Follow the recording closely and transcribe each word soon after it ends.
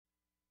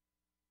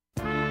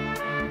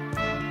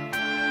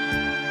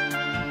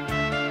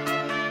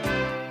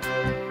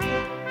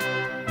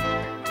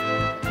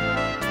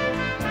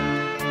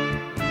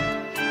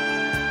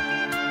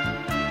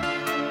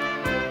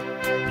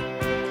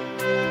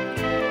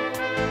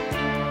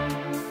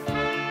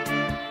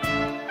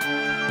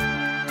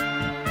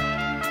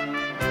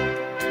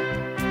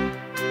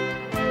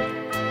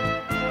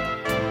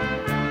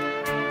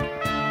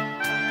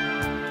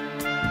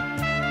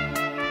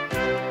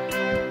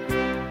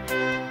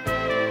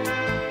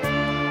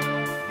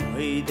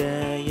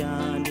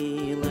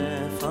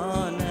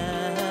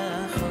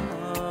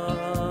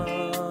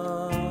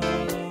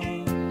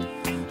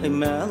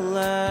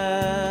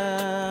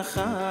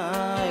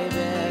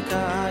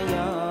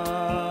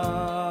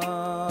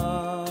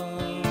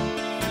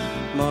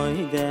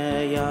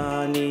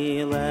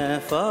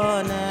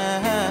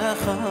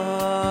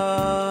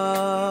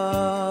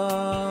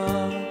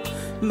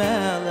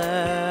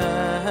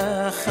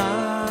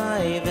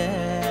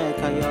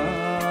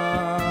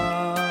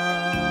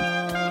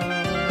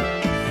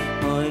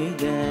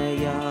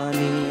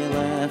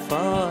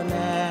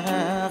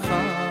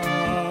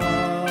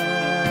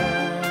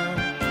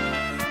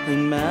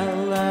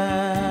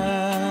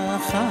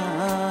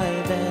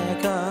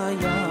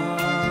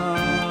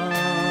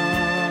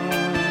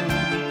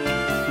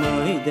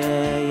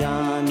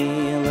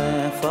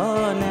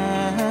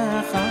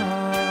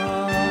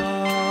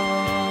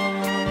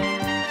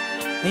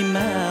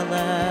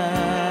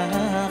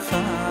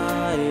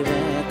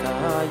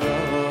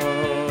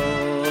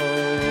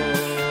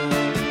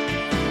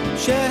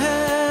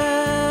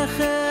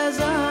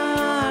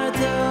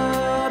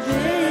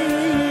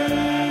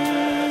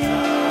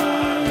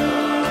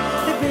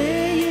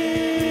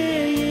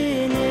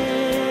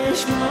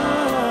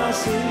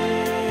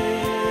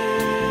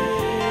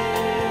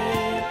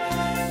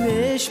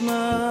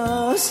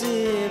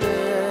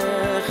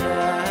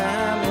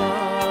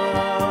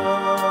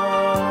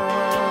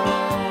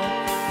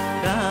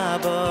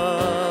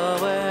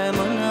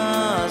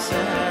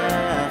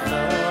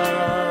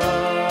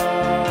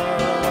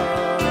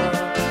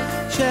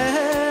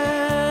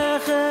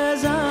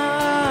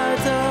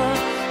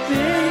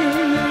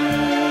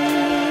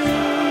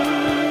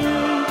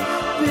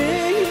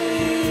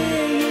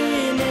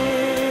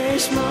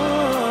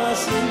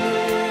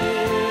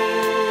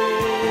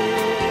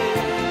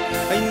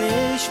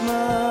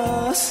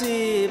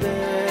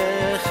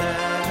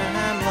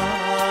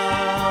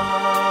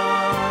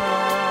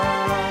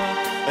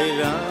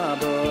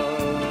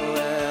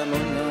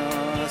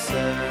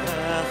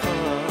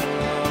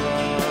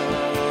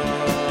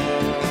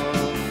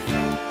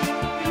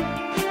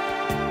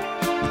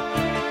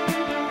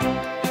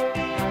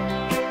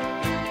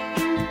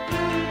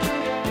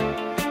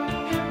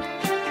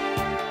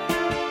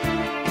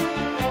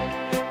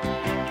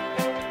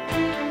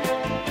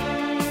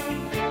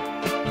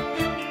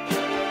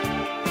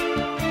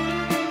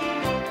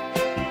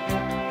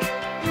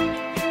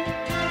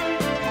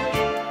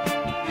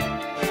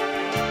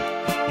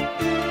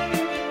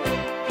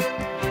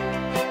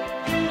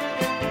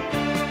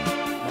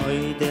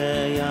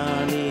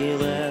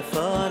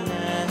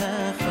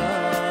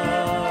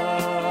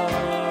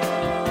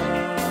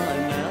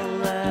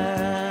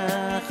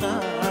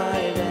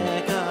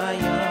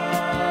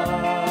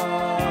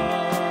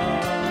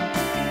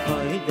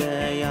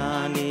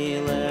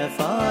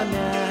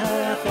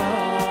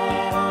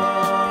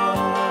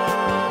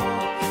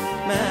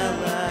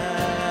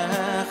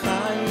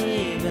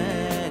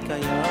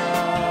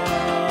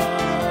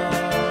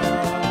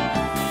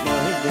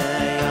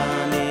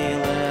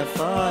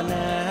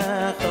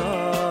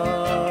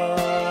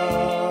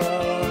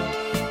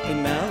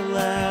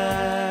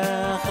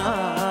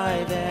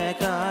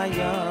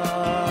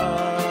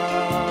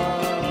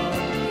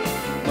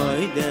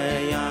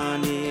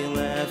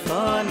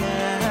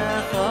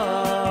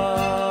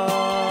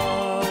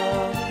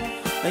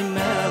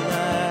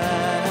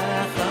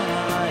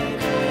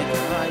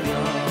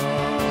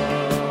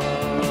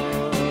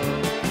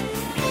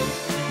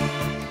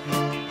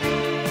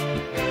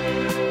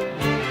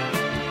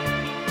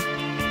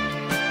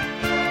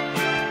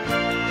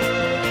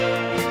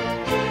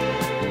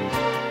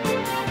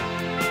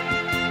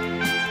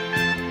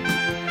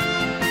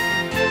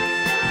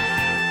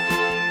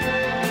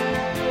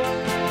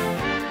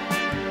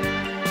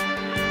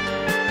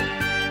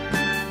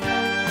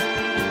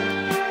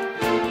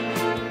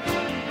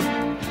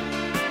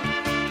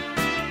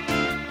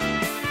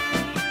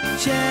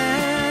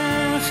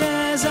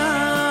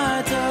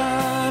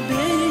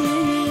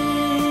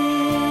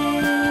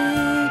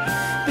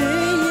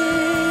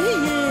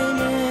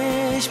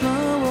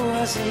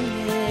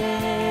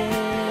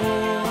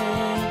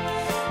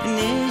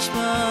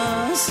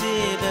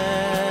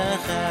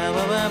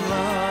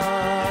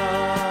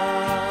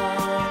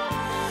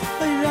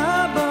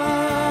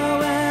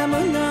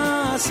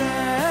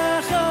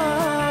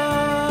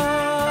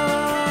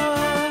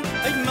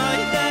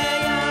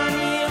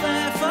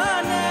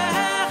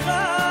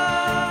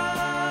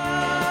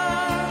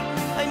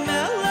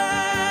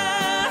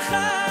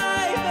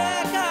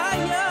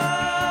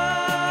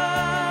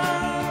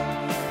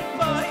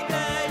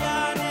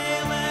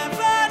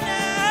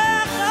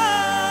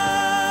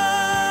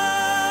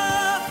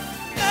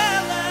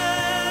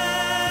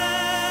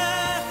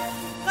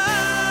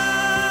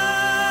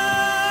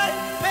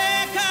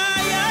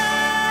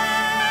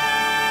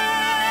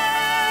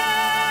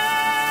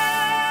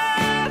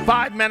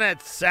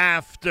Minutes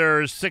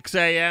after 6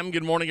 a.m.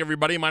 Good morning,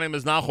 everybody. My name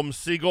is Nachum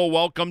Siegel.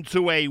 Welcome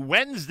to a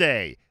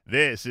Wednesday.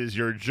 This is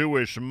your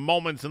Jewish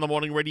Moments in the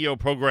Morning radio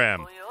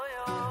program.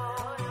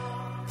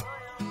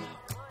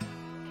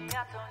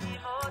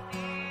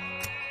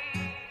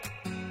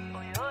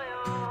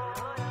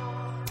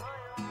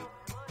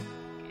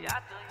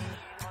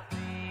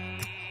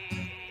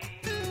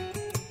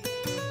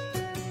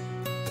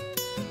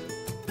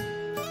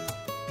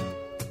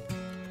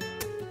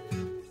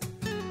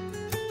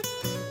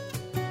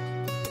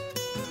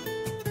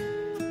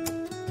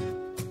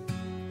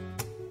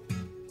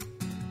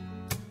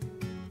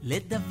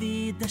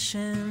 לדוד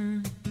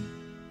השם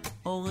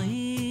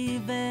אורי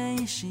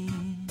ואישי,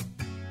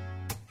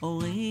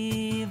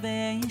 אורי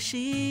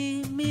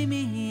ואישי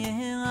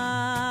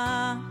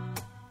ממהרה.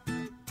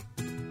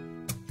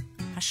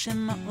 השם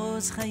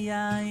מעוז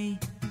חיי,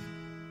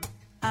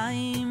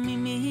 אי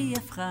ממי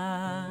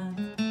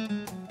אפחד,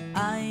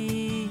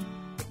 אי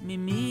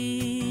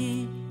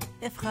ממי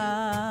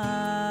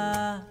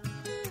אפחד.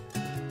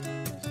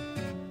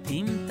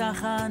 אם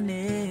תחנה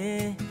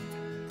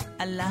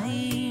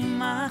עלי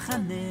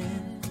מחנה,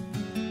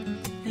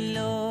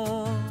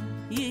 לא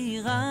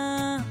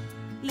יירא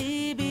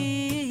ליבי.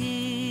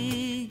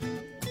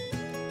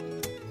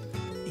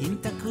 אם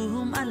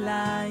תקום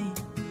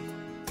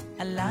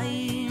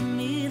עלי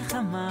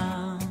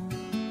מלחמה,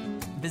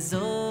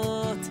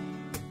 בזאת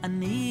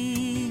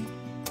אני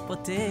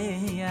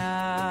פותח.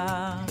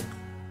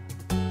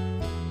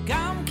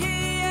 גם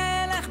כי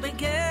אלך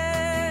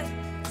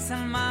בגץ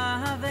על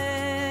מוות,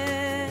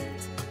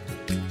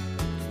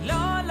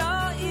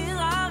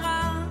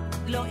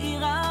 לא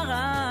אירא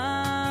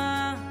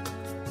רע.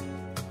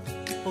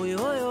 אוי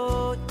אוי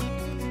אוי,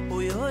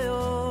 אוי אוי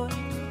אוי,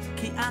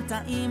 כי אתה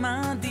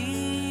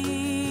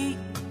עמדי.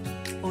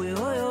 אוי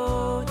אוי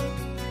אוי,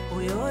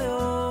 אוי אוי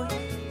אוי,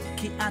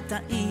 כי אתה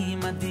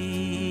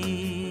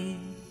עמדי.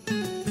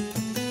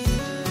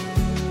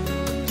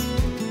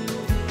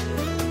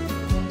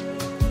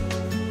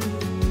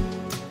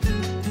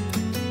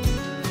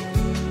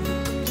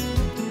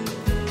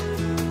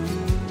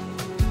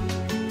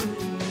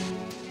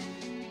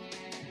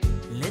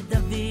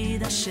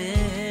 לדוד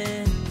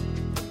השם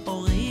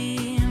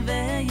אורי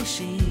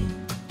ואישי,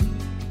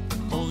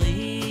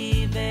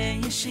 אורי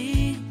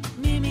ואישי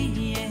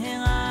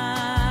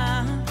ממהרה.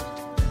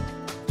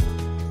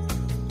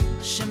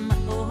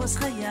 שמעוז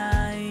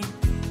חיי,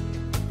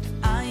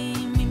 אי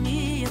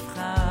ממי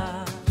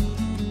אפחד,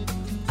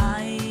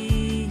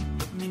 אי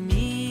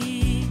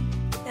ממי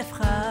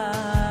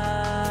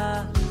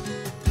אפחד.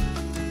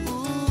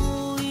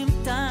 ואם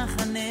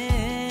תחנה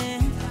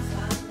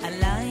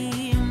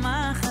עלי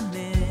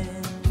מחנה,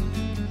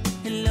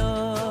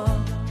 לא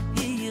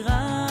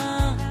יירא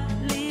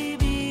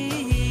ליבי.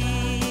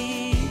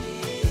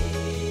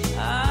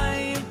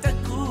 אי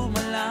תקום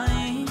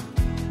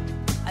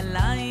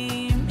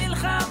עלי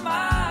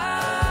מלחמה,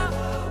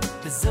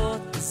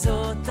 בזאת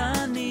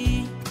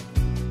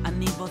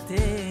אני בוטח.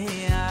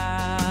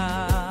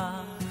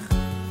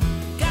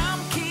 גם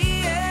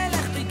כי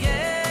אלך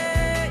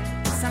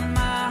בגץ על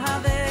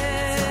מוות,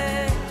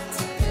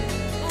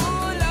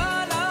 לא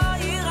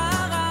יירא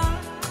רע,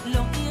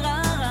 לא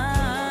יירא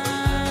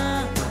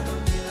רע.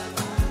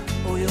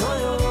 אוי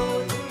אוי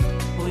אוי,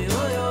 אוי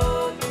אוי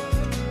אוי,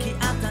 כי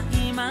אתה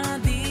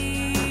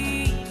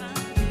עמדי.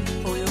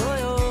 אוי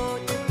אוי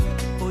אוי,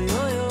 אוי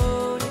אוי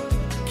אוי,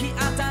 כי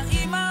אתה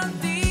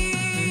עמדי.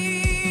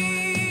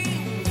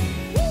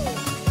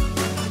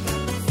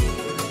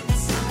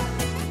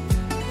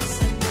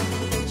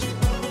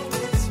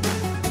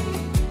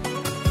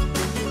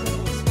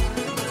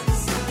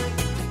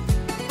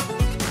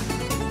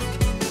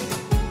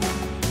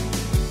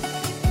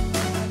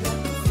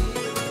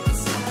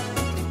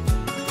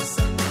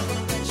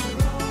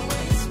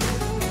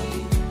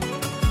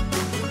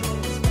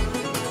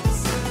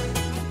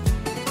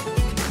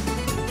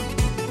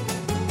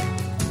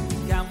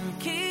 גם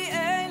כי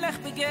אלך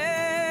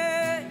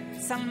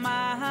בגץ על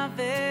מוות,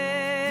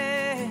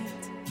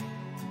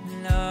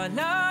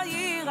 לא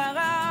יירא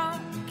רע,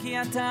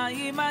 כי אתה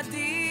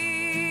עמדי.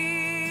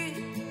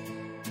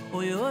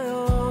 אוי אוי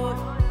אוי,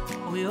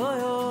 אוי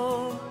אוי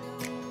אוי,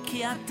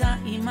 כי אתה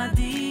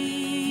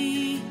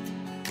עמדי.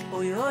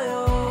 אוי אוי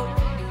אוי,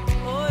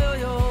 אוי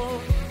אוי אוי,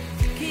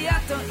 כי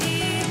אתה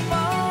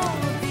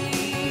עמדי.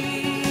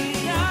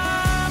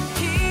 גם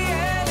כי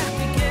אלך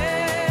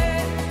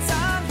בגץ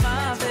על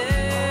מוות,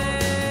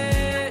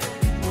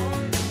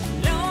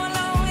 לא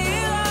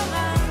יירא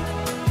רע,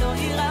 לא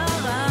יירא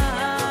רע.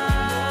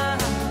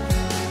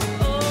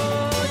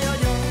 אוי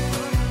אוי אוי,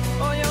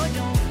 אוי אוי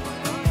אוי,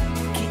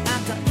 כי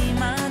אתה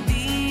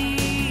עמדי.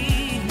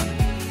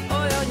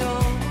 אוי אוי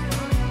אוי,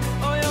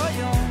 אוי אוי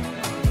אוי,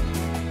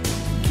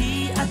 כי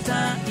אתה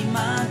עמדי.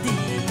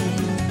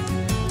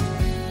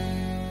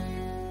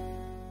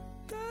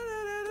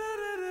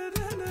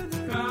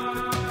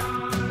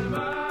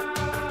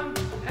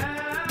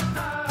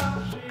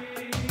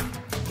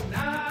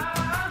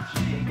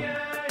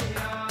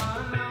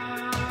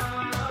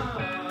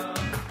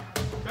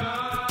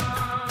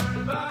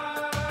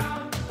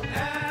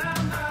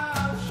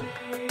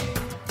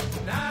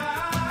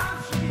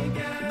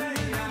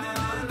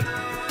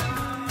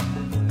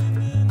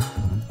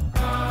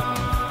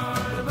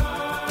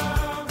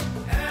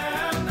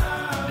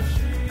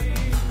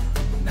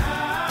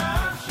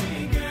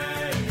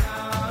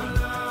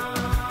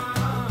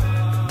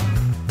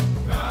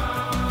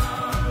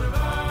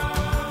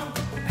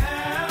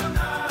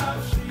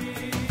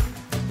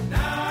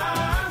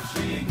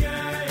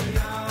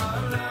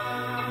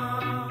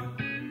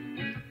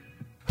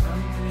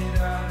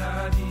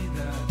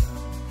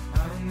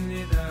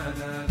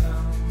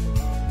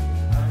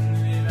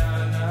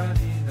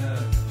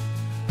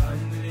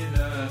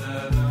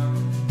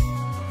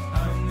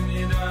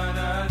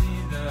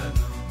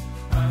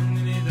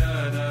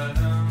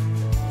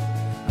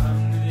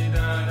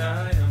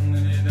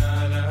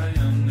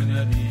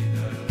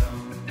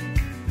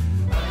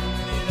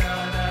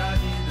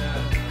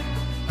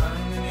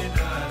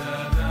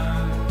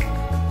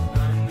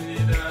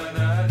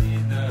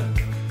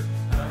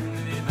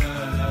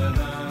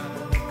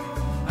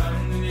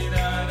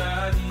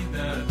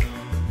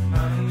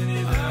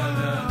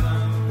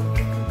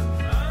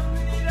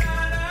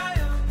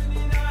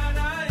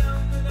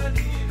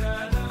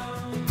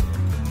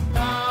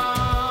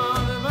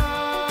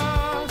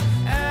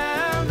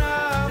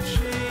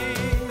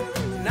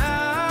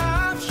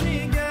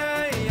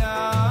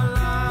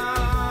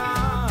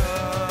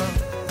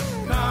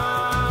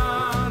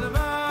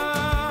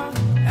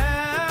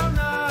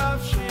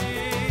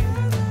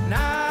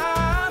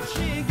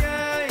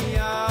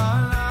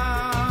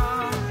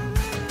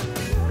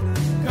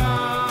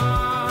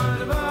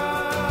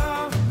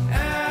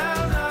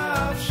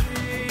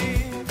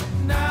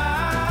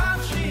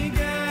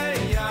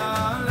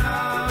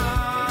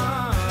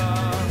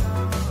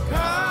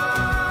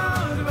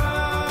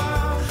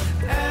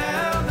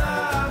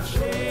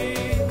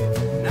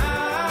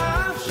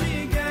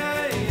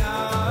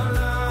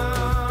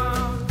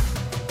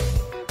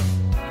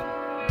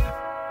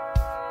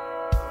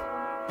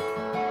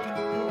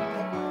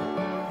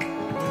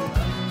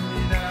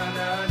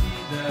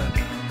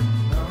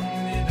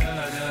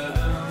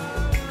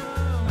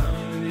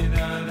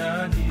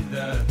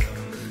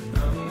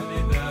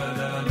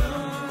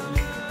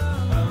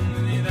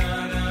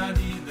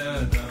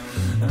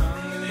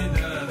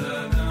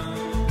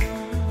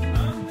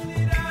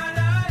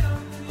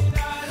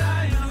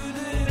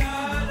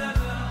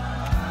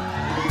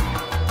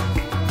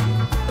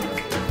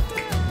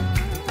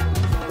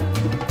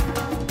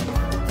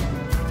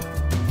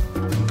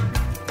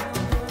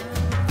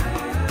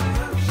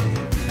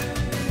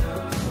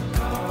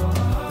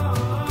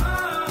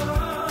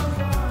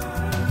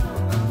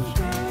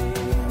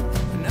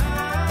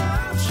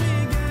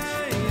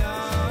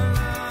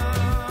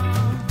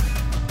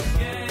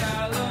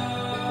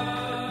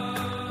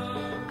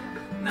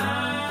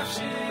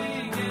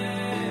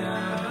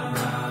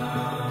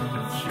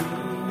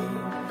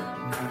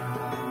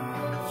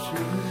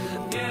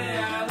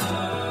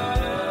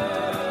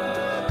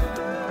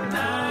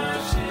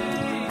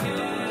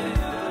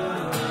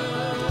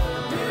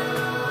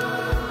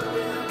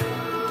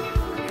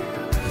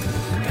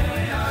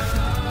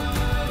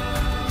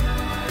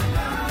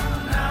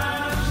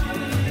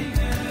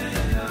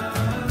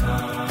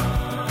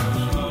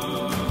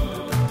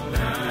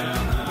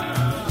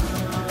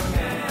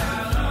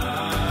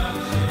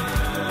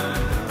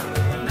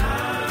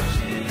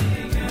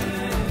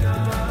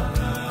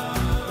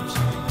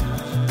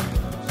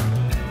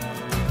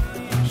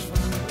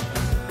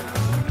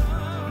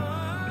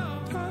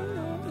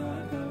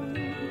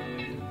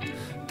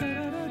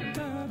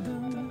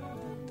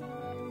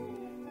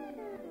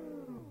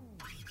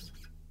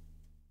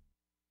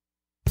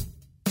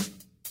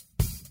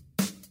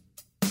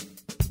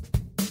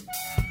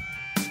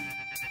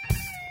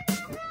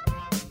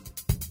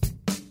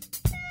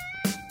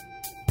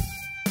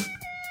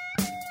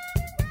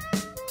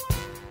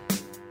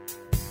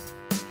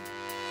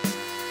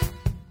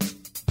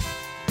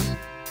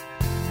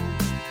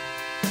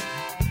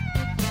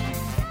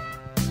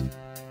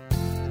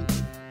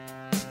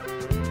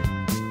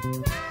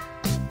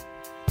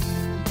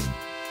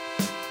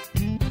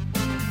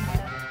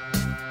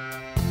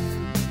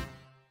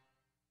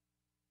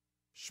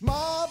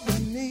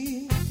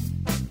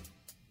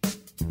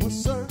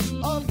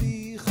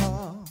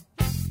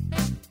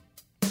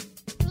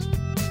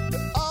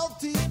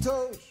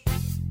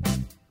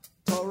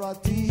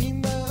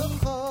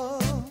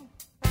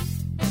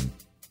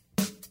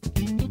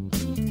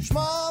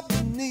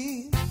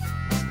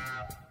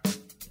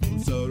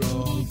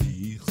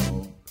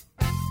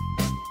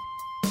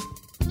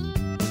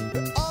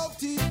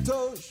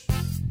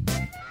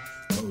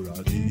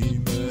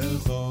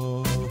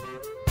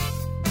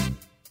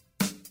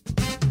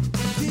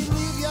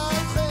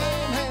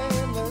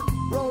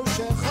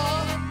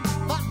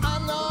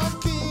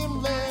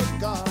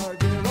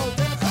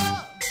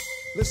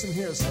 Listen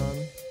here,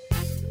 son.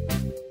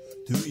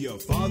 To your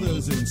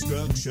father's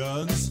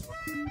instructions.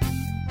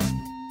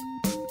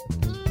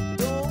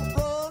 Don't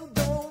run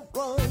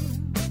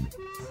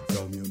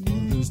from your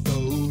mother's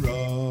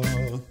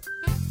Torah.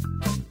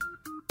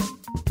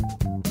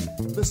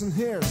 Listen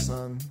here,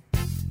 son.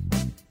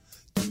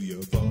 To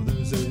your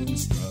father's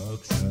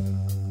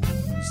instructions.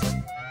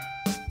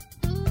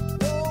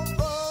 Don't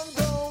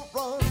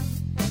run.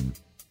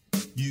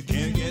 You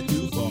can't get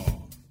too far.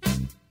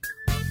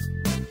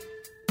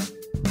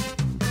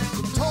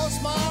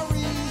 Toss my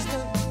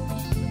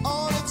reasoning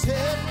on its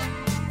head.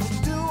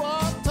 Do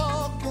our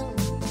talking,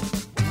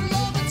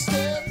 love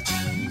instead.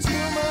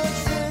 Too much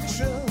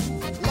friction,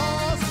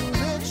 lost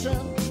conviction.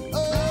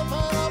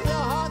 Open up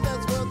your heart,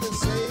 that's what they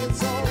say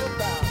it's all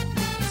about.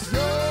 It's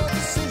your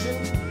decision,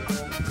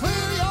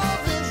 clear your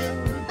vision.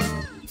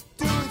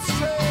 Do it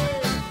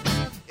straight,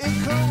 it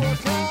could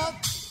work out.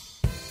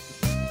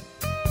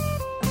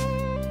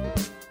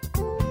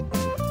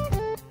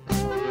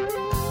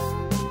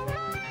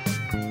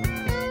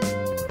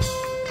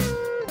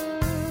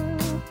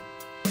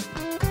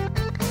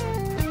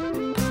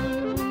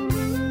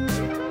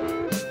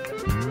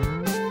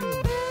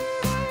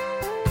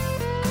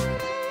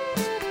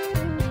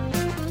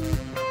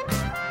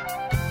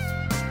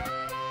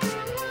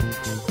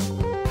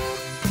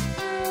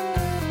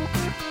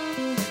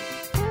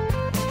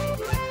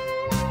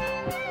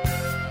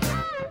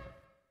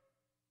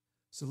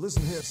 So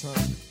listen here,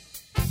 son.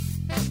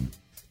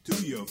 To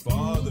your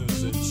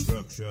father's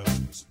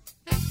instructions.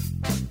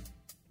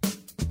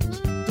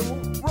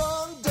 Don't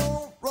run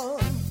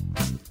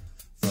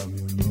from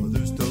your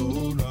mother's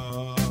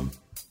Torah.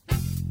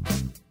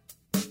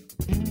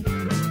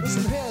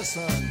 Listen here,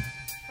 son.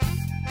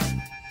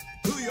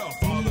 To your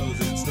father's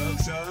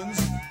instructions.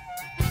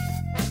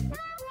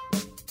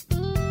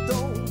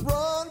 Don't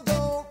run.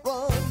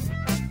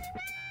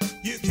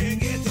 You can't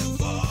get too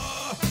far.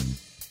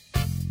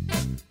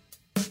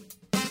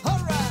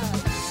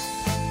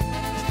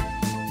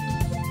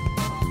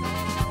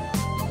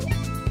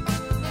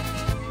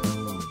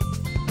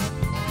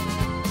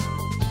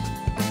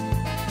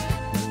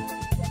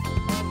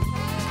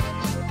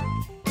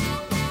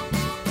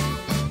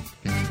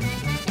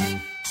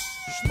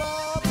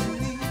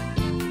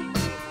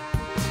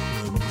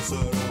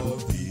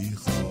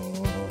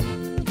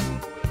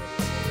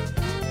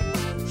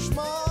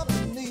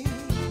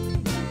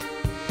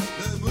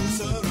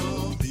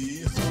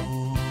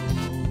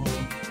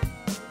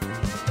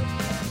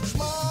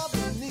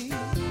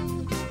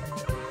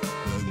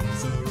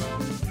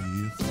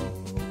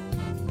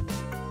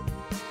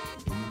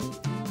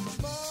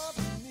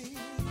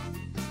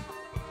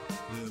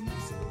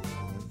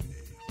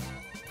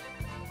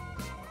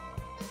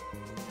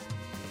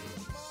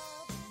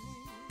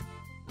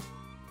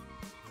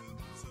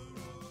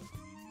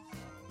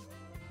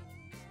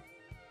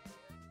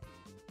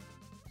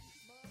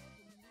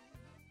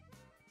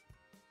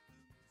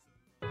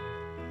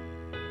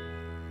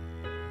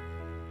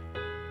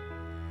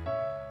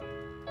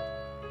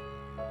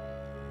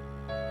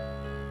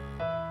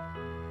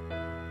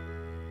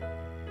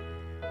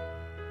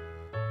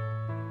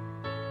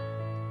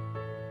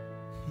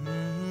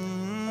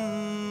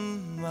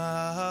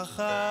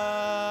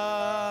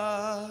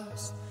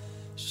 Machas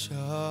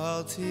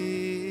Shalti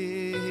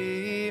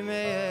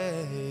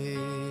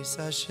Me'ez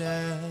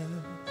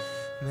Hashem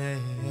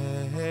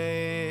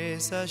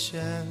Me'ez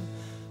Hashem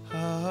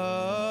Achas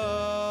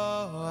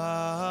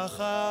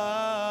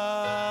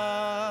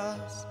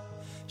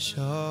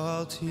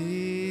Shalti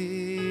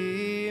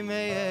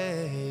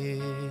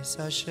Me'ez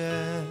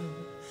Hashem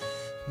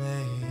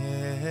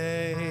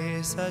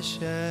Me'ez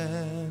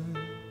Hashem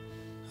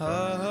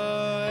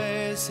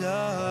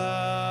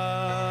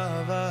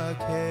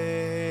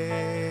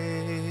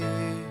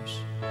Avakesh,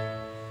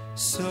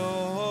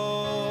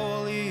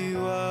 solely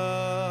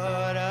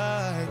what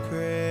I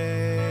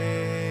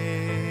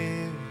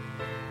crave.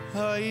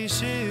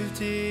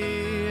 Ayishivti,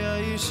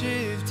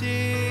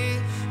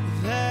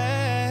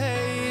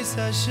 Veis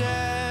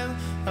Hashem,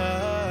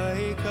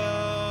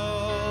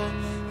 Ayikol,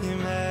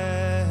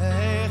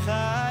 Yimei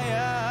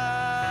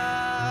Chayai,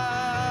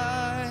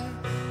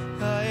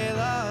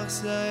 Ayilach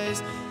says,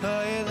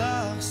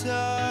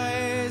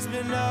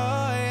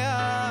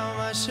 B'noyam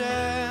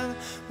Hashem,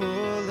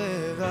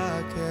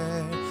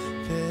 Ulevaker,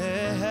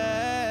 V'hechalai.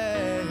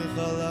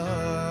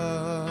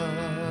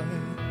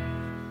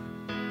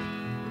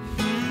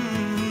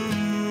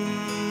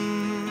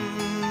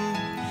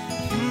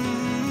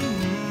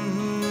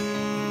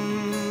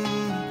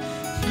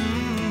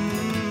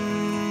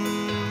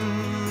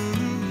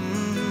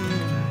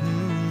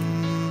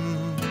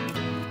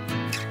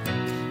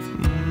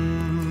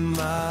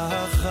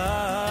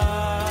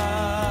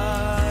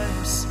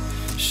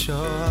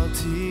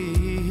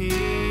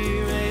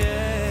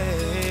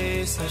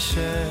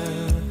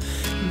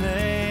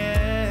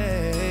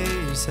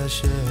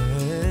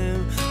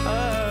 Hashem,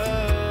 Achaz,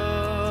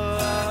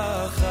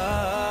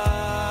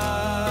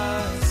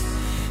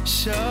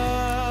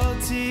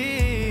 Shalti,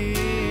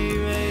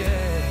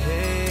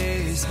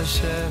 Me'ez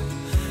Hashem,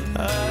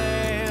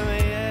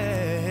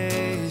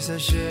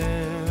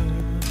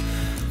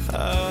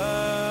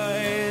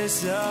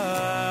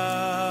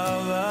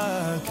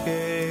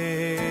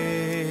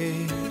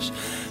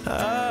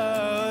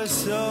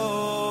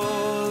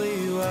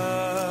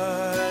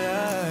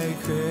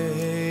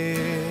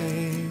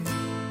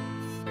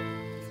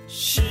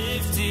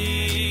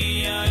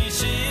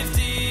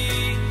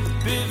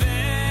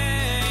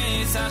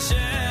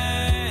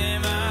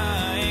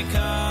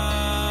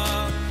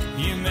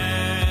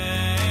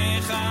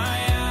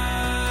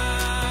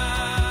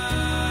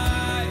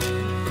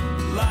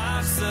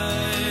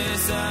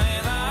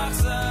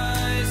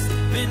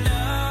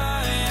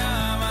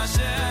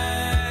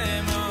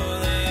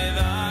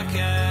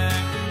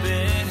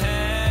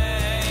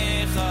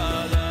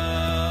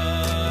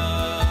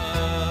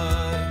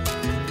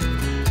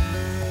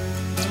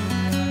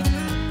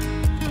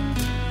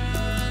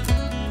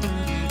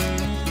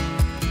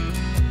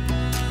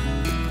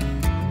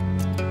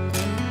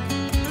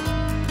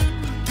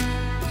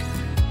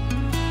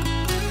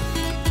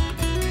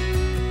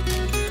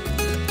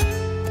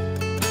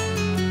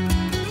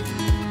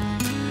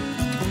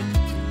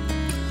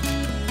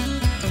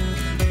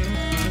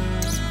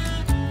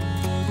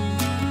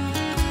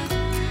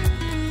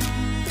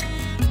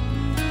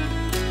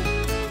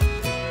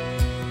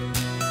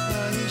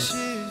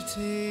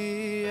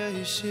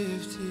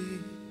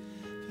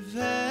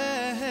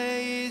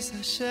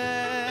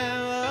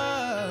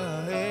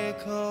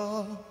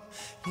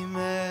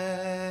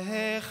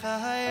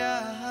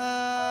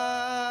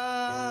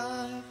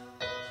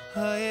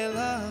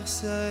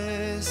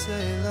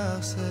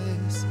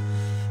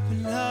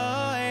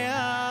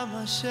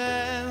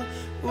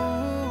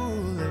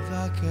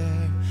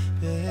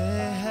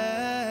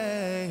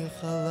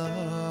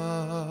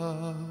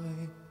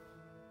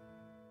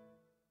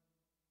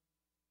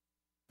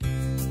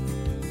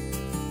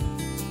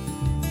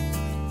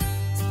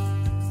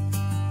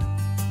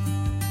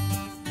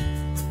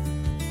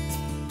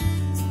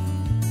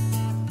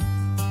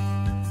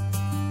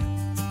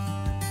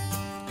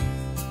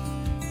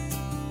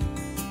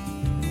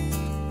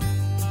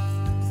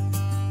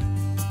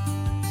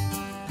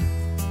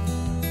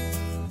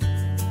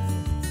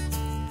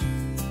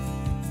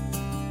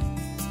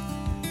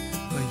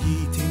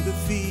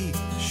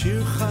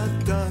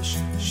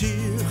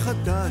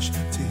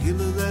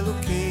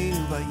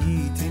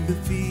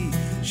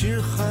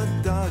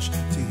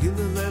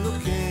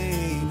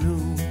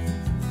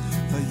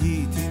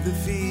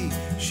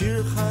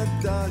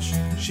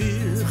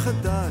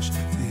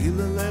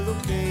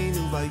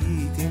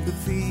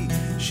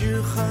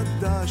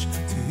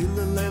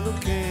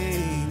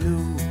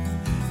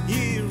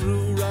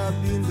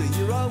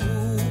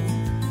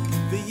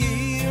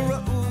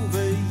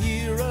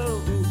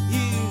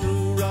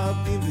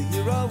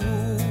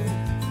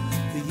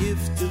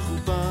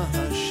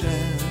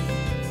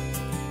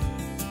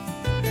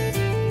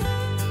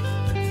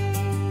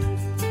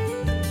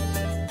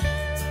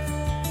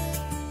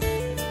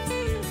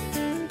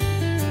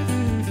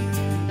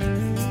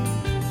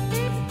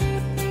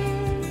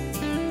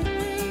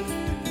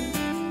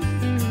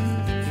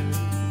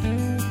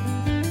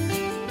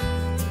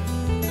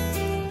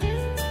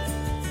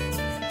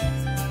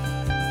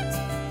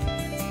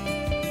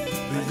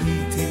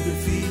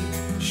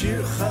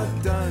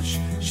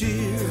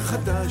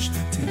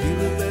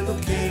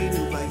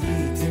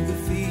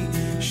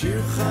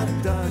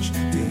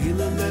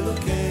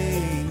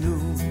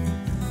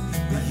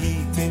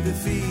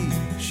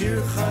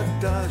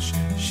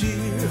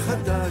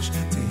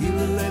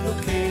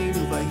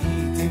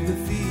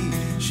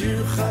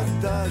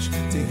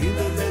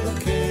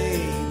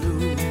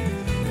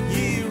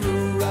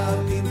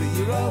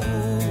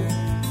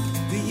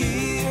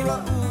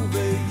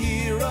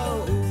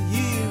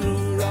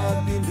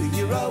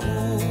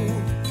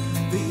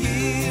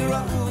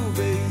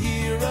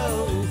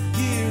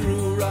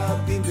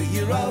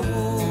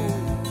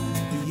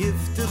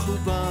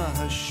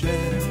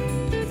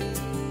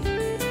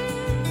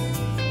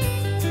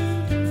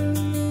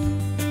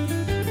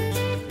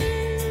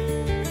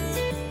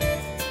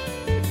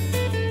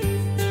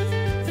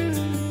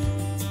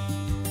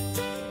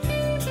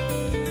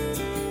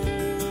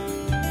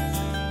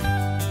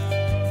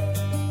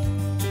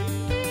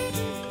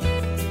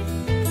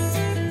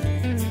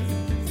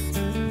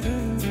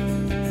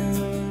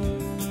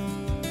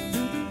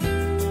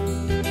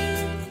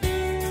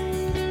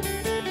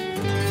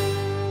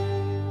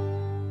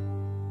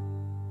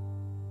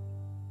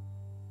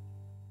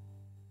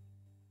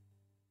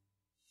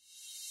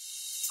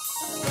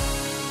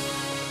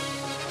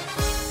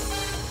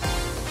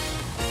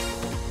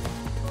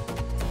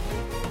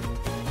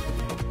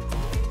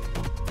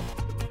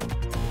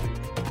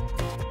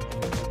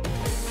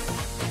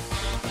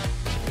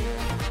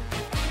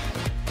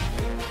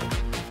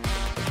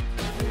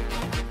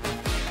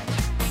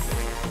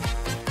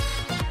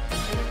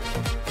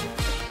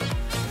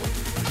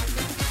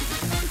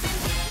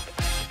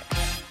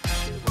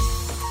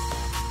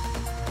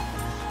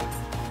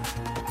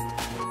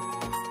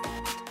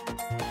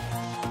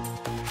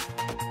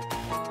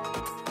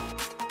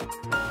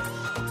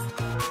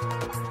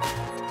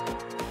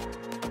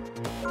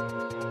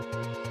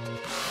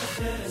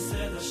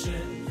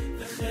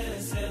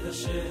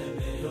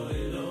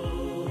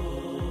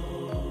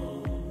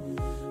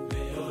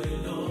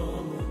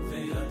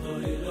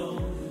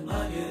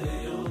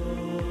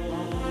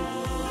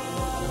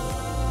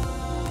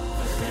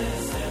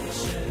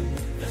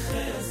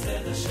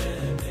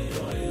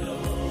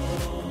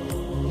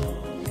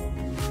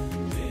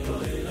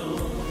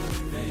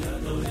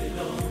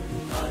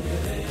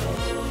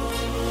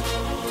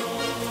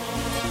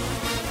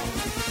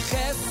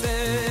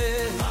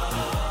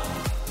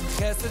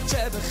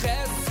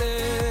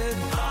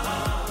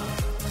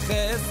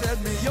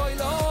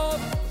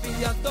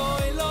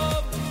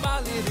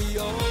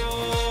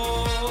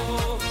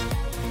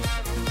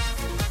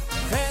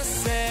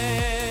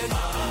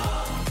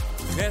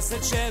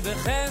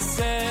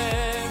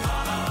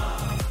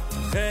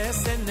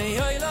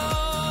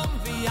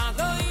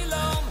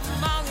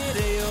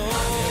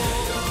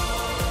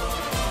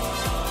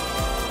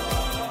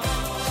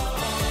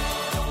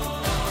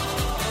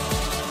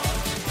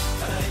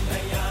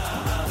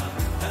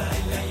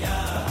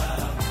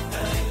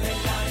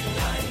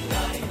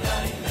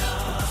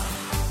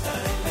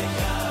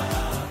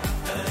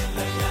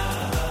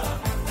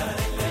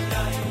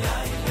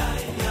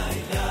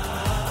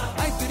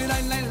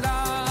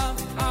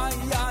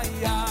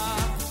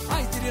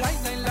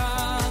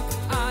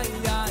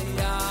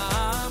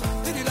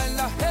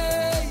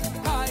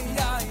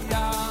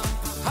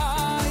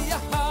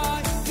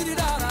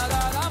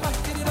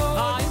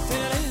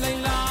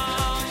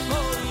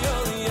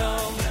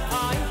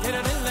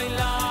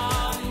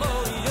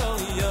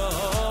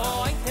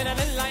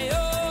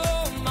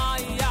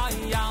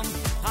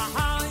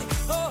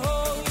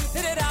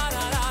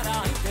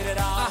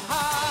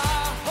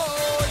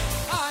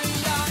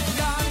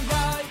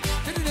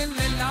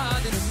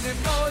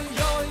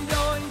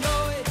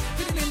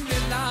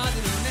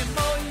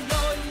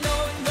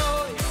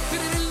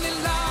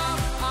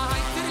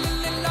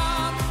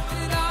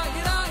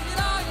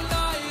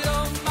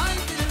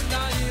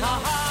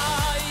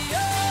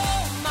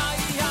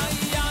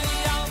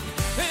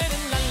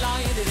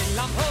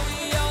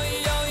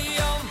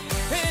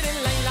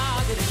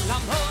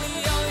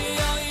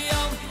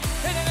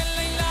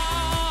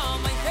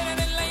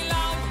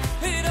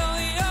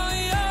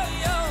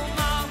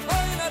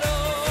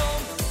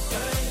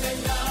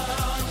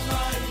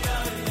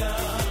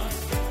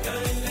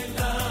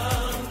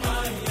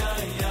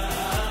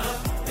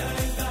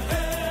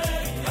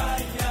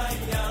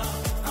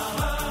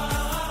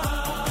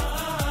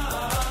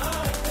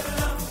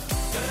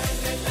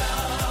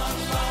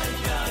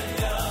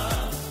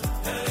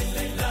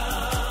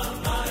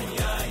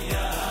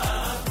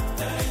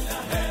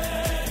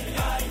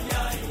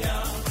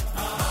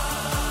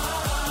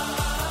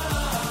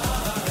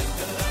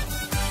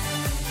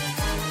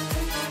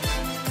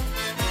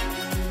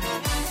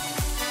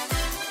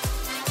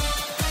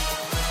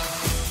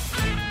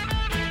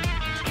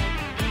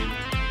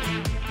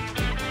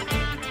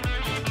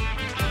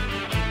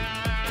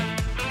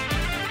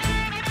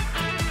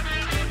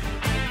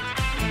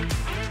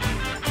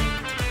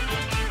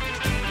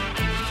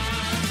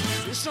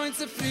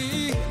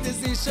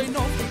 Schön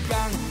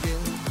aufgegangen,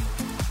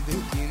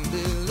 die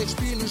Kinder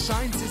spielen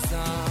scheint zu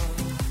sein.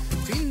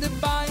 Finde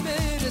bei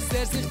mir ist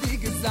sich die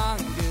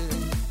Gesange,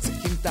 sie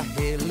kommt der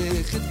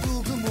herrliche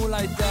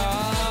Tugemulai da.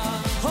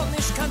 Und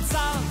ich kann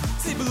sagen,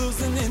 sie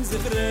blusen in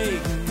sich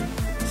regen,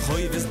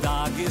 heute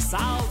Tag ist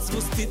als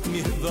was tut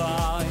mir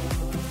bei.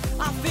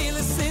 A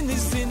viele sind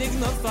nicht sinnig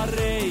noch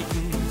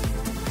verregen,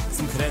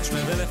 zum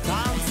Kretschmer will ich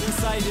tanzen,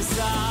 sei es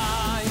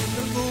sei.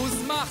 Was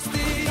machst du,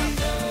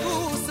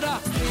 was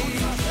rachst du?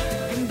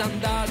 Dann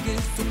da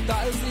gehst du da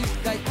sich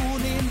gei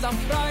uninsam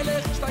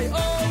freilich stei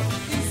auf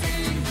in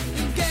sing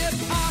in get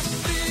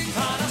achtig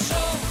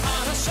Хорошо,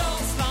 хорошо,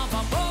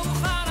 слава Богу,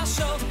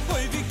 хорошо.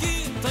 Ой, wie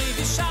geht,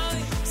 wie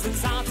schein, sind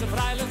zarte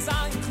freilich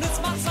sein. Nütz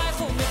mal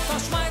Zeichel mit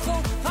Verschmeichel,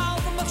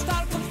 halten wir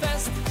stark und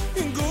fest.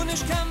 In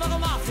Gunisch können wir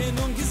machen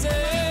und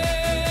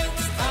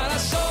gesetzt.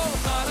 Хорошо,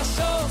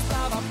 хорошо,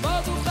 слава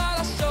Богу,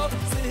 хорошо.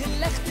 Sie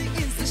lechtig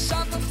in sich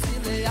schatten, sie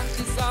leach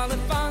ist alle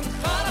Fang.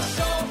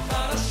 Хорошо,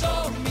 хорошо,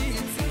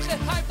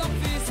 halt am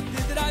Fies,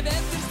 die drei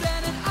Wetter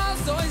sehnen,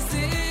 also ich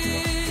sie.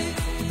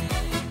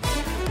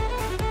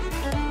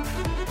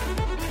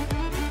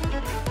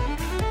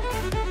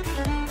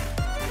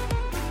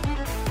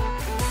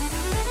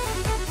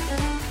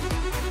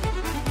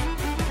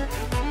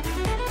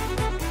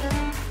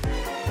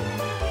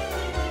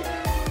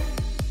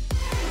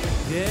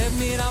 Gib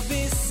mir a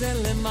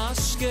bisschen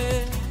Maschke,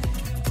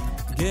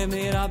 gib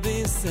mir a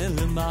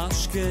bisschen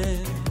Maschke,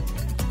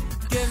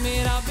 gib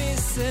mir a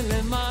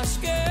bisschen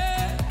Maschke.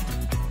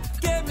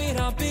 Gib mir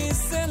a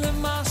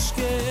bisschen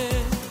Maschke.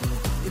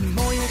 In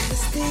moje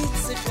gestiet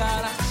sich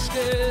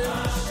Araschke.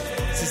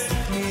 Sie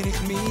sucht mir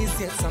ich mies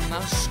jetzt am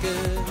Naschke.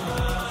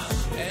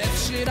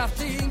 Efschir a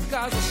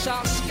Tinka so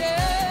Schaschke.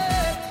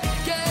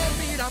 Gib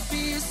mir a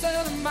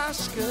bisschen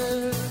Maschke.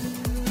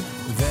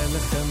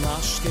 Welche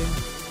Maschke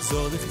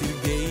soll ich dir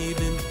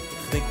geben?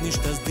 Ich denk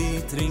nicht, dass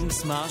die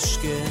trinkst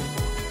Maschke.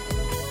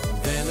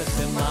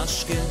 Welche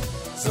Maschke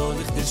soll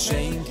ich dir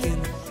schenken?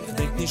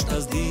 denk nicht,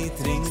 dass die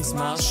trinkst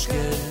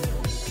Maschke.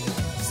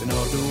 Se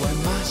nur du ein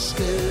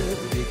Maschke,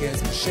 wie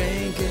geht's mir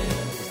schenken?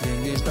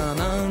 Trink nicht an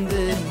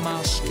andere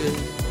Maschke.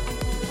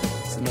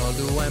 Se nur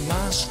du ein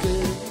Maschke,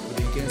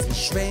 wie geht's mir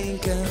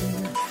schwenken?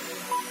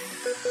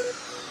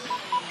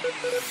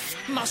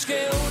 Maschke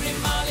uri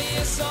mali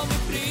es so mi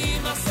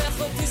prima,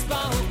 sechot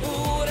isbal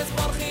ures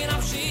borchin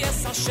afshi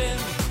es Hashem.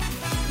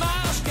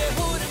 Maschke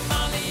uri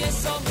mali es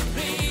so mi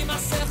prima,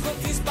 sechot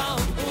isbal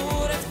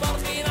ures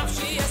borchin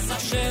afshi es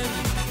Hashem.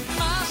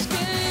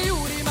 Maschke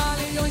uri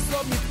mali es so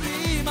mi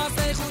prima,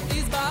 sechot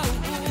isbal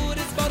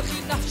ures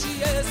borchin afshi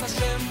es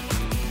Hashem.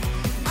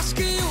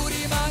 Maschke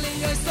uri mali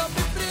es so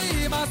mi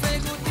prima,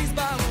 sechot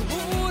isbal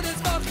ures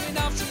borchin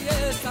afshi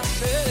es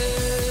Hashem.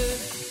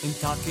 In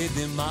Tage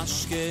de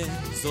Maschke,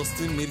 sollst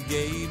du mir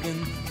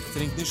geben,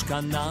 trink nicht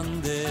kein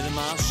ander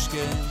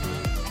Maschke.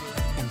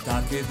 In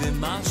Tage de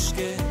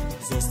Maschke,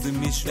 sollst du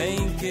mich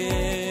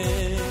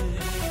schwenken.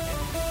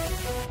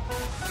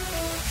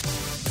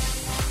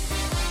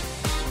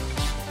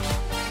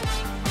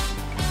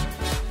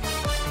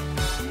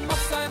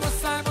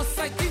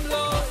 Mosai,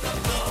 Timlo.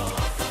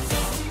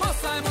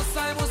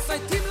 Mosai,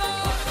 Timlo.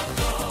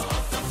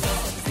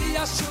 Sie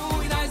a shu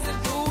in eisen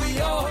du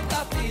yo,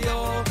 tatio.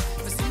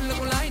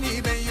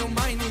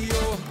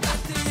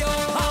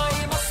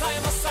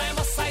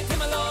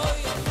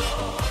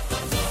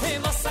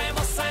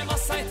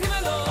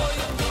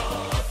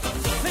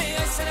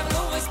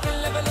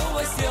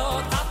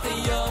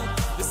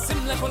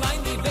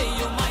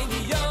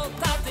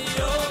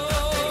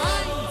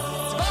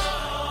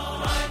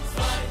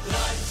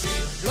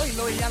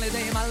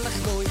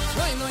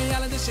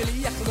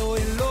 שליח לא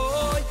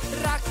אלוי,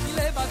 רק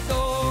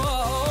לבדו.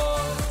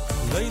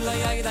 לא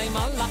יאיר די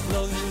מלאך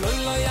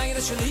לא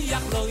יאיר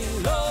שליח לא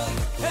אלוי,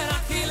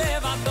 רק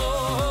לבדו.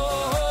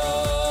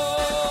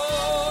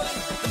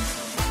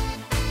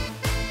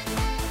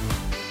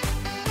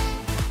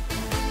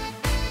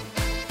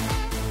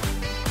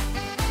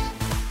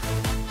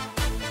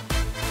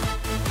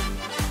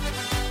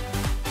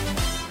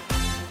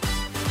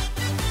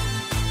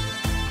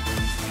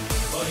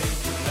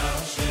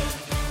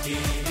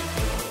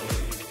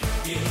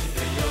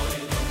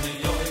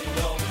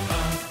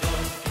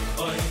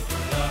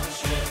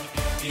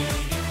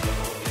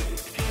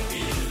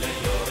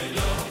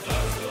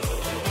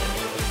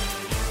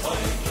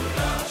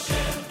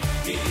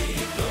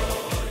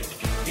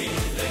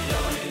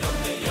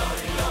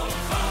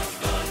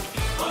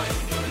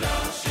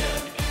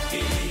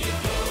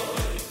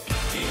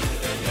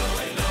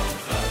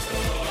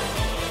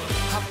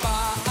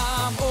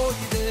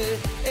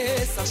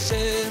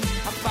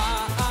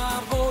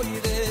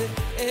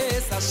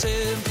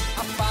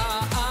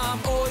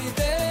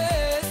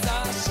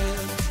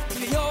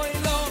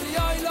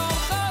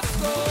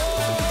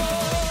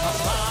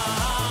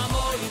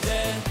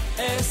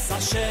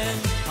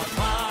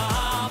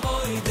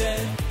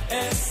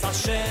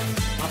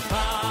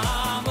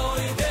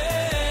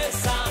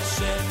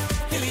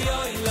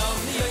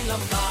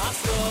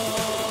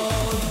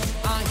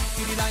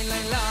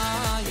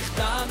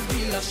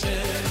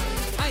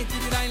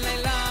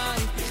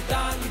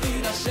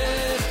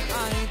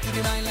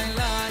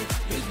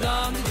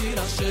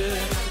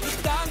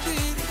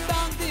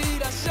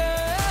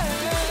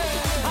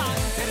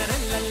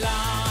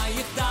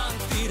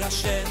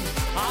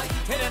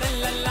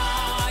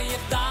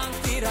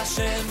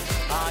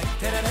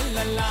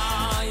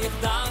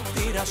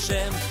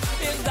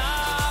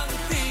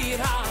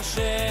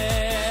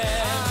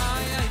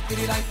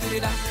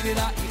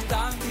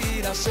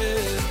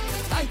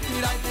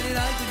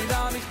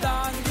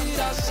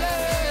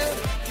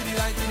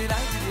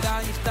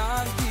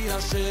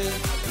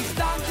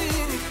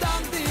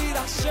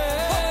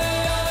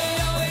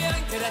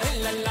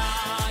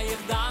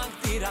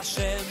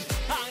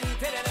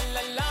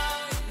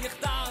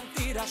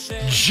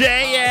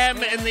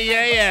 JM in the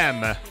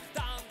AM.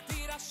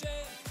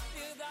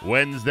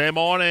 Wednesday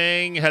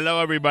morning. Hello,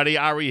 everybody.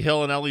 Ari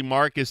Hill and Ellie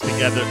Marcus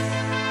together.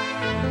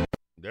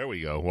 There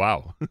we go.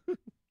 Wow.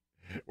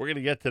 We're going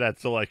to get to that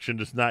selection,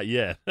 just not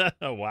yet.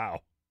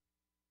 Wow.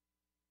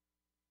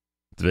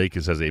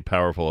 Vegas has a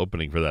powerful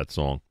opening for that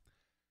song.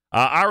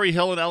 Ari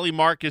Hill and Ellie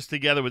Marcus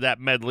together with that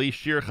medley.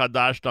 Shir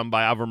Chadash done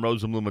by Avram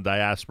Rosenblum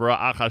Diaspora.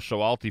 Achash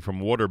Shoalti from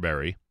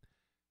Waterbury.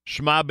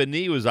 Shema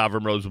B'ni was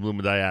Avram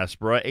Rosenblum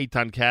Diaspora.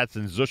 Eitan Katz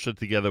and Zusha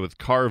together with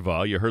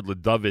Karva. You heard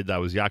LeDavid, that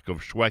was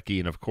Yaakov Shweki.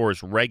 And, of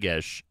course,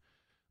 Regesh.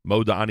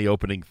 Modani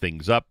opening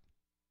things up.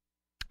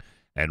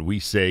 And we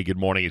say good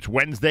morning. It's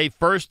Wednesday,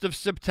 1st of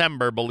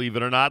September, believe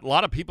it or not. A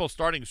lot of people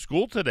starting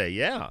school today,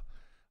 yeah.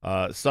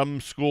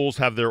 Some schools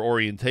have their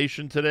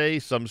orientation today.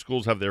 Some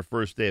schools have their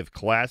first day of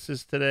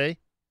classes today.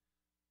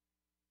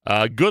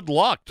 Good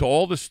luck to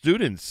all the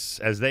students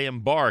as they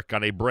embark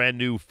on a brand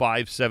new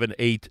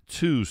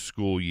 5782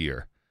 school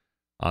year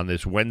on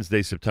this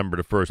Wednesday, September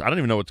the 1st. I don't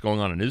even know what's going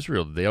on in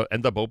Israel. Did they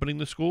end up opening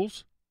the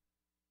schools?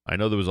 I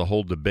know there was a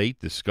whole debate,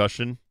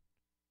 discussion.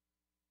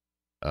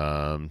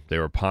 They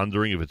were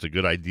pondering if it's a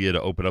good idea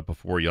to open up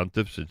before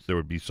Yontif since there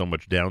would be so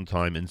much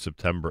downtime in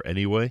September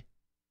anyway.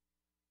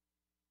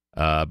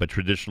 But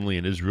traditionally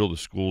in Israel, the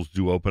schools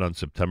do open on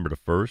September the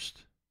 1st.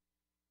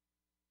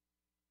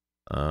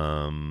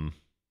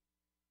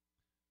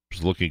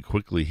 Just looking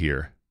quickly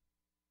here.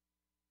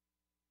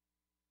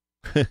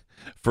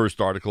 First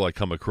article I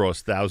come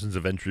across, thousands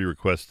of entry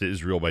requests to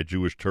Israel by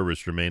Jewish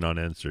tourists remain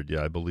unanswered.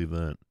 Yeah, I believe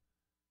that.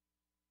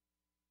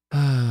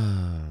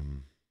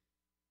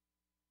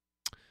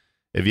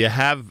 If you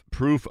have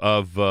proof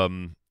of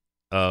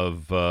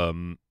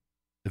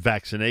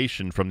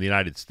vaccination from the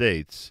United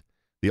States,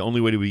 the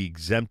only way to be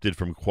exempted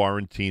from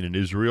quarantine in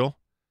Israel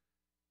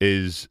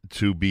is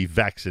to be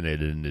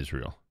vaccinated in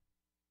Israel.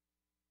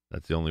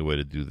 That's the only way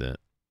to do that.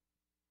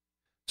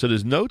 So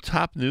there's no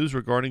top news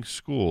regarding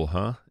school,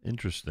 huh?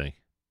 Interesting.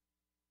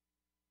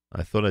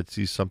 I thought I'd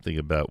see something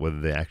about whether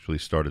they actually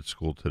started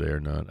school today or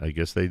not. I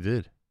guess they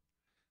did.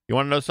 You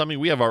want to know something?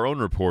 We have our own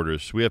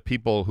reporters. We have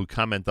people who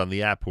comment on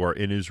the app who are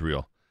in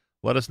Israel.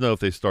 Let us know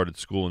if they started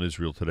school in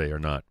Israel today or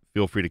not.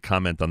 Feel free to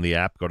comment on the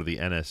app. Go to the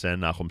NSN,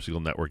 Nachum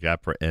Segal Network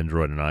app for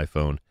Android and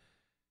iPhone,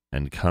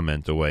 and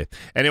comment away.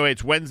 Anyway,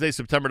 it's Wednesday,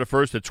 September the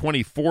 1st, the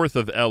 24th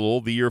of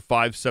Elul, the year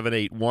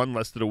 5781,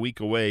 less than a week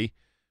away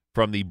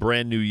from the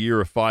brand new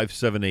year of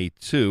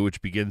 5782, which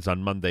begins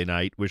on Monday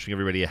night. Wishing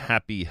everybody a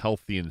happy,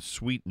 healthy, and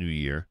sweet new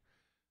year.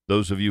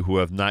 Those of you who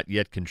have not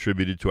yet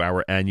contributed to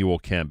our annual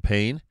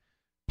campaign,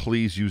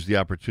 please use the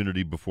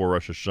opportunity before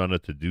Rosh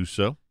Hashanah to do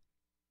so.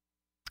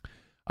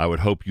 I would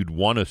hope you'd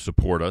want to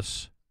support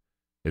us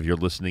if you're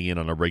listening in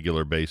on a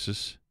regular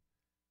basis.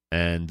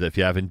 And if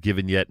you haven't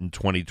given yet in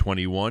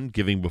 2021,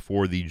 giving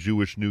before the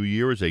Jewish New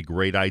Year is a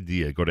great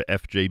idea. Go to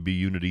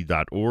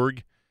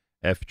fjbunity.org,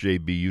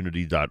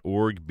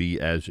 fjbunity.org.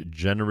 Be as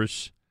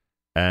generous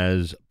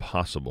as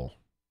possible.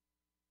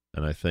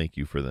 And I thank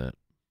you for that.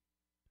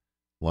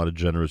 A lot of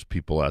generous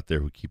people out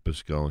there who keep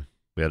us going.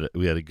 We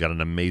got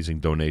an amazing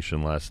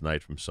donation last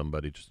night from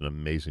somebody, just an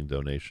amazing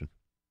donation.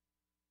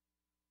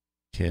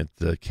 Can't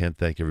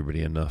thank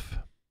everybody enough.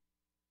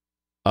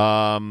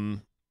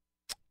 Aryeh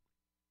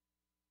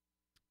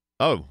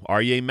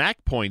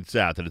Mack points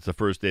out that it's the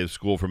first day of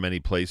school for many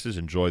places.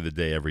 Enjoy the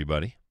day,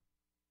 everybody.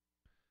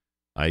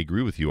 I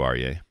agree with you,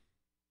 Aryeh.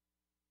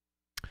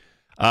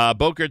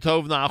 Boker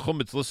Tov Nachum,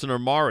 it's listener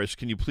Morris.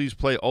 Can you please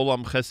play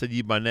Olam Chesed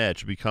Yibaneh? It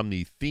should become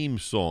the theme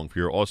song for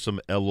your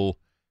awesome Elul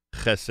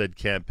Chesed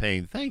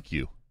campaign. Thank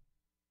you.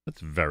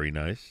 That's very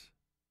nice.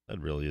 That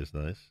really is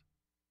nice.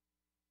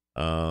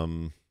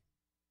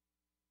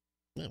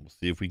 Yeah, we'll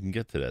see if we can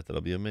get to that.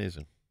 That'll be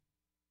amazing.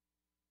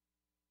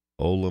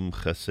 Olam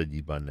Chesed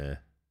Yibaneh.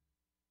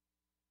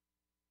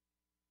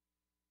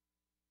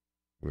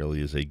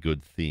 Really is a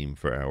good theme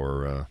for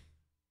our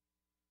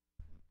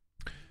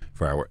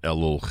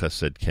Elul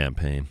Chesed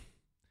campaign.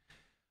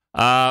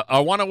 I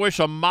want to wish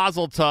a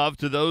mazel tov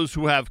to those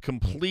who have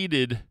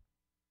completed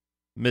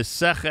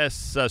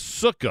Meseches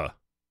Sukkah.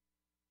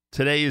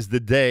 Today is the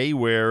day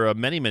where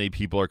many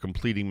people are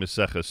completing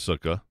Meseches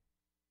Sukkah.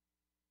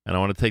 And I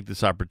want to take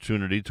this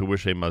opportunity to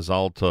wish a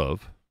mazal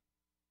tov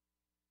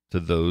to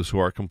those who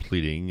are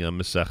completing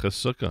Meseches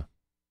Sukkah.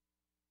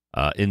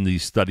 In the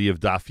study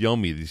of Daf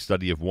Yomi, the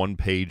study of 1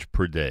 page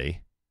per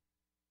day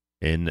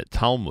in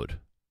Talmud.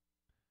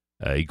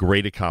 A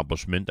great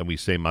accomplishment, and we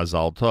say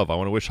mazal tov. I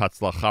want to wish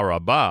hatzlacha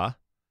rabah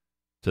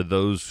to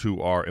those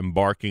who are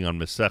embarking on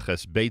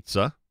Meseches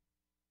Beitzah,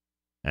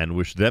 and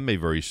wish them a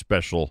very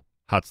special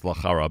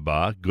hatzlacha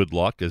rabah. Good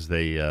luck as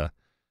they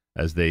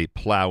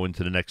plow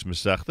into the next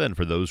Masechta. And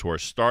for those who are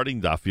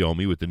starting Daf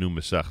Yomi with the new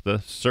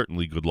Masechta,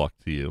 certainly good luck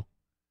to you.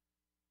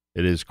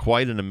 It is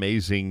quite an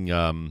amazing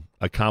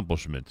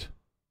accomplishment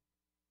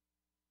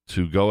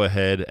to go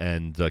ahead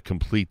and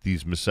complete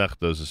these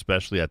Masechtas,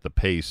 especially at the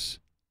pace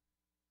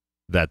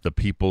that the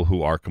people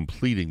who are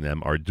completing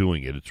them are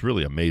doing it. It's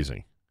really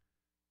amazing.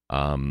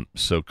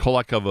 So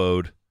kol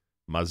hakavod,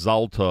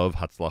 mazal tov,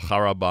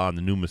 hatzlacha rabah on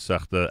the new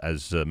Masechta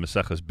as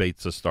Maseches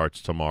Beitzah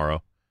starts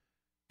tomorrow.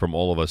 From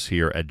all of us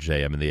here at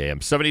JM in the AM.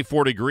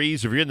 74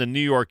 degrees. If you're in the New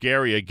York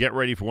area, get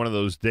ready for one of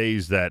those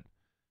days that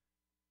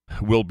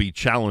will be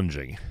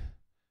challenging.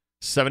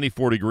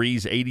 74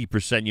 degrees,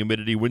 80%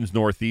 humidity, winds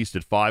northeast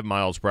at 5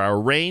 miles per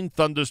hour. Rain,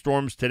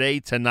 thunderstorms today,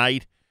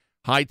 tonight.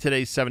 High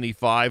today,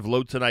 75.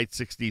 Low tonight,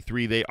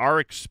 63. They are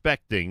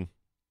expecting,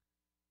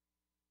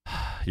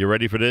 you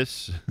ready for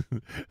this?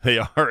 They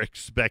are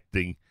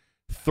expecting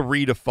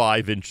 3 to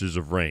 5 inches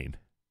of rain.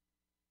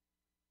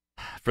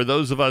 For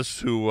those of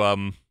us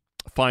who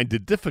find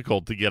it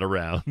difficult to get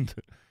around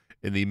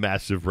in the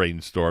massive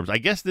rainstorms. I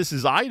guess this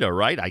is Ida,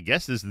 right? I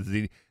guess this is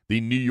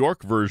the New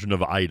York version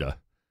of Ida,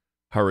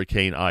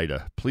 Hurricane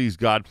Ida. Please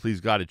God,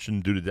 it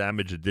shouldn't do the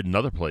damage it did in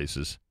other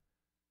places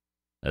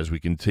as we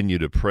continue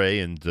to pray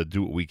and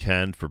do what we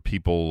can for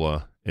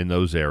people in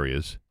those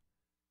areas.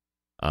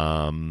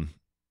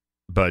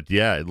 But,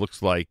 yeah, it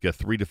looks like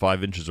 3 to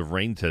 5 inches of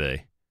rain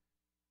today.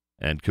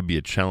 And could be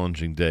a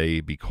challenging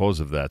day because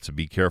of that, so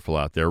be careful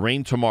out there.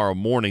 Rain tomorrow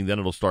morning, then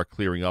it'll start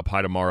clearing up.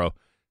 High tomorrow,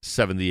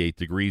 78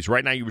 degrees.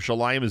 Right now,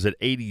 Yerushalayim is at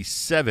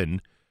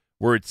 87.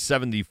 We're at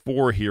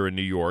 74 here in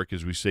New York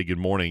as we say good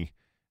morning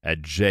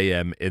at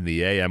JM in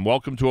the AM.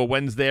 Welcome to a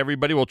Wednesday,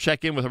 everybody. We'll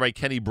check in with Rabbi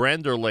Kenny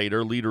Brander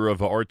later, leader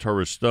of Our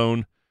Torah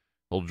Stone.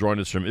 He'll join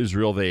us from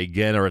Israel. They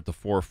again are at the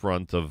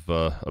forefront of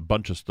a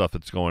bunch of stuff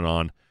that's going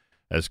on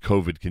as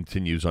COVID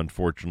continues,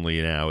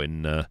 unfortunately, now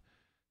in the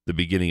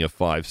beginning of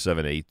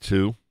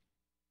 5782.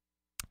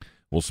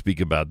 We'll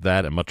speak about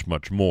that and much,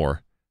 much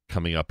more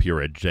coming up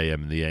here at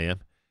JM in the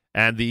AM.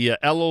 And the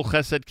Elul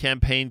Chesed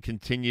campaign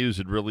continues.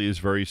 It really is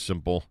very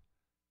simple.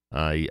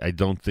 I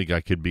don't think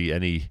I could be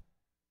any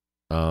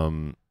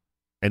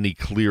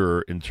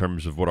clearer in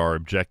terms of what our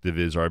objective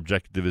is. Our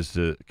objective is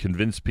to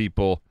convince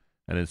people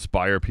and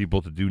inspire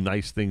people to do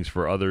nice things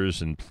for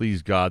others, and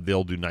please God,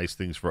 they'll do nice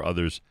things for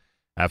others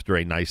after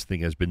a nice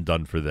thing has been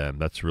done for them.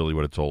 That's really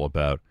what it's all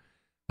about.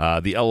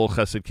 The Elul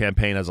Chesed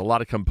campaign has a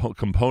lot of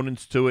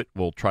components to it.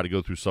 We'll try to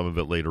go through some of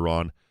it later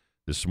on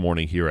this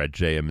morning here at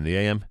JM in the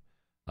AM.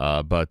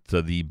 But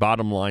the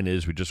bottom line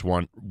is we just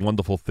want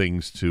wonderful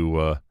things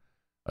to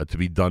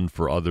be done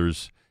for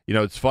others. You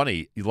know, it's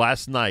funny.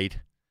 Last night,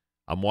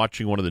 I'm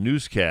watching one of the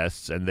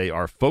newscasts, and they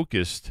are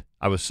focused.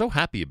 I was so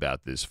happy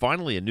about this.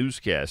 Finally, a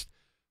newscast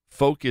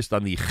focused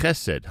on the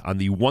chesed, on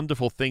the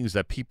wonderful things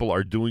that people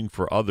are doing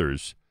for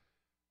others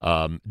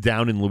down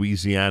in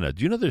Louisiana.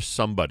 Do you know there is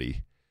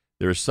somebody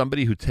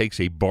who takes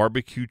a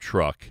barbecue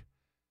truck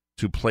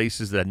to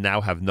places that now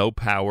have no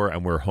power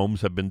and where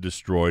homes have been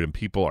destroyed and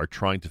people are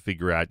trying to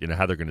figure out,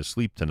 how they're going to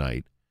sleep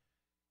tonight.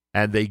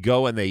 And they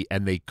go and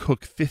they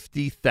cook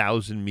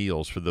 50,000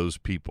 meals for those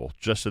people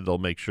just so they'll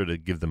make sure to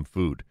give them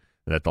food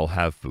and that they'll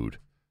have food,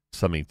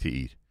 something to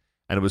eat.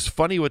 And it was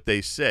funny what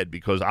they said,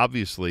 because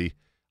obviously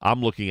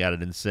I'm looking at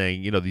it and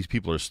saying, these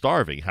people are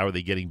starving. How are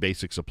they getting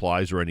basic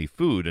supplies or any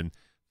food? And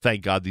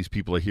thank God these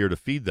people are here to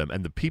feed them.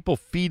 And the people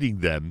feeding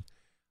them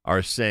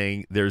are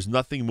saying there's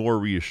nothing more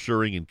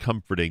reassuring and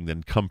comforting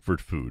than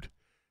comfort food.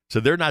 So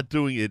they're not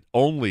doing it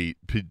only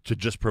to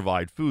just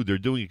provide food. They're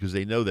doing it because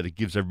they know that it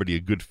gives everybody a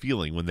good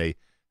feeling when they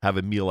have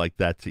a meal like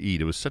that to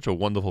eat. It was such a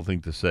wonderful thing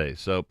to say.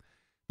 So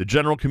the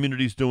general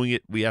community is doing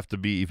it. We have to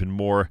be even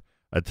more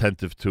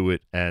attentive to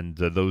it. And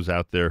those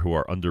out there who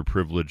are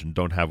underprivileged and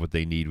don't have what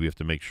they need, we have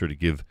to make sure to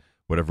give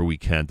whatever we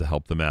can to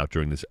help them out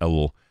during this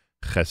Elul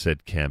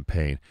Chesed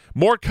campaign.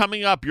 More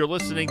coming up. You're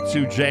listening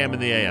to JM in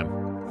the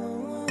AM.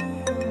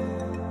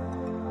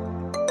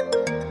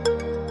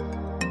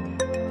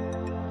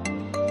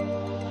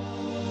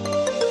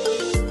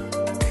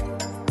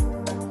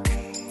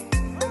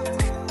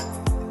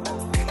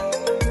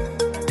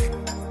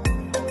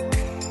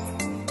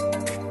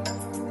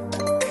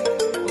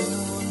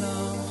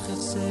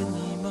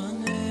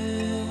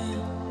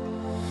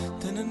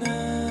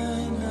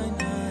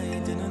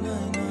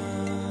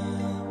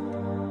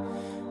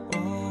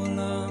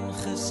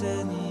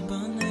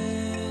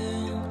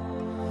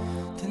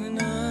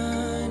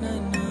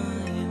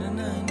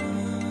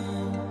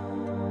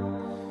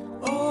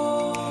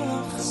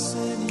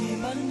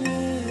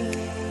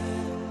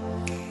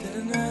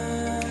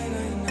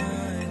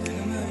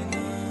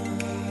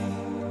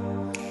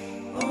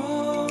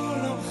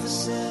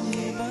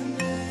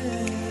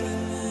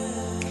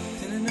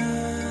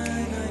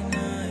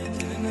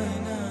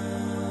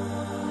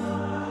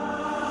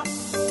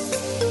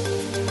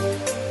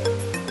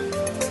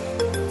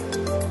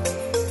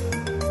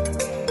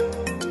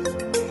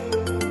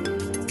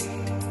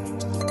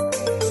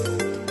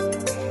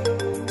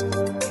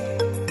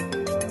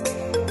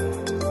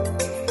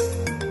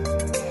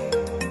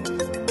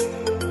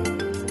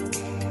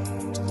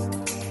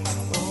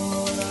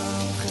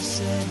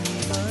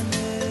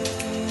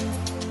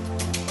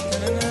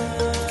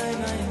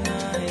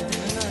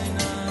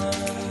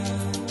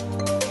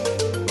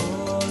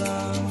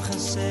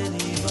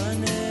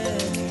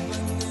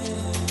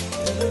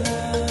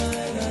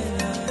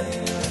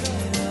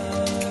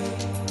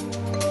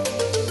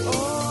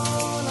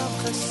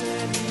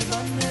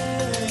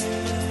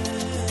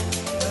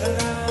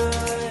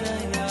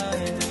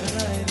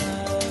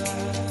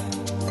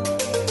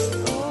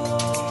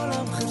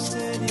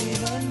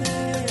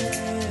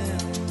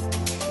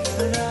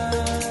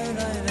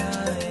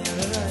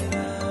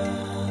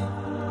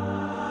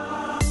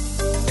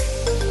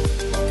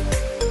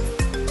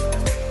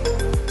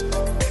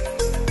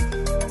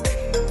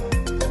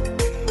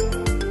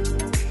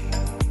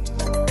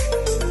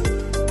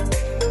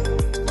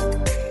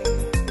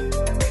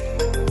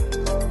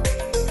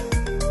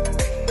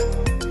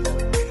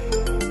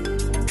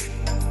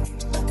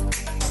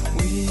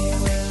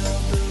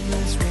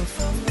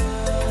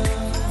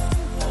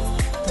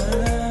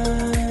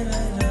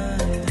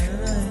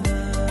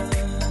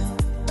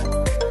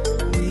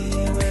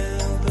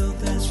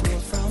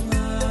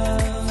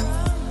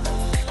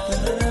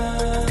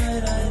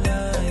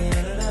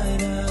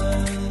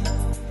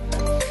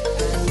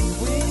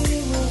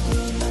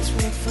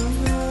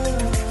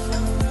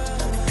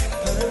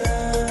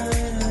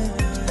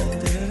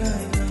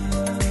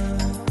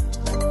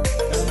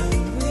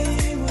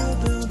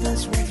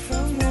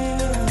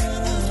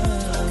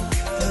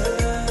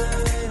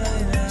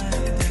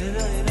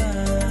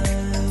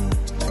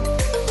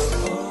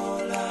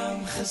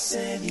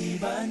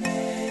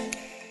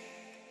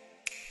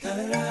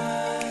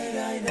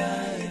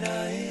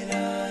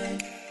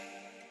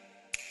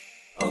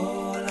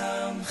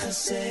 Olam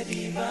chesed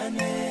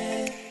yibane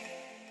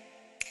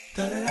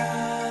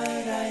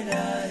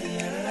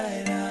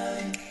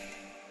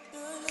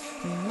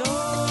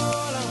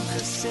Olam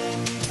chesed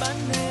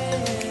yibane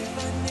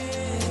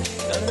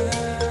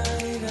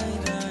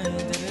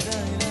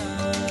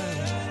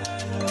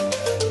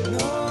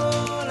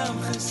Olam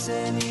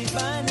chesed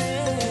yibane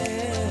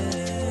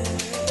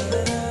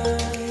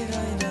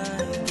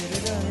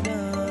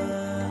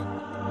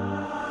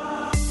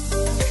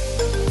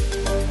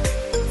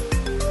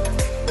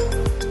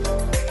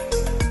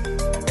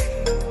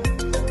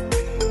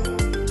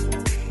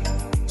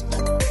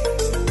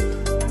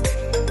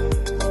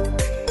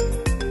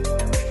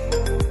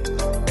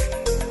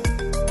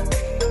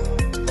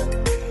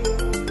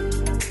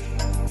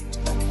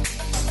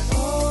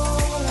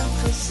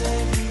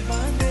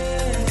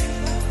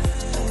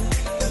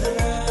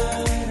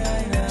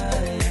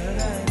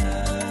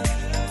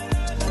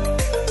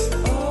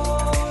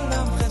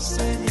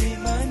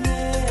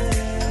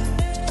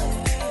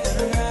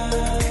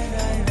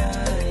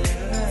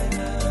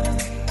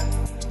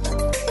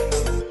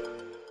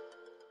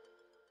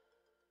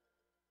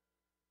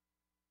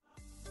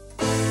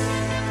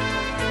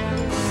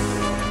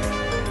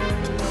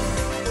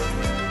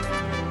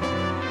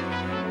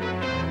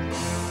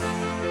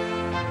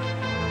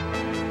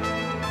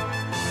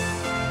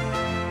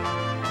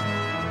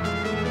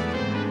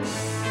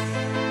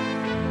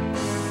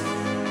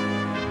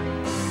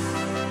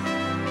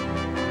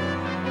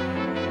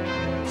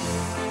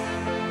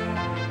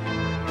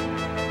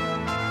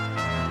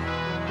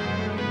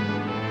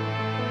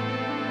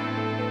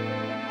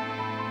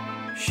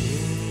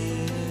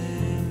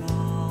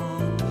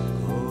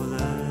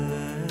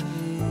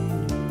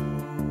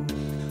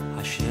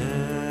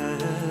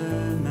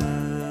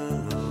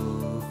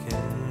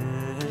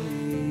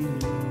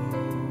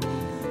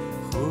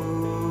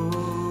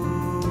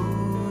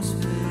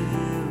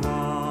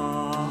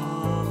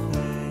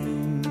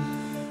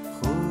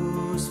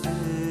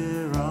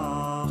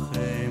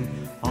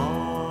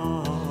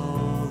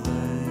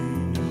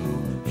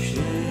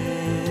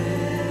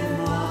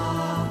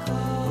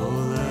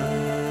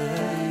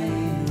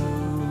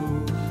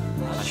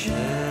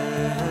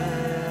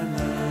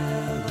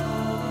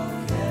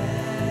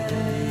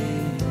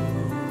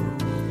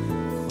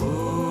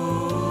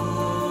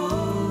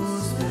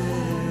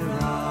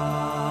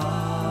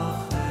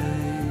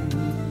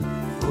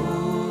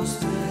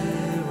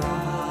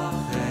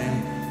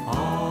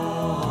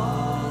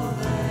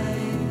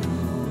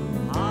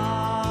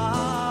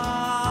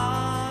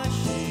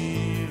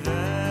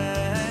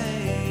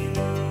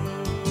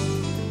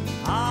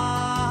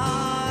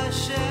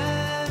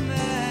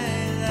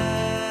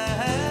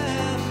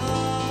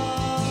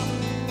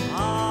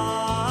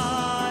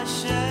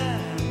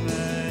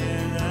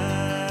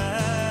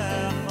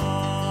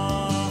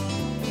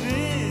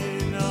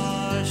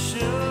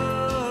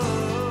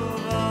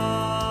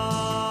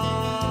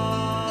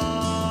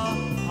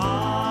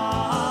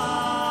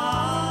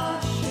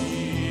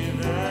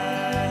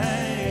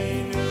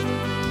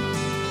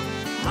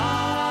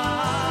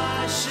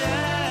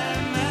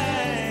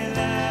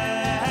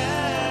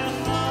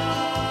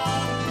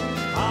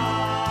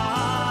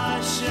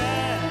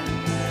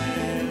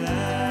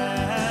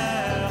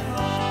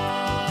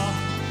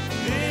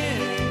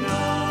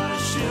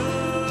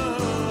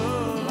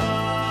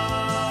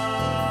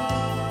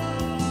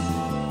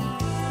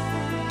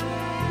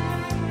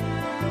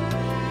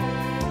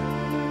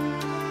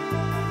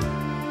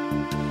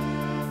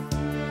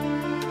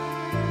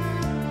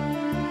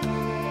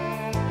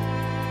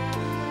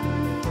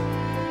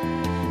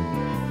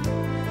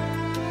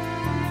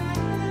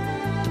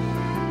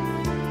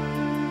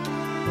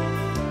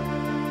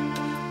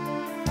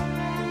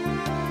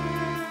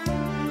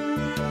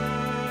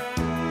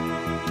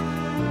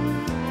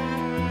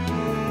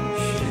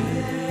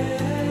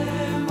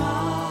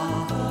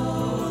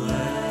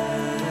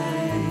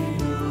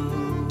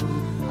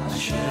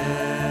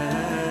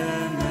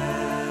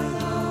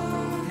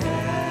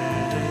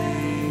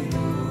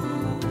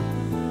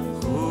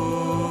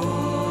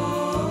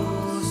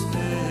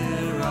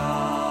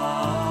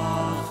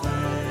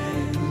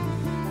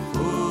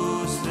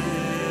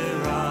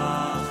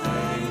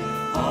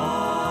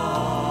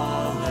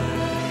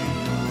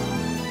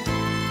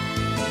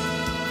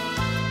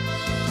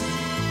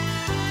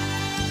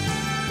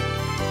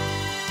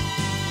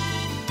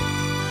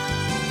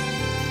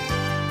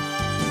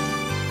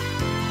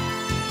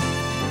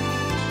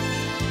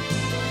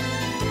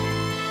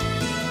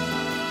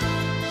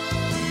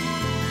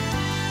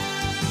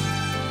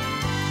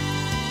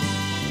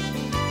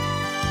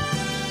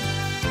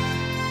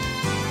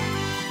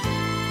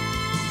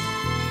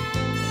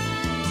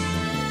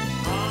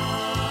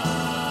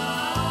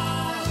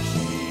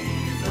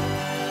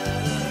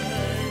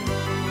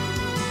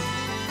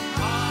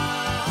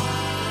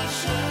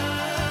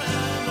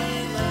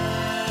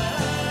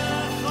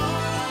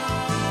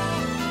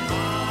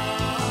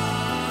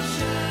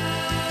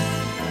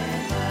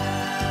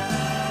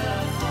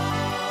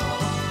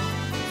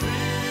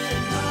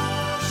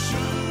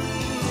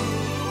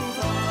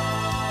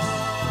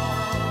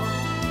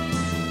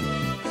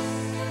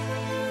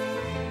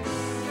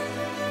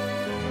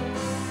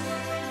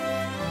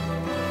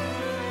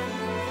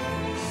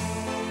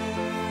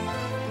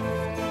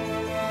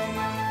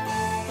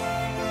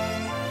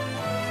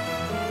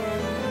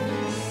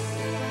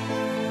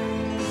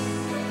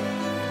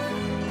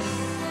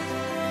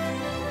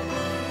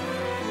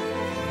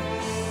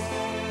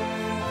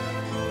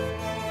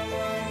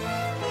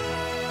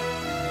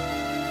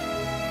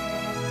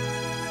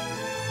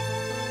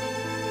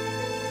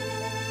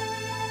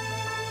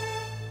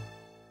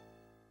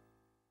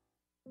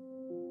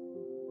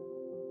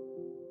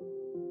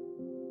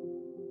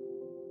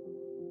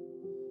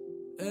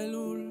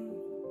אלול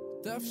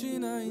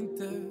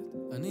תשע"ט,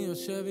 אני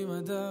יושב עם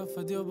הדף,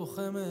 הדיו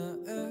בוכה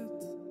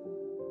מהעט.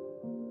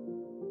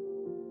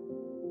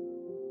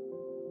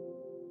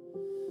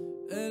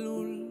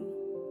 אלול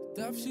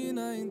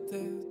תשע"ט,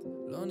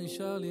 לא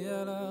נשאר לי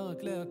אלא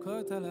רק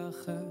להכות על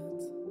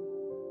החטא.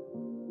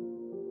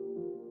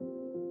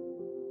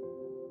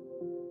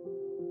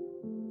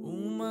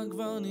 ומה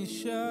כבר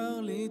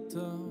נשאר לי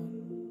טוב,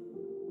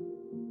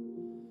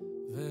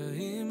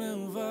 והיא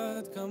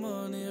מעוות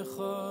כמוני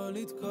יכול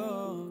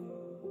לתקון.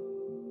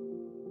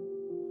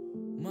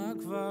 מה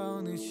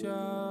כבר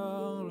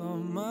נשאר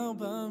לומר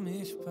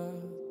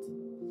במשפט,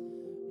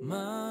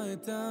 מה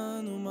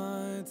איתן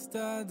ומה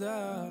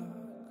אצטדק.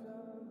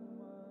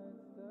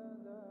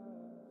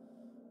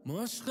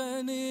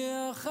 מושכני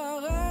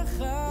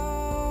אחריך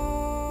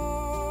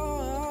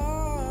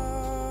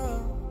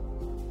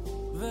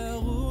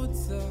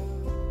ורוצה,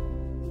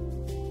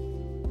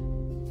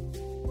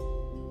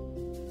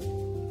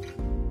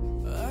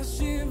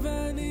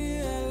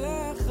 אשיבני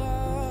אליך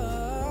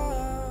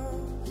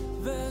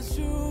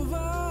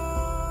ושובה.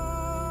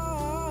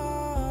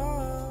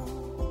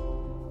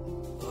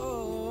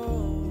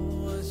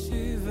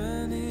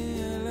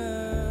 אשיבני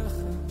אליך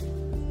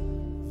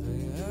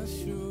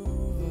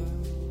ואשובה.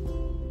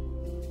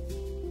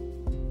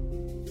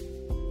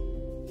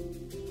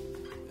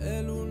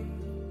 אלול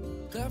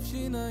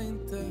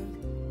תשע"ט,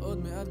 עוד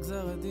מעט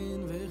גזר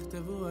הדין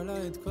ויכתבו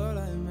עליי את כל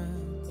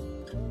האמת.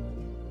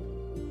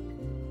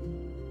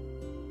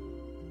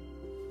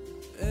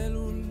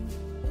 אלול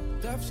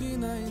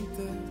תשע"ט,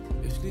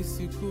 יש לי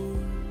סיכוי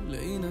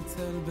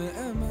להינצל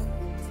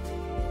באמת.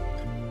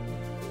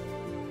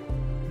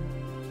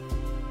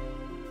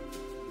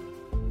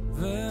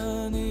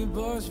 ואני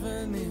בוש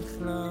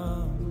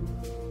ונכלם,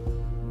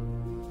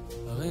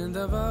 הרי אין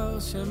דבר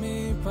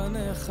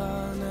שמפניך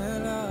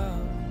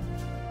נעלם,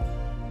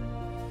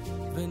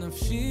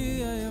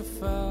 ונפשי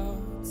היפה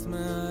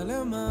צמאה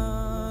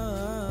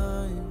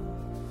למים,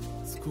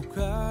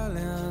 זקוקה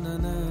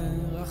לענני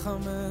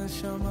רחמי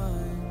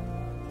שמיים.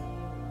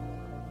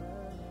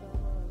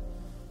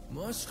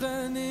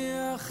 מושכני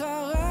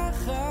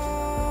אחריך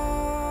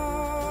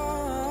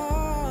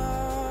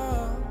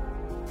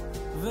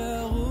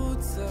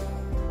ורוצה,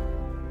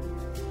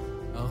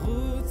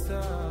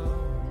 ארוצה,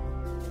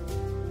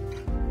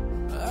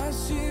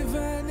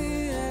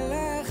 אשיבני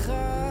אליך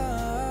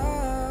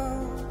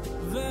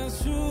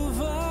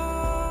ושובה.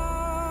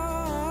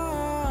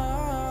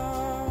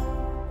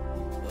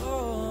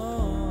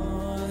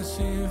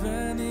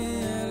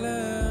 אשיבני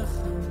אליך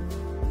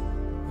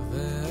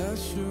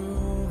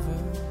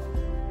ואשובה.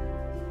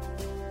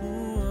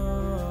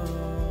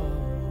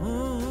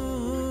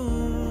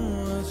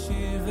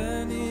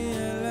 אשיבני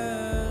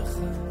אליך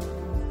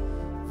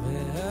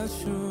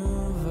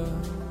ואשובה,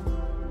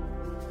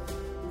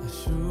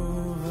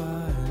 אשובה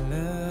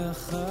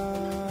אליך.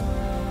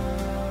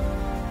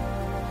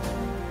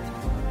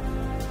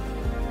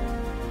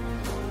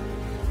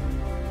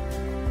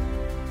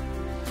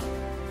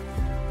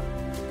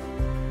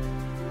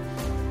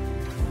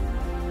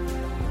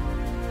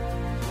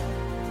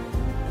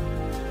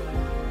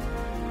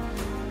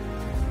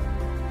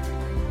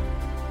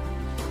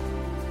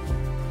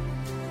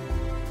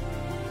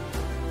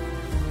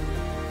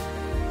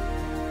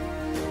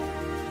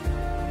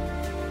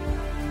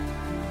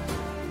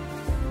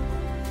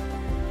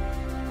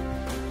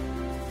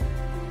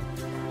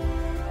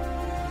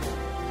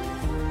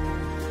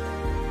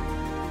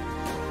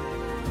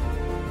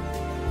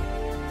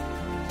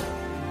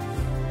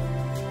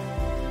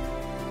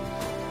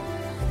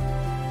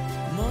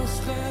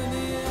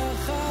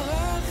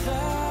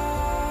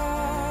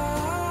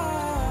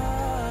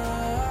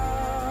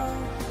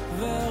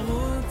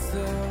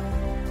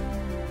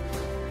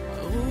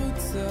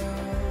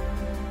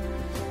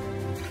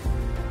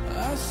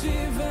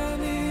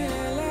 אשיבני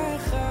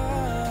אליך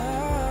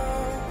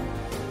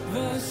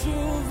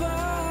ושובה.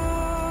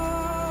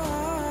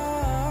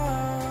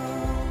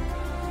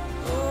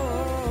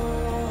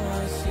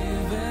 אשיבני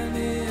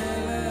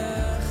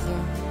אליך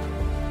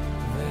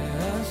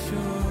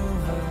ואשובה.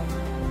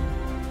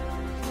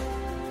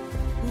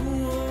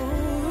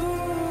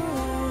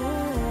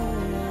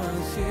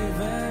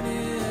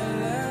 אשיבני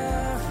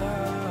אליך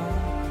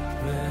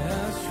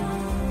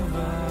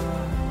ואשובה,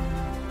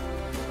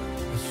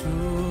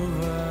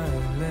 אשובה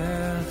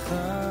אליך.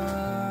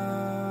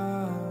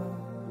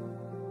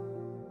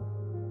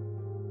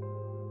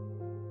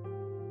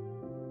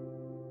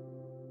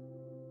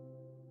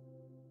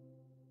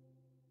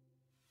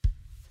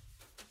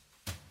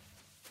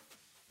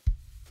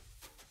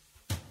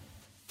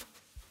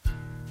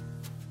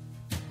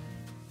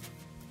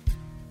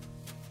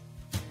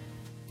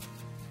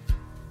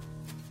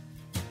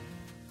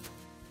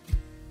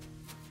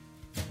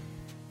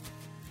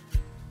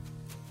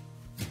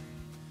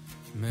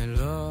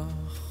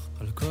 מלוך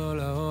על כל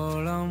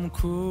העולם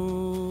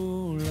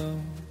כולו,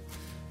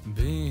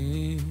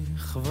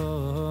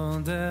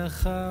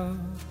 בכבודך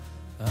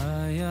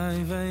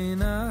איי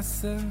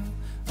וינשא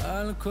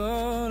על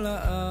כל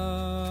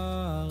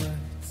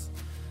הארץ,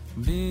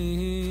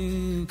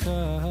 בכבודך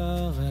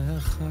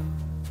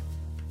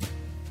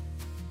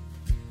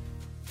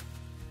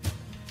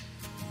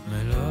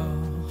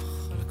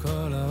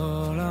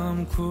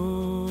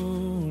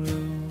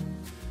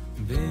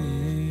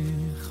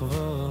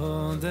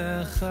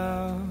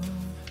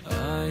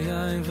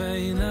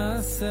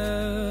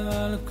וינשא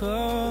על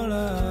כל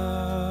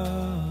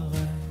הארץ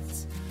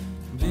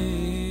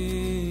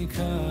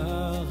ביקרך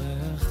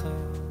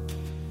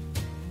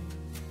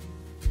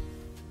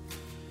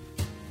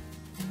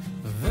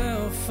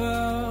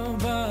ועופר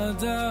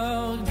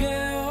בדר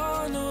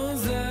גאון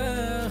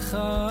עוזך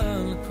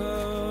על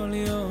כל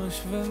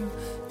יושבי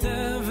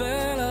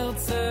תבל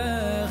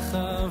ארצך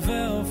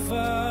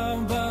ועופר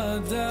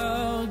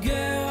בדר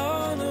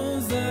גאון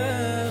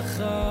עוזך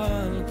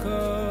על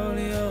כל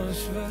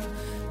יושבי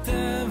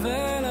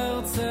תבל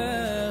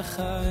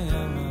ארצך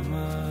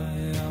יממה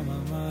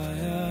יממה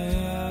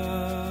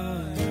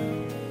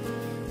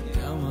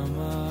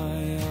יממה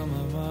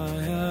יממה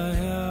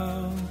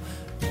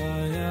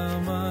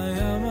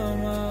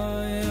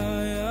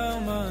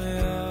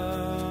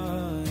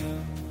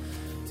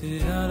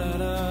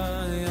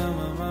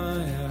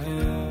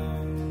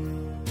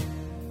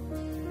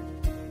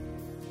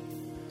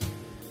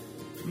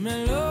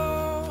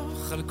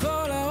מלוך על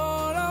כל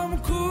העולם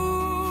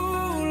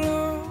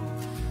כולו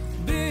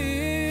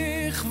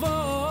בכבודך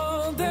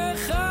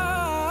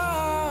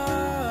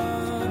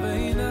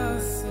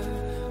וינשא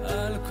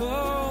על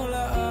כל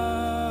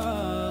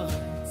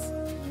הארץ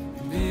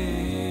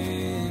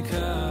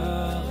ביקרך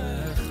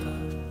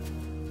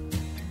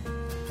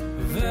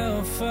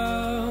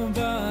ועופר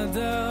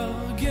בדר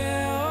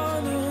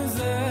גאון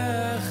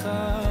עוזך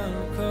על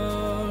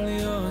כל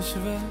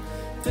יושבי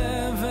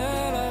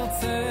תבל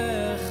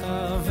ארצך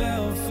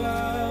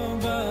ועופר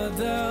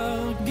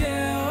בדר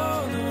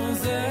גאון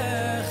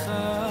עוזך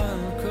על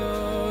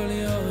כל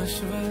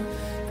יושבי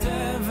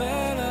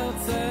תבל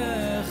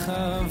ארצך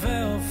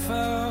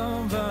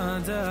ועופר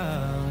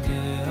בדר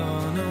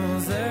גאון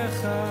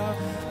עוזך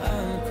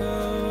על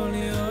כל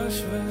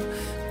יושבי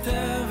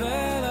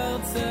תבל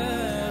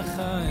ארצך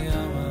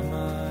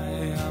יממה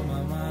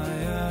יממה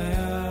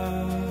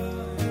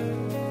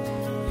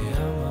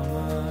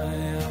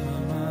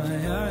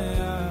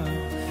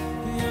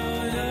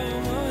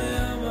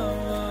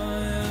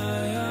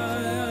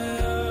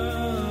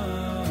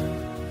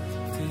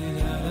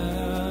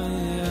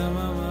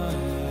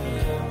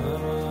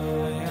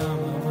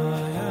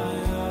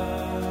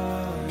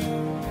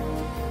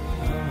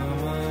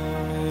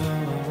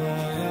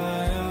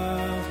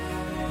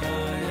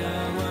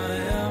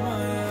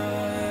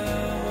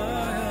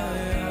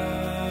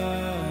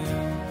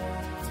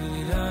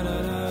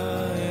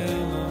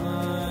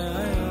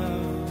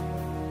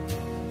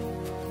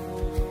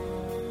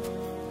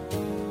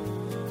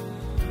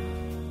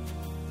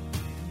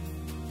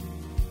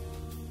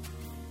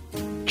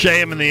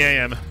JM in the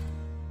AM.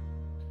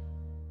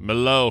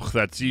 Meloch,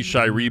 that's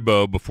Yishai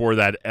Rebo. Before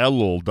that,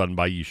 Elul, done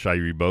by Yishai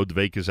Rebo.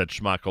 Dveikas at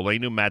Shema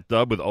Kolenu. Matt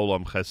Dubb with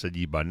Olam Chesed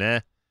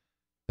Yibaneh.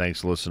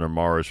 Thanks, listener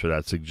Mars, for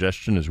that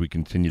suggestion as we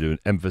continue to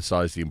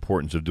emphasize the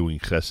importance of doing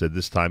chesed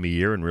this time of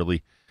year and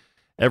really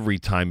every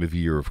time of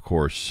year, of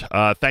course.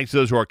 Thanks to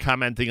those who are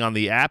commenting on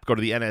the app. Go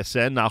to the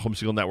NSN, Nahum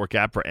Single Network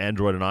app for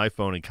Android and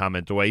iPhone and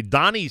comment away.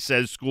 Donnie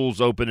says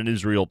schools open in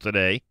Israel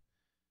today.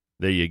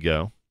 There you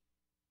go.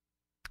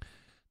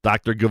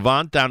 Dr.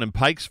 Gavant down in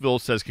Pikesville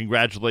says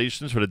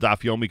congratulations for the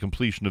Daf Yomi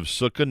completion of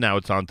Sukkah. Now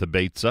it's on to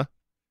Beitza.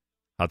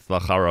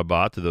 Hatzlacha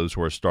Rabbah to those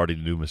who are starting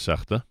the new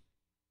Masechta.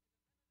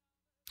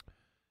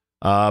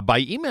 By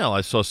email,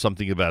 I saw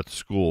something about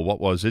school. What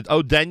was it?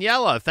 Oh,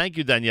 Daniela. Thank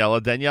you, Daniela.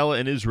 Daniela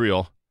in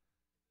Israel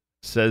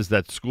says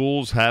that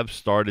schools have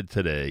started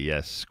today.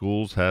 Yes,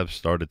 schools have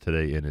started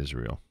today in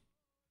Israel.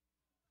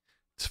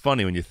 It's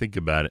funny when you think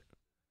about it.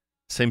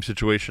 Same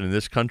situation in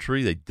this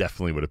country, they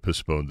definitely would have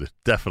postponed it.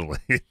 Definitely.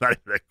 Not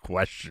even a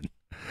question.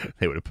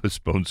 They would have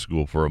postponed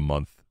school for a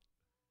month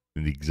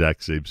in the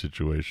exact same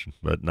situation.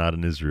 But not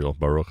in Israel.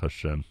 Baruch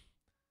Hashem.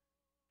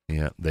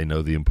 Yeah, they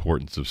know the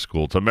importance of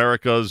school. It's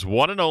America's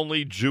one and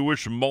only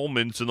Jewish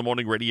Moments in the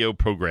Morning radio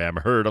program,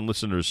 heard on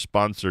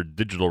listeners-sponsored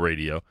digital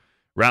radio.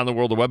 Around the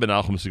world, the web at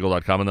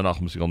NachumSegal.com and the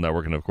Nachum Segal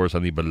Network, and, of course,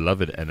 on the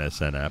beloved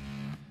NSN app.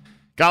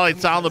 Galei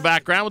Tzahal in the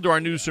background. We'll do our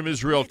news from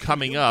Israel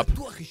coming up.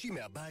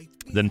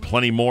 Then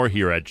plenty more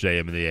here at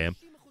JM in the AM.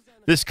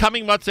 This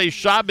coming Motzei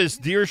Shabbos,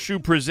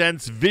 Dirshu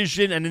presents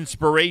Vision and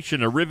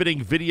Inspiration, a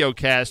riveting video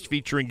cast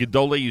featuring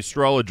Gedolei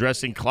Yisrael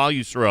addressing Klal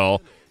Yisrael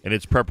in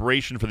its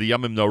preparation for the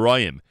Yomim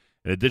Noraim.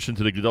 In addition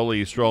to the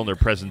Gedolei Yisrael and their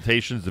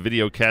presentations, the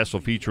video cast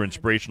will feature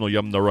inspirational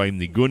Yom Noraim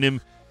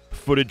Nigunim,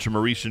 footage from a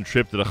recent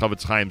trip to the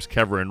Chavetz Chaim's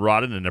Kever in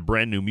Rodden, and a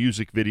brand new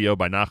music video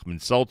by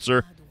Nachman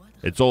Seltzer.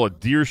 It's all at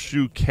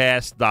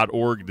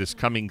DeerShoeCast.org this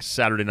coming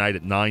Saturday night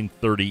at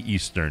 9:30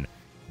 Eastern.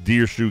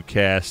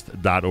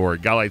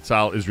 DeerShoeCast.org. Galei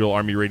Tzahal, Israel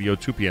Army Radio,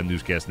 2 p.m.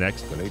 newscast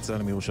next. גלי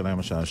צה"ל מירושלים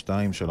השעה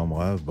 2, שלום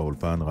רב,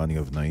 באולפן רני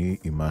אבנאי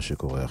עם מה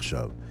שקורה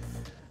עכשיו.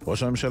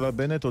 ראש הממשלה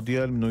בנט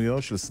הודיע על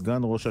מינויו של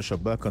סגן ראש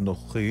השב"כ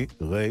הנוכחי,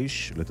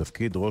 רייש,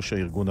 לתפקיד ראש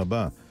הארגון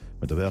הבא.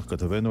 מדווח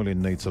כתבנו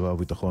לענייני צבא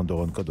וביטחון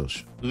דורון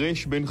קדוש.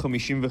 רש בן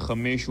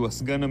 55 הוא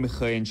הסגן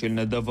המכהן של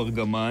נדב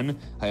ארגמן,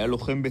 היה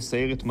לוחם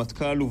בסיירת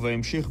מטכ"ל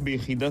ובהמשך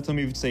ביחידת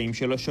המבצעים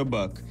של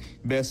השב"כ.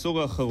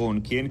 בעשור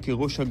האחרון כיהן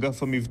כראש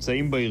אגף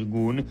המבצעים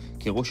בארגון,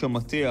 כראש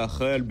המטה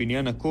האחראי על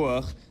בניין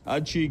הכוח,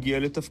 עד שהגיע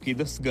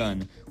לתפקיד הסגן.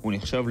 הוא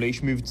נחשב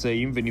לאיש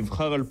מבצעים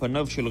ונבחר על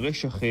פניו של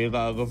רש אחר,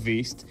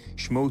 הערביסט.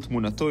 שמו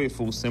ותמונתו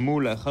יפורסמו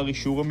לאחר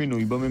אישור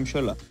המינוי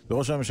בממשלה.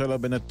 וראש הממשלה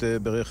בנט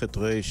ברך את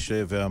רש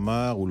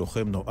ואמר, הוא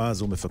לוחם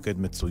נועז ומפקד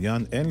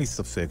מצוין, אין לי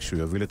ספק שהוא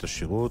יוביל את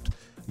השירות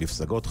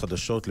לפסגות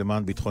חדשות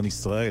למען ביטחון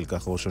ישראל,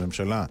 כך ראש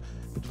הממשלה.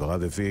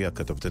 בדבריו הביא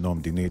הכתבתנו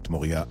המדינית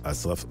מוריה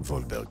אזרף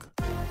וולברג.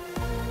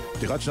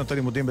 פתיחת שנת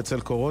הלימודים בצל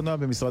קורונה,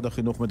 במשרד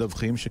החינוך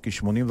מדווחים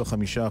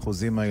שכ-85%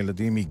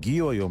 מהילדים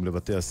הגיעו היום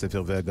לבתי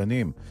הספר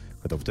והגנים.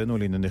 כתבתנו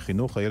לענייני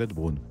חינוך איילת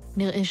ברון.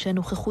 נראה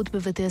שהנוכחות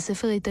בבתי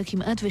הספר הייתה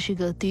כמעט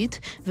ושגרתית,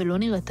 ולא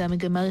נראתה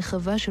מגמה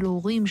רחבה של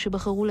הורים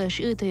שבחרו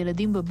להשאיר את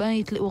הילדים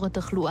בבית לאור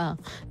התחלואה.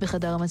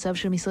 בחדר המצב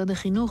של משרד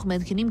החינוך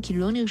מעדכנים כי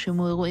לא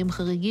נרשמו אירועים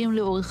חריגים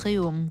לאורך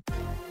היום.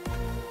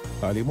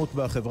 האלימות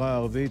בחברה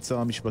הערבית, שר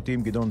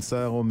המשפטים גדעון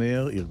סער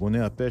אומר,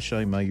 ארגוני הפשע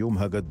הם האיום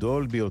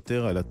הגדול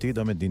ביותר על עתיד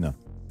המדינה.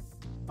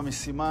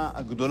 המשימה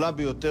הגדולה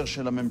ביותר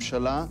של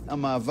הממשלה,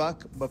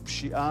 המאבק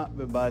בפשיעה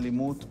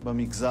ובאלימות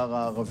במגזר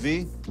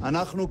הערבי.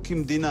 אנחנו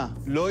כמדינה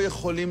לא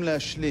יכולים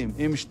להשלים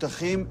עם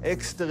שטחים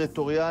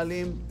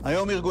אקס-טריטוריאליים.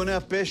 היום ארגוני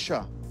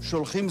הפשע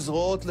שולחים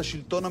זרועות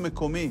לשלטון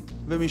המקומי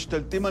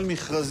ומשתלטים על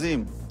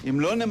מכרזים. אם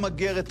לא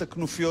נמגר את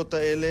הכנופיות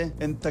האלה,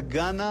 הן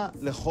תגענה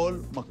לכל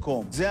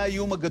מקום. זה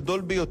האיום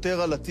הגדול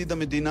ביותר על עתיד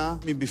המדינה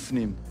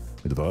מבפנים.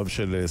 בדבריו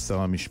של שר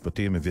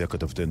המשפטים הביאה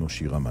כתבתנו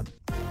שיר אמן.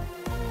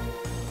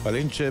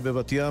 הלינץ'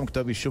 בבת ים,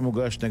 כתב אישום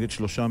הוגש נגד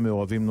 3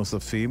 מעורבים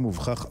נוספים,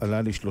 ובכך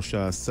עלה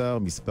ל-13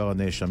 מספר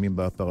הנאשמים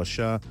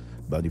בפרשה,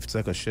 בה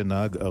נפצע קשה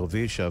נהג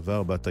ערבי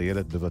שעבר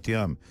בטיילת בבת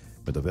ים.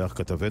 מדווח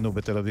כתבנו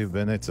בתל אביב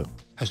בן עצר.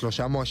 3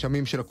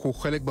 מואשמים שלקחו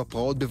חלק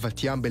בפרעות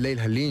בבת ים בליל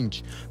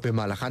הלינץ'.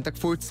 במהלכן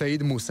תקפו את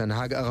סעיד מוסא,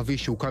 נהג ערבי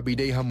שהוכה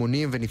בידי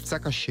המונים ונפצע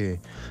קשה.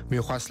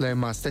 מיוחס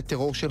להם מעשה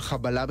טרור של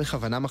חבלה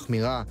בכוונה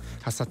מחמירה,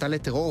 הסתה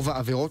לטרור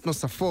ועבירות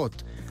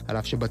נוספות. על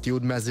אף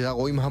שבתיעוד מהזירה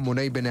רואים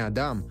המוני בני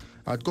אדם.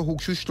 עד כה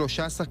הוגשו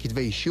 13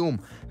 כתבי אישום,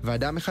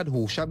 ואדם אחד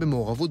הורשע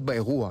במעורבות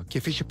באירוע,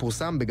 כפי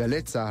שפורסם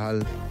בגלי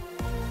צהל.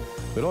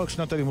 ולא רק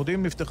שנת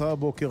הלימודים נפתחה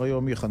הבוקר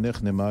היום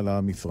יחנך נמל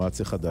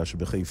המפרץ החדש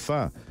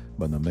בחיפה.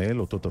 בנמל,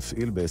 אותו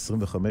תפעיל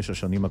ב-25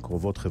 השנים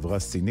הקרובות חברה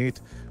סינית,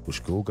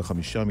 הושקעו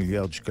כ5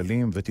 מיליארד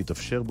שקלים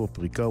ותתאפשר בו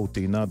פריקה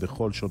וטעינה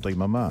בכל שעות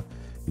היממה.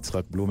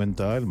 יצחק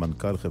בלומנטל,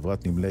 מנכ"ל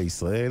חברת נמלי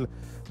ישראל,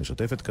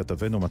 משתף את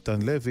כתבנו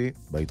מתן לוי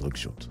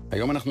בהתרגשות.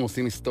 היום אנחנו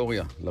עושים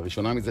היסטוריה.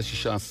 לראשונה מזה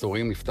 6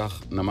 עשורים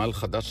נפתח נמל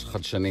חדש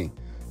חדשני,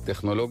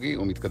 טכנולוגי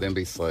ומתקדם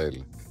בישראל.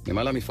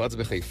 נמל המפרץ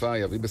בחיפה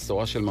יביא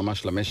בשורה של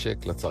ממש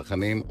למשק,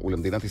 לצרכנים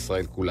ולמדינת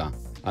ישראל כולה.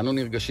 אנו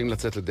נרגשים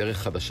לצאת לדרך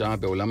חדשה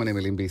בעולם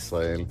הנמלים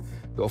בישראל,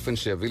 באופן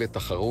שיביא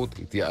לתחרות,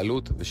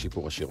 התייעלות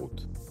ושיפור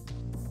השירות.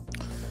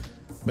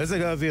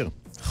 מזג האוויר,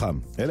 חם.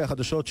 אלה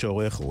החדשות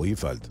שעורך רועי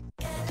פלד.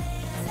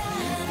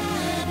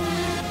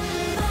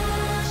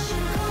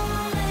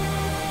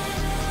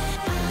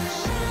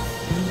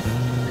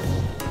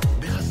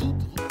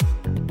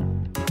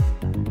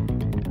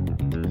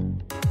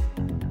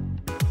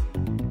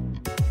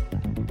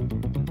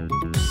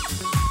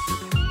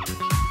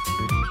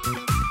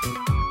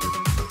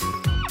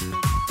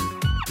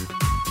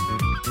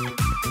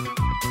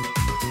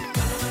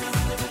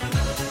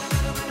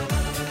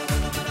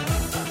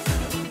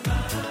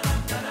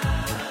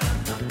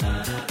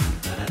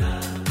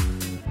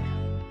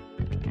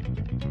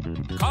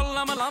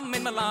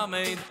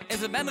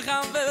 Is ben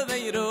gaan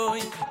we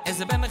rooi, is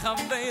ben gaan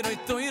we rooi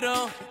toiro,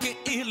 ki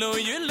ilo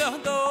yilo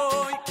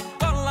doi.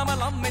 Kolla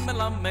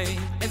malame,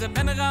 is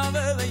ben gaan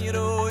we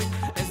rooi,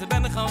 is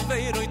ben gaan we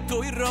rooi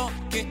toiro,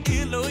 ki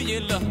ilo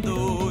yilo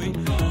doi.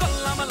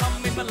 Kolla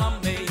malame,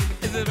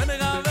 is ben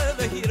gaan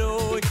we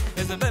rooi,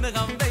 is ben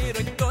gaan we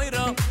rooi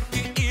toiro,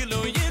 ki ilo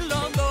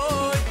yilo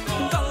doi.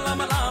 Kolla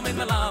malame,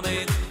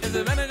 is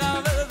ben gaan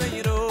we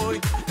rooi,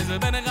 is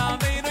ben gaan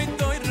we rooi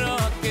toiro,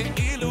 ki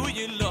ilo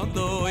yilo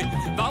doi.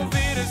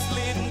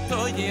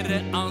 Jere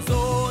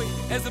anzoy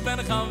ez ben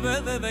gaan we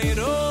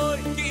rooi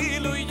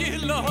kilo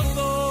yilo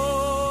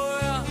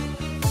doy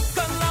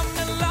kalam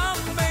lam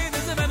mein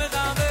ez ben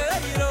gaan we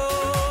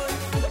rooi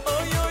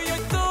oy oy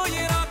oy toy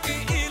raki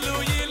kilo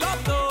yilo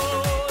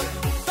doy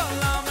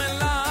kalam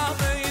lam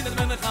mein ez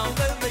ben gaan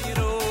we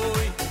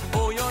rooi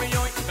oy oy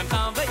oy ben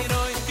gaan we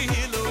rooi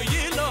kilo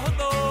yilo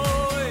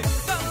doy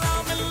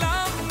kalam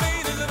lam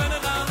mein ez ben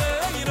gaan we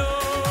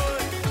rooi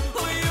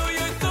oy oy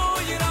oy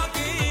toy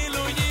raki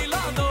kilo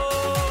yilo doy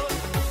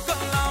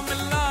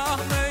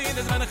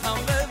ben gaan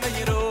we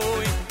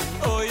rooi,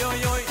 oy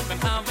oy oy, ben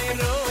gaan we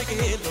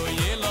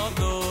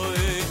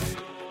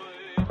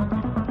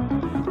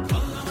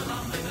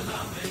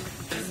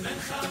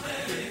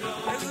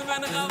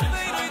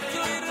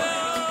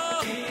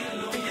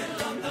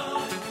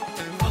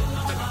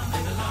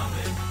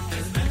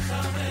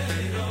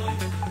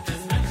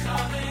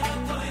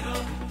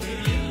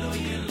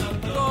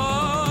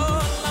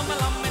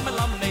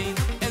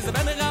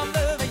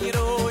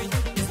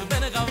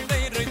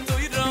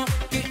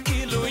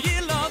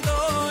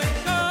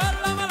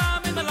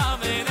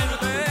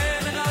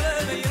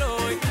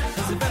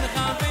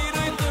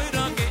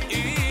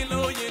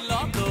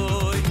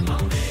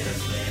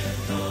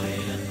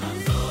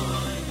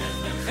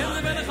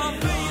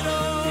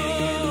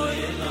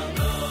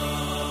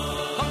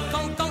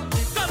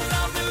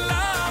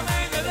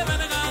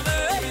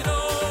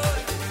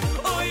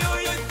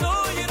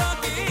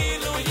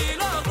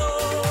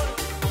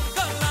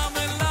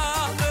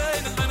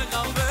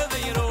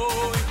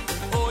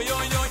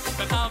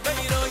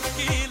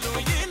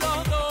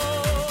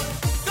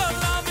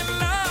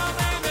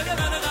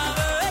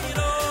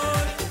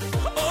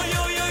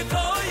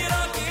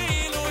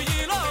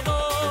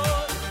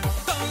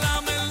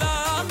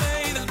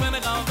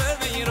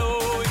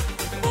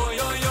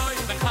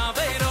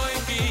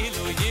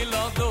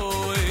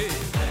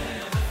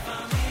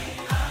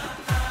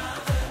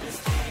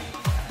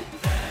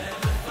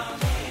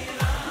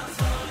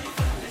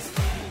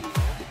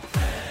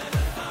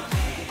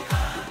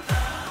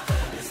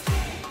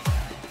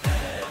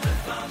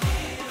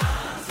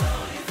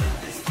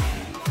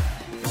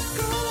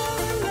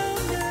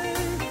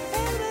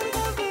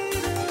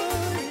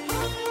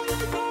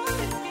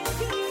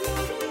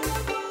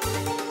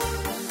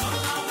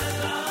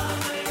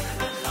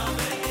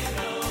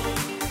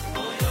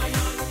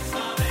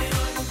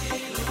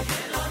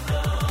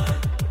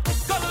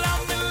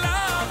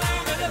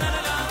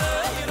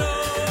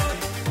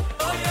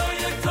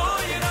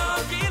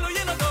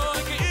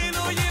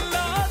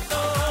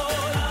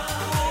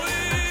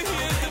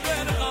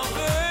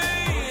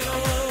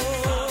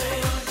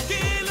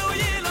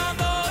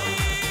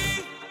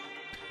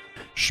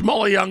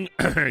Shmuley Young,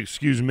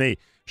 excuse me,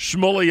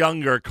 Shmuley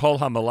Younger, Kol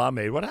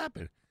HaMelamed. What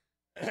happened?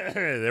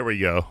 There we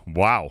go.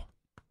 Wow.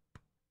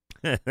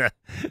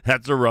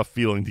 That's a rough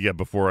feeling to get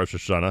before Rosh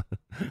Hashanah.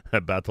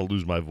 About to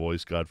lose my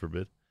voice, God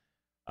forbid.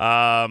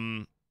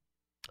 Shmuley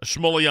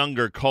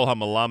Younger, Kol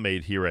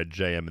HaMelamed here at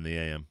JM in the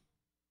AM.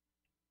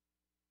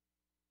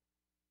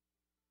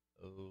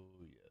 Oh,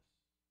 yes.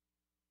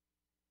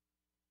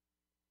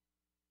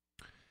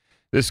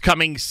 This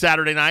coming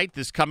Saturday night,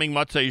 this coming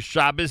Motzei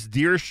Shabbos,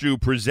 Dirshu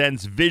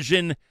presents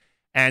Vision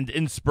and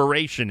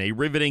Inspiration, a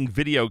riveting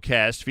video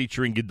cast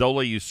featuring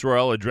Gedolei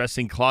Yisrael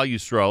addressing Klal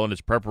Yisrael in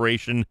its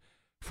preparation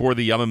for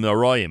the Yamim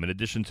Noraim. In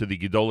addition to the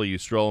Gedolei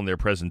Yisrael and their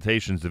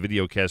presentations, the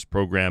videocast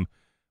program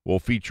will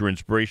feature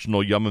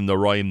inspirational Yamim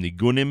Noraim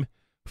Nigunim,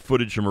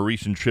 footage from a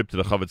recent trip to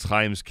the Chavetz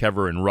Chaim's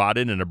Kever in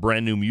Rodin, and a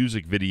brand new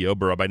music video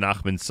by Rabbi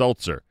Nachman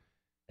Seltzer.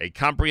 A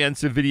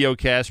comprehensive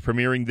videocast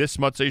premiering this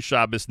Motzei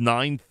Shabbos,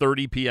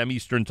 9:30 p.m.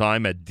 Eastern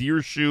Time at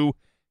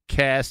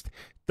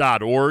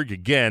DirshuCast.org.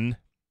 Again,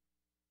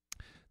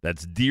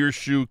 that's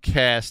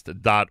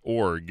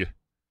DirshuCast.org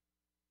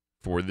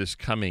for this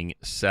coming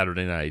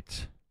Saturday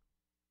night.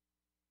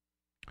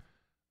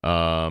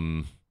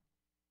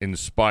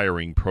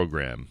 Inspiring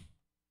program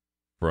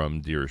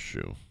from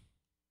Dirshu.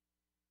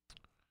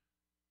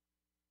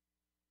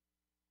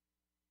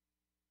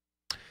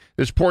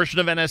 This portion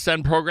of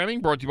NSN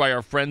programming brought to you by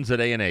our friends at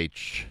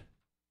A&H.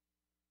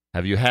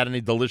 Have you had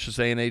any delicious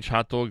A&H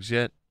hot dogs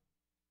yet?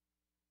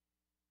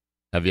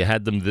 Have you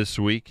had them this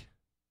week?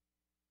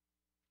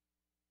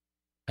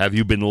 Have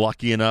you been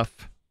lucky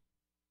enough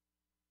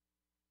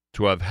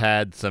to have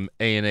had some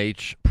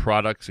A&H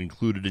products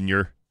included in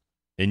your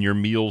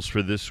meals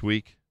for this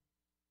week?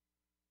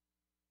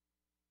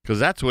 Because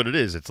that's what it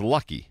is. It's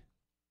lucky.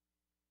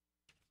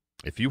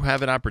 If you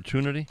have an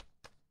opportunity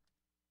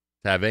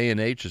to have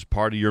A&H as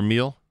part of your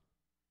meal,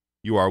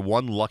 you are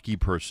one lucky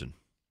person.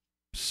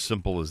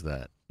 Simple as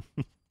that.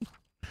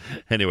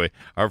 Anyway,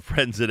 our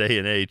friends at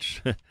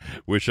A&H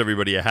wish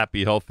everybody a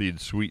happy, healthy, and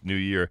sweet new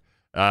year.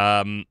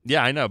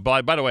 Yeah, I know.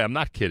 By the way, I'm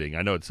not kidding.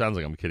 I know it sounds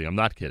like I'm kidding. I'm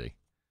not kidding.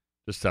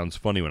 Just sounds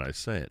funny when I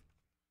say it.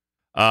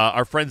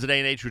 Our friends at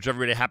A&H wish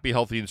everybody a happy,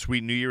 healthy, and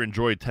sweet new year.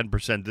 Enjoy a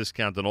 10%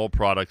 discount on all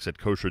products at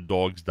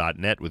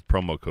kosherdogs.net with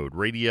promo code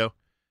radio.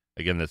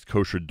 Again, that's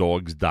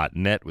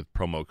kosherdogs.net with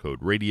promo code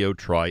radio.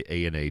 Try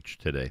A&H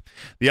today.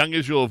 The Young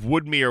Israel of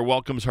Woodmere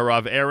welcomes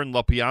Harav Aaron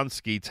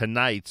Lopiansky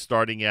tonight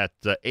starting at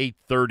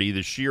 8:30.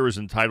 The shir is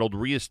entitled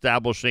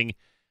Reestablishing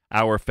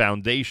Our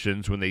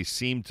Foundations When They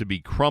Seem to Be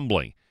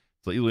Crumbling.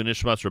 It's Le'ilu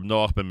Nishmas Reb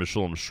Noach ben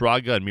Meshulam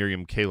Shraga and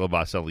Miriam Kayla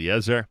Bas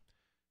Eliezer.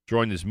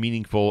 Join this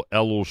meaningful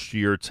Elul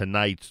shir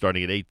tonight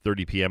starting at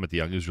 8:30 p.m. at the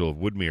Young Israel of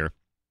Woodmere.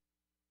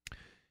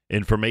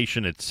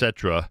 Information,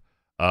 etc.,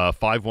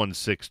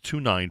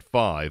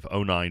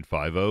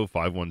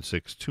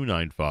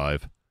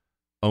 516-295-0950,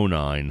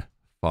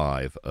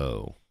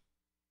 516-295-0950.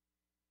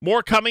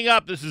 More coming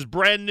up. This is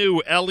brand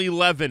new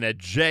L11 at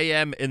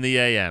JM in the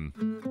AM.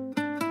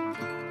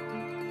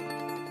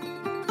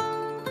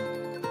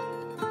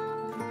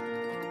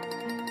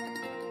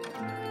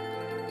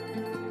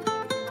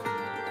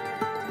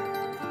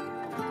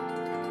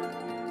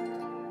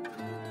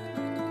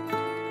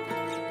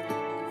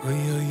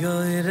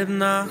 Oy, Reb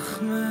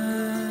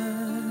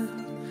Nachman,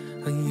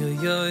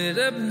 oy,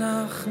 Reb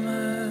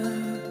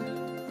Nachman,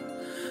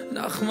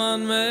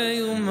 Nachman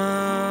meyuman,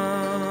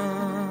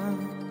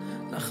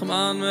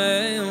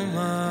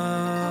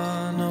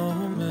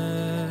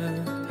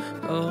 omer,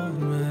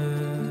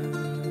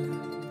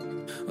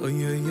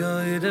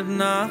 oy, Reb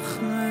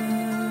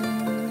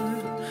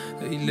Nachman,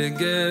 oy,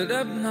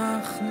 Reb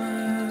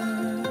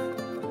Nachman,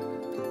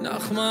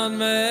 Nachman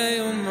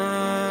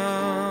meyuman,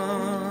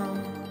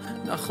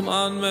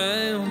 Nachman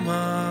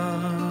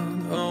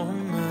meyuman,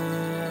 omer,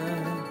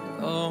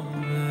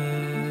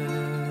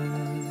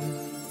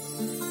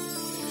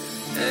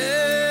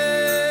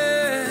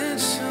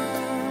 Esho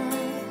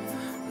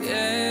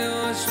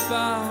yesh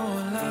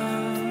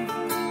ba'olam,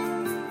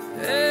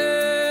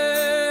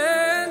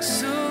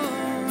 Esho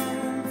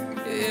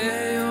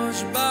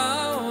yesh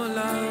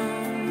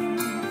ba'olam,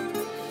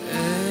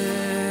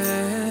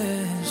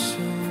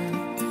 Esho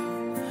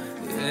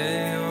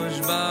yesh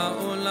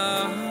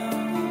ba'olam,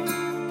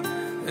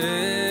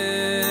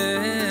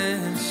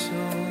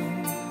 Esho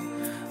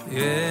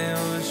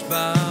yesh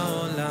ba'olam.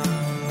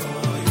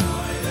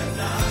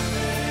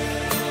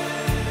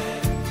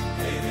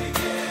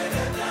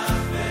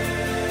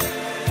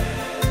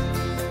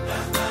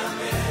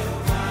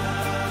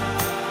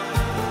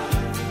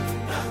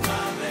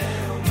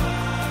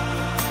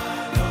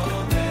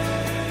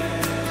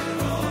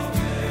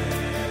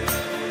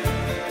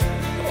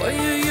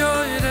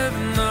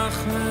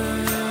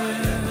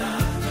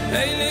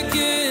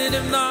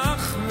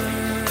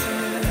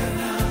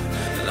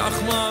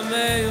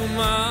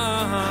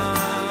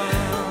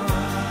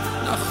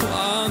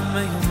 Nachman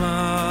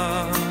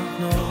meyuman,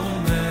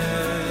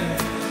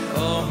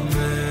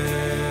 omer,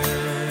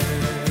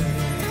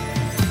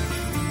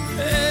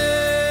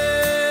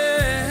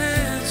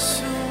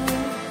 Esho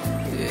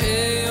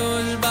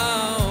yesh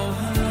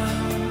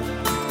ba'olam,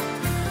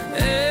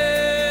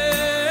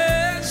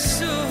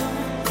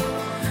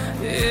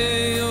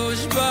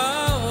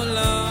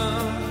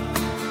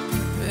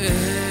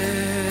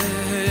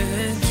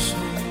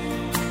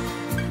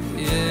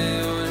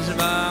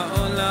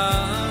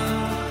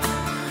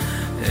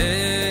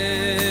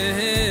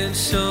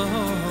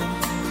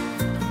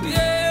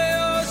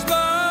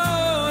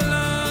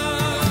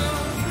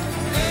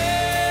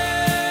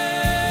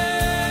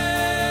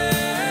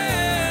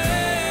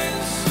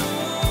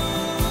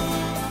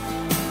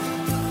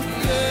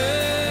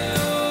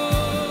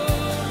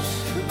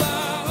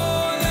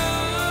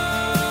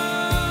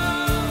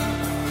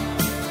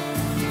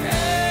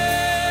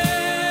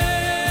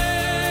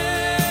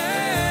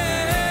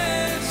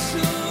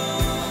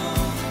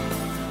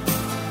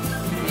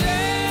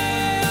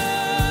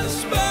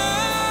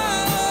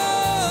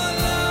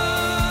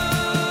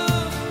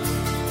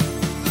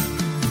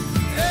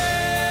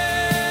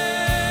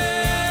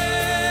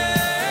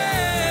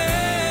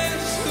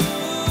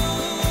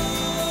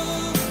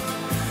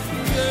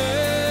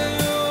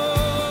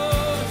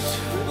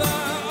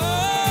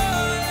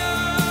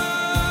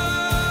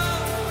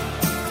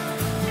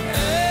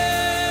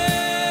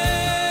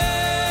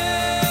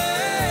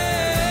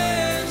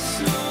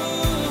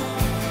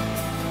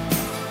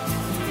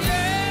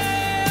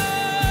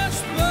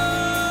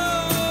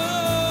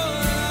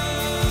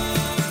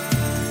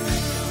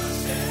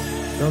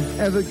 Don't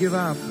ever give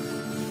up.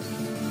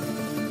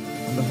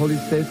 On the Holy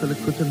Sefer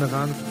Lekutei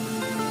Moharan,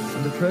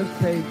 on the first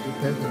page it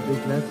has in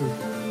big letters,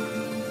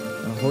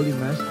 our Holy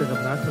Master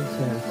Rabbi Nathan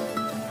says,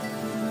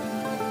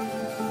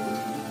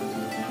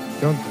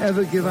 don't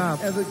ever give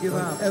up, ever give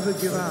up, ever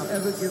give up,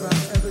 ever give up,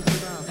 ever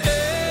give up.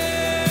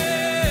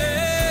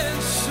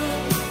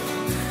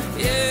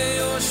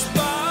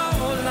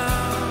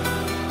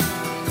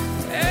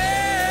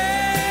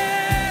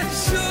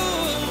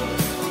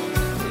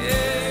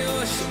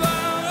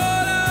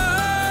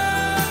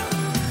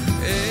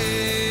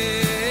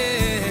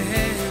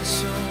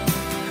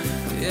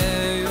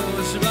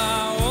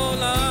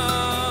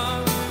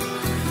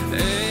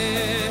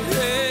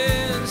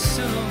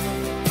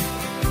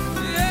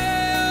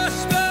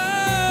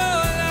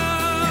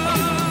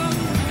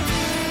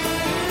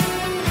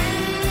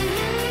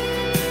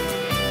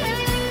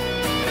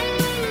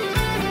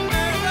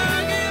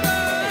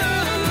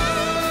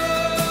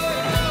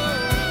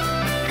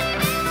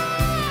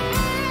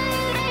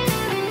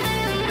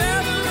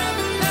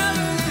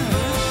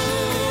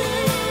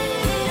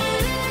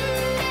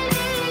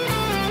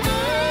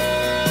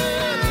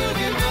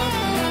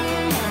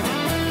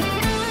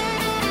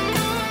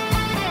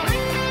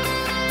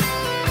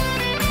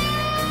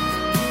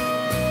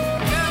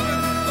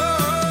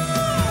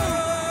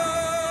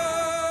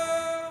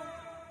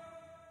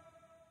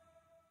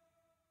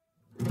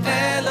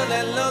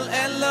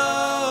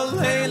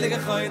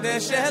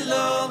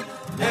 Hello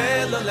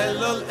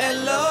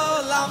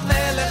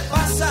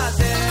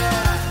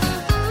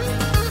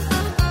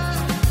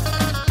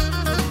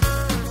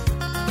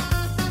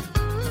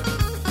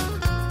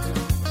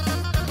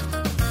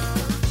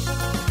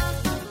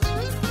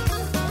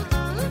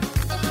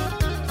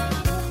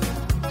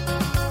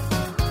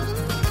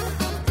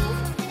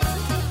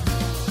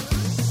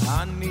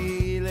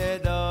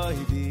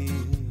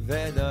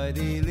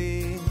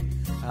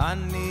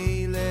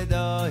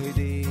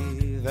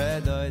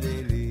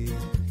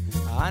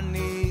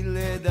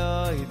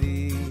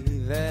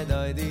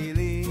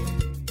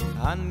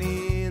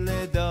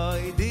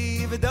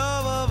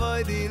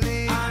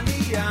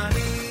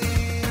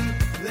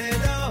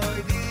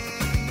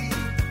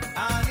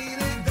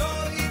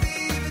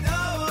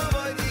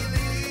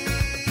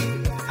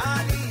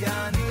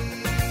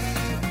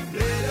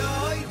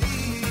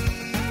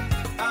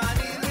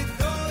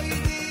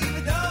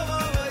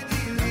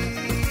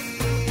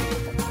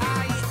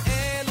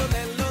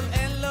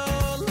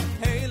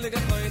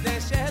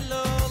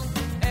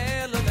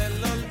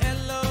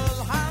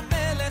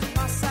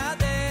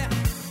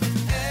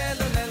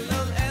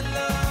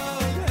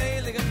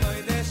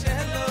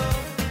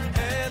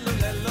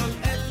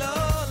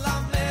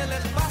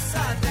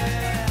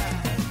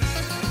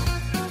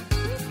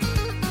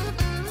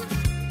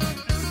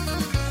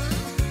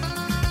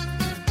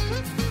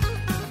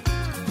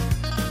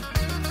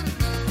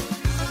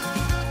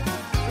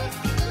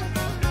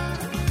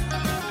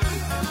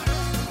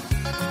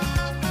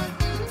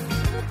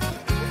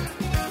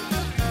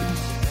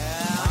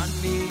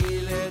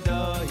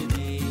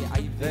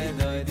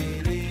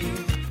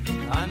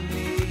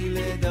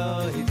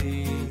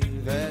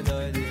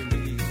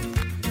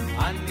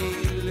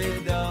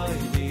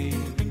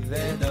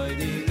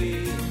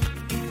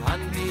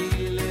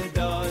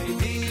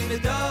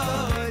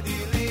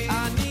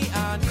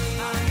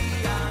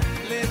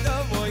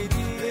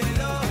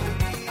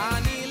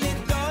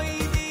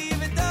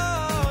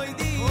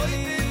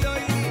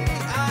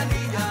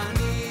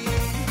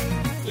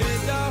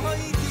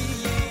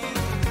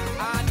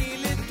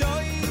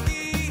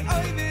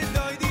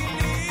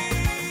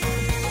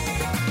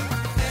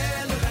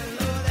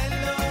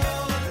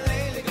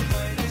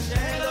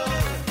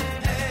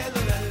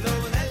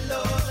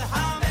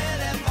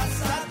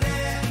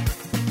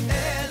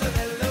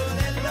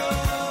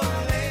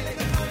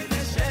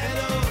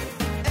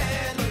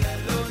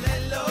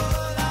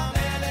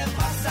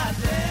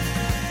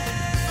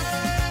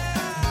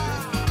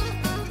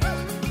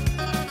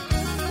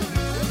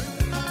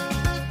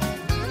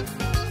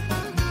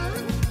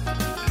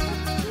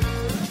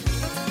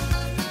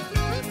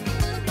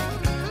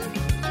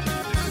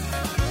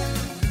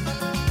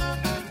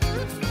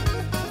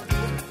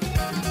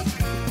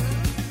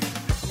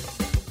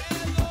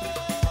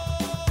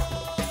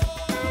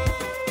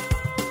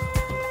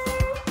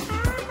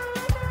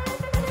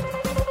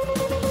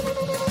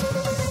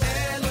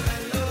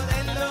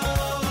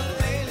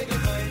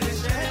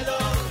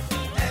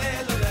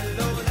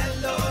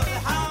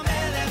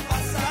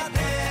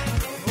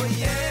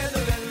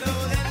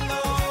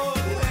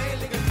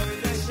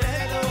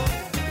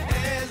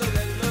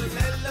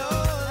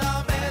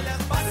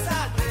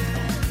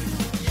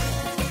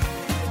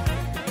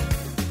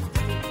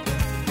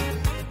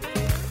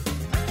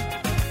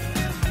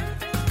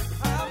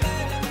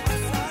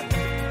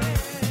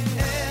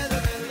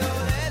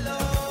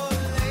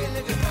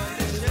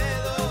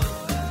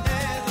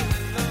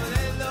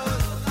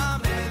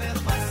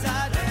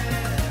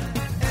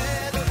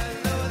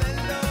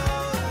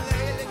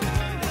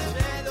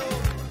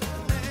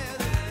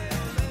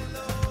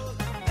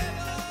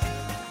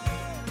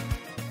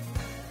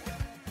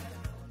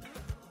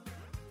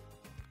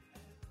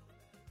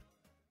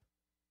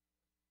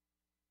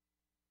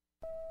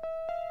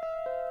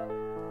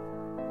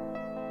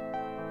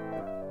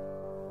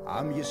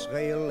Am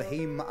Yisrael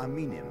Heim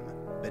Aminim,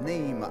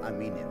 B'nai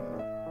Aminim.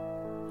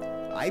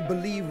 I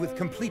believe with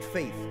complete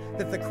faith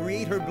that the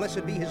Creator,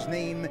 blessed be His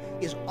name,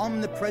 is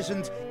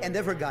omnipresent and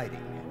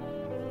ever-guiding.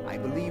 I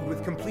believe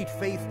with complete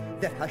faith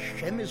that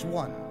Hashem is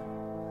one.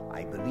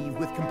 I believe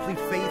with complete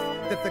faith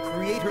that the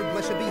Creator,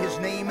 blessed be His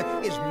name,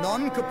 is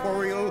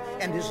non-corporeal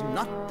and is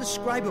not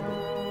describable.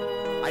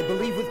 I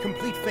believe with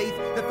complete faith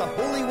that the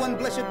Holy One,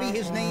 blessed be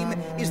His name,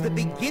 is the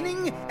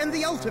beginning and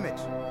the ultimate.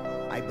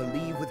 I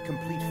believe with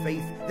complete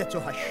faith that to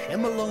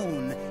Hashem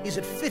alone is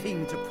it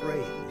fitting to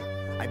pray.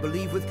 I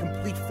believe with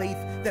complete faith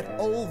that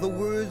all the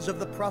words of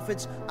the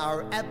prophets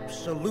are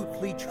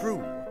absolutely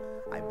true.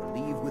 I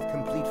believe with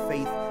complete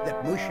faith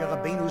that Moshe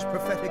Rabbeinu's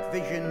prophetic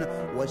vision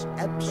was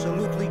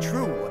absolutely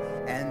true,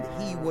 and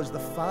he was the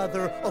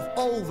father of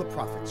all the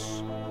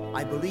prophets.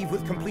 I believe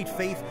with complete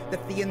faith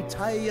that the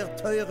entire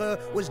Torah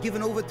was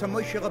given over to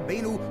Moshe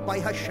Rabbeinu by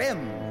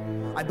Hashem.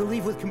 I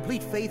believe with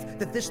complete faith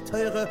that this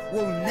Torah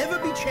will never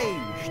be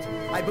changed.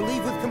 I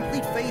believe with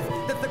complete faith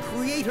that the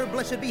Creator,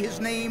 blessed be His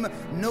name,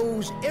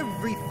 knows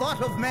every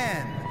thought of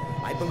man.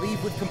 I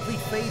believe with complete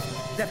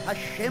faith that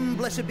Hashem,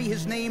 blessed be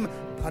His name,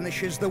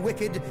 punishes the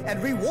wicked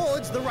and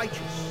rewards the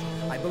righteous.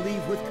 I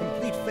believe with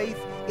complete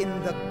faith in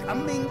the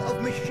coming of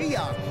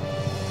Mashiach.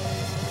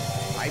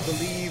 I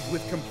believe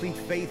with complete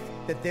faith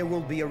that there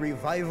will be a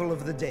revival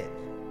of the dead.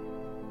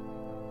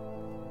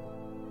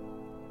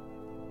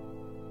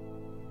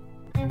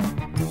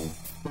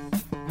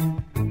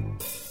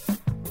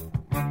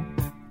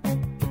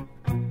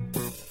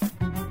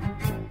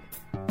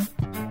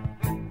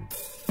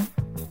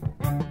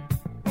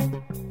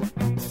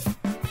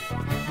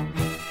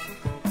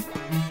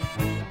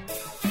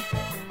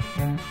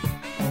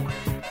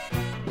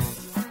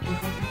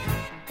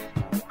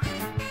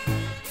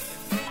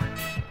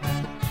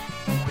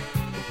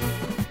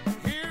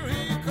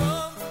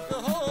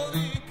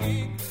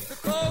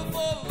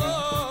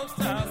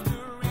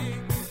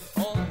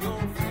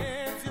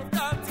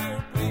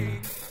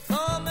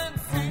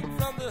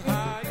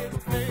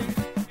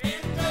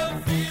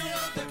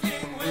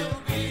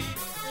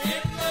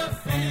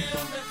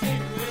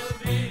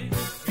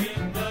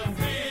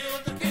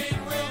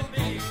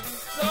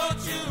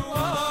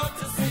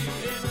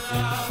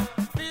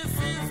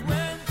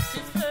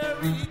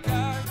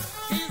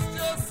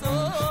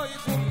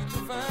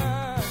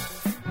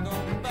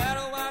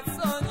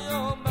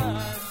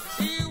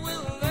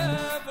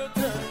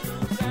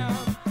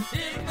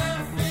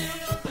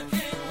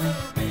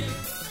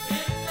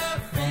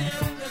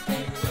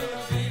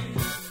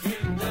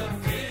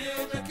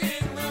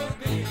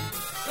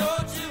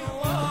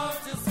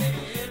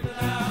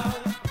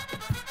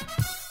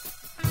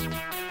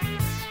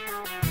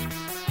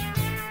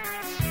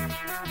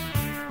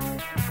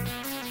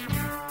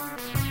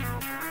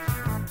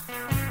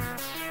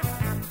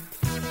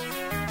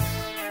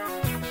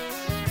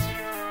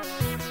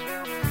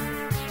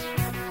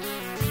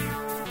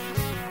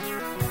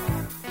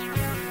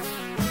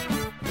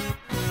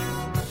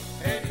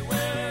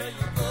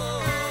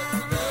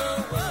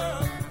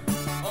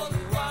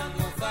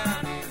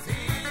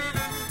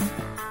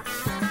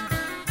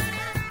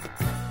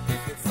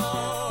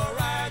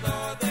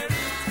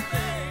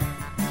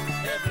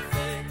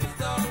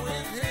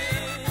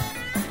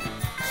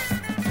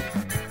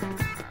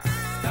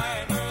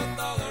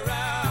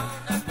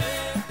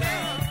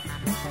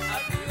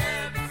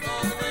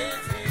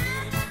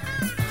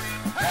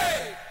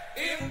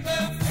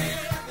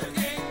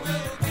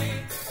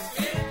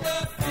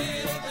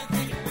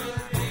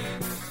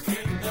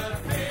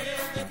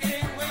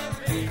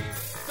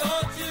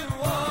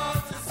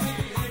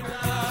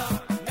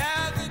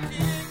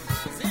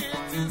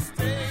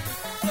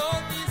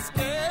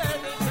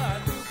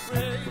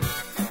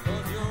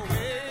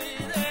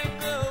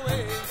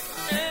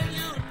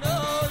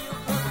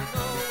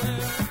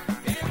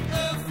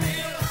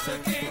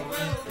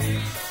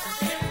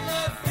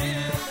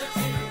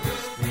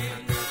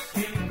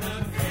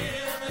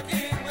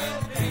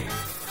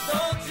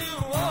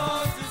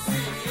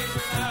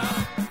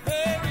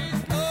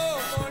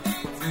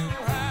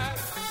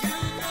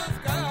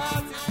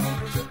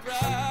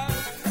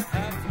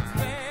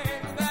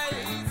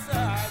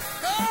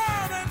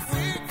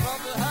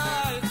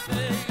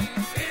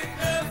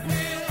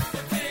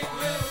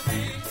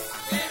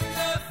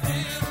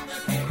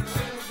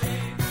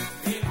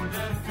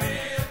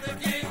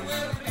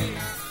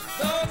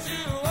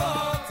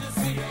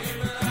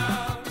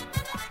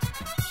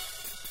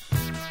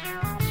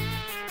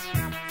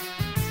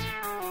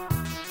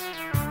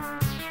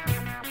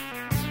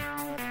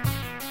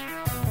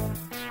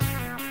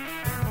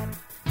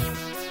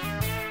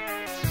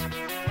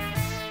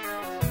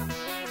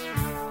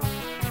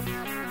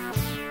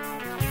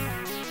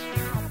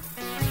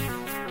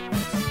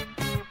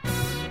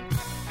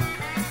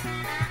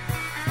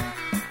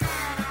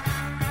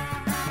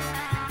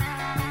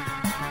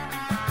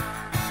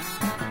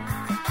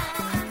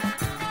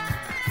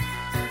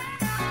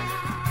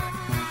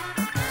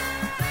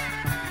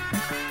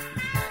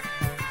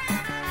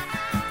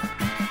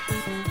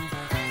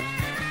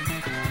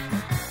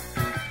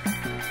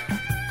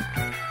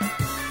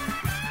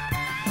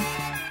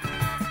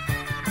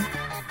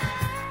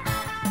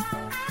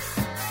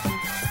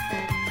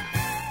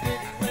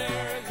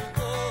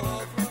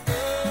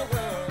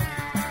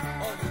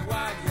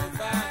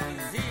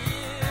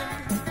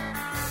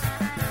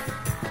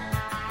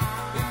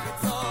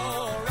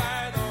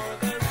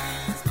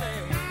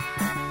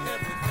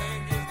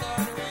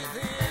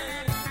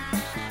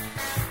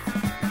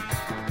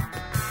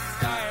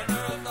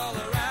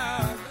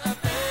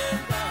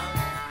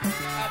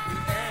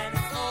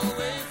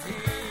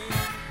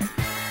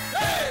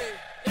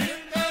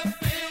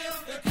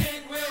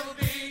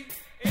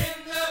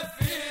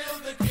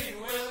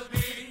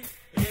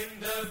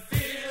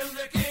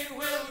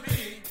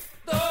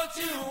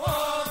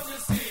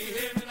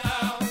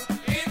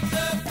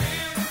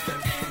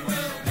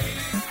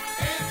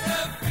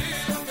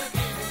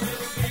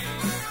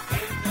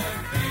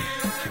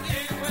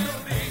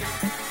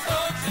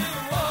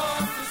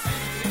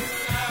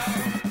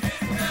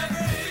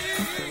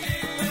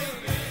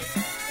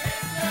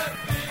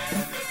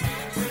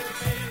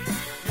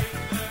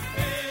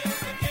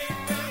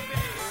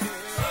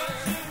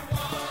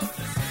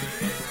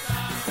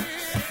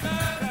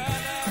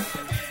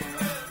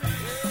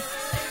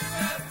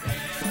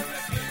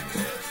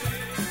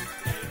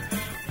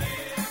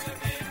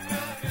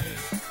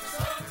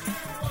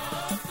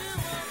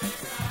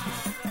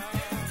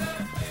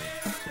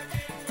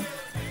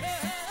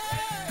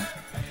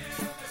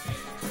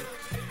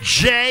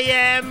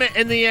 JM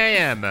in the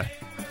AM.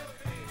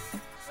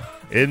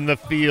 In the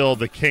field,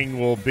 the king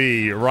will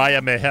be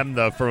Raya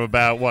Mehemna from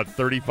about,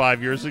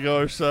 35 years ago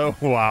or so?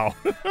 Wow.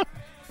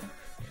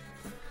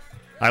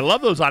 I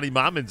love those Ani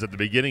Mamins at the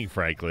beginning,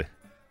 frankly.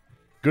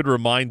 Good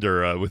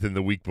reminder within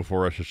the week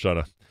before Rosh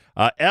Hashanah.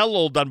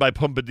 Elul, done by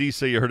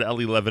Pumbedisa. You heard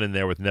Eli Levin in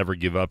there with Never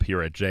Give Up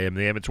here at JM in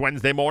the AM. It's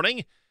Wednesday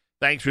morning.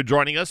 Thanks for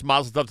joining us.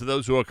 Mazel tov to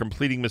those who are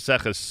completing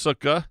Maseches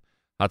Sukkah.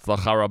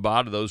 Hatzlacha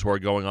Rabbah to those who are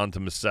going on to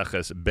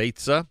Maseches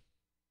Beitza.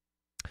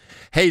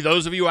 Hey,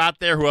 those of you out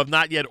there who have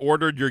not yet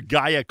ordered your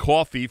Gaia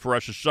coffee for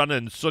Rosh Hashanah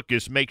and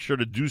Sukkot, make sure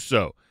to do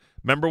so.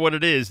 Remember what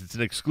it is. It's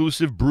an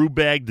exclusive brew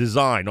bag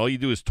design. All you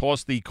do is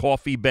toss the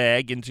coffee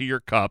bag into your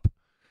cup,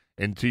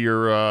 into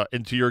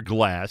your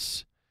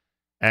glass,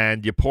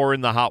 and you pour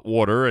in the hot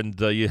water, and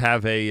you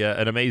have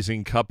an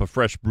amazing cup of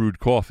fresh brewed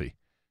coffee.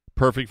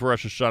 Perfect for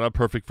Rosh Hashanah,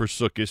 perfect for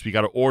Sukkot. You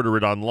got to order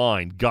it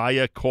online.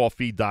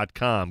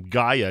 GaiaCoffee.com.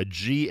 Gaia,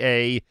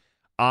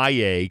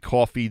 G-A-I-A,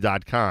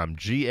 coffee.com.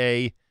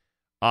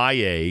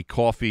 G-A-I-A,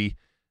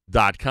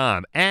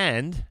 coffee.com.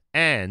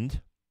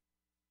 And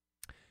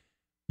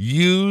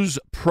use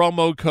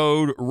promo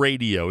code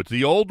radio. It's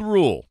the old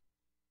rule.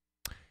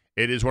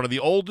 It is one of the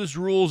oldest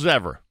rules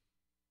ever.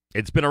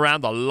 It's been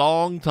around a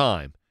long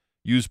time.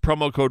 Use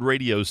promo code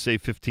radio,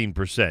 save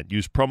 15%.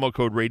 Use promo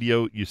code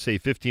radio, you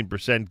save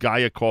 15%.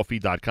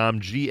 GaiaCoffee.com,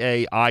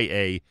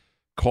 G-A-I-A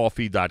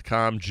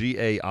coffee.com,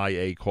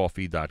 G-A-I-A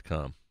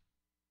coffee.com.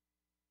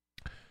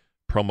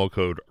 Promo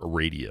code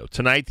radio.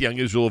 Tonight, the Young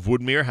Israel of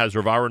Woodmere has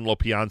Rav Aaron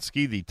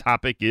Lopiansky. The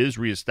topic is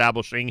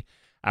reestablishing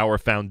our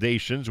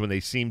foundations when they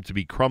seem to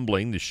be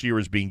crumbling. The shir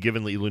is being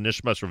given Leilu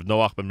Nishmas Rav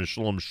Noach ben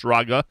Meshulam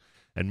Shraga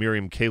and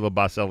Miriam Kayla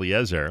Bas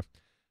Eliezer.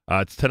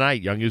 It's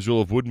tonight, Young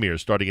Israel of Woodmere,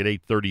 starting at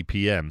 8:30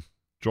 p.m.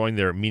 Join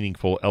their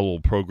meaningful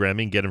Elul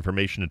programming. Get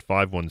information at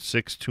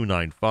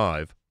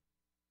 516-295-0950,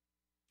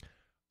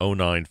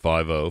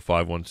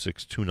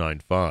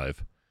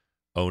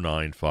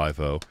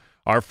 516-295-0950.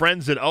 Our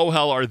friends at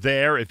OHEL are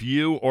there if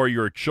you or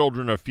your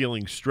children are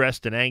feeling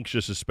stressed and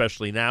anxious,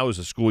 especially now as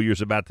the school year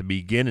is about to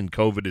begin and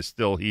COVID is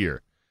still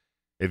here.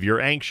 If you're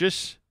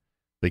anxious,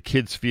 the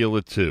kids feel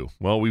it too.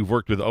 Well, we've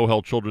worked with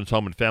OHEL Children's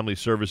Home and Family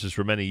Services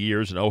for many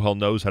years, and OHEL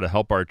knows how to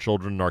help our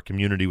children in our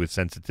community with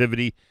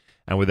sensitivity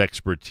and with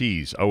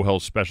expertise.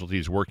 OHEL's specialty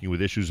is working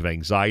with issues of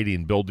anxiety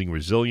and building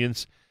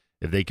resilience.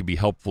 If they can be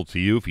helpful to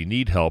you, if you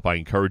need help, I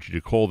encourage you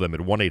to call them at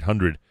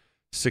 1-800-603-OHEL,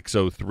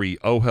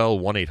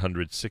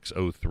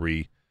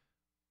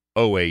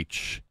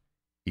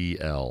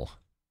 1-800-603-OHEL.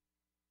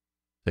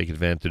 Take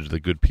advantage of the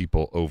good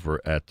people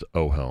over at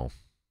OHEL.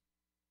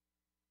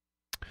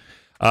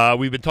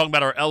 We've been talking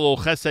about our Elul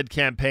Chesed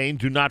campaign.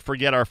 Do not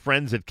forget our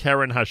friends at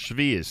Keren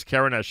HaShvius.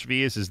 Keren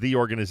HaShvius is the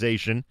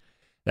organization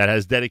that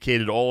has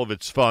dedicated all of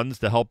its funds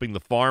to helping the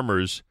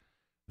farmers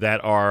that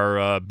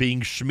are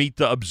being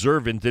Shemitah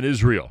observant in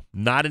Israel.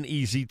 Not an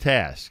easy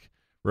task.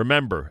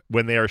 Remember,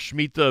 when they are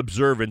Shemitah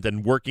observant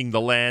and working the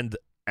land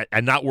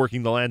and not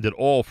working the land at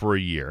all for a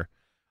year,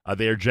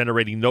 they are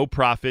generating no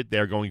profit. They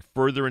are going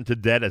further into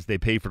debt as they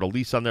pay for the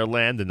lease on their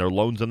land and their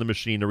loans on the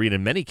machinery. And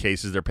in many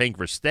cases, they're paying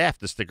for staff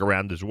to stick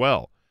around as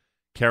well.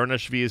 Keren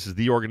HaShvius is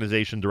the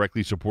organization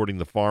directly supporting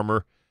the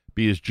farmer.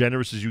 Be as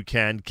generous as you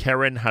can.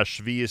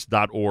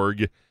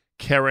 KerenHaShvius.org.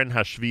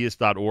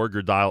 KerenHaShvius.org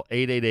or dial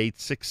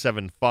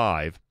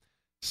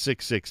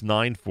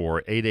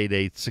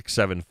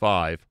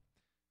 888-675-6694.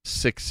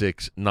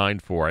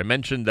 888-675-6694. I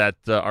mentioned that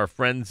our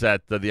friends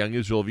at the Young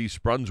Israel of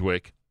East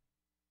Brunswick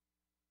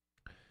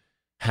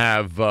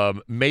have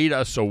made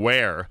us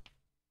aware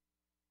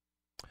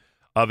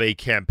of a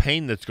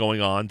campaign that's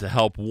going on to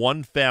help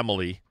one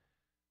family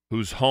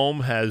whose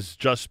home has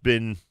just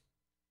been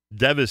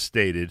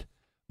devastated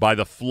by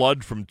the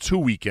flood from 2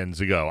 weekends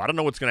ago. I don't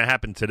know what's going to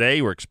happen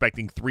today. We're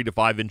expecting 3 to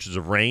 5 inches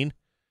of rain.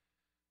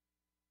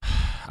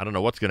 I don't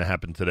know what's going to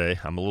happen today.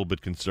 I'm a little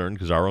bit concerned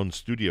because our own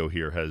studio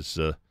here has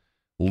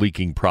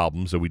leaking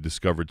problems that we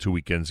discovered 2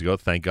 weekends ago.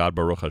 Thank God,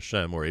 Baruch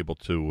Hashem, we're able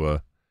to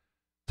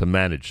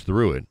manage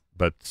through it.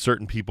 But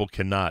certain people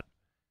cannot.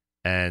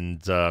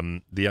 And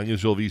the Young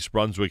Israel of East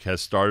Brunswick has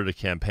started a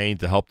campaign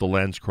to help the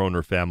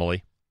Landskroner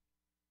family.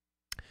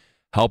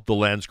 Help the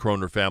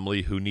Landskroner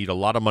family who need a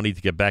lot of money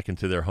to get back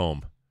into their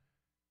home,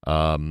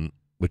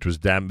 which was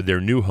their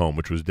new home,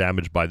 which was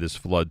damaged by this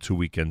flood 2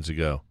 weekends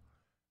ago.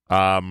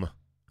 Go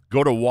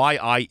to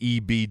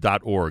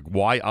yieb.org,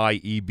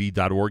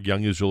 yieb.org,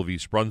 Young Israel of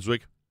East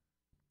Brunswick.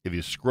 If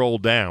you scroll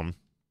down,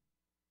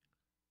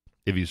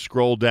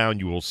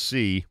 you will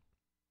see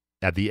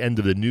at the end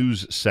of the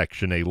news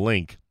section a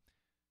link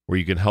where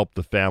you can help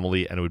the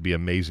family, and it would be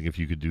amazing if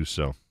you could do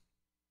so.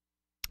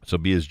 So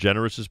be as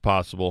generous as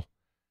possible.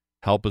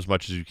 Help as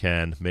much as you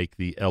can. Make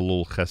the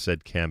Elul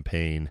Chesed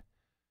campaign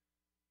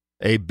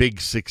a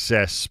big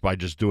success by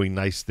just doing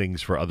nice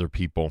things for other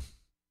people.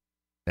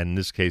 And in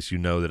this case, you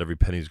know that every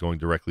penny is going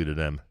directly to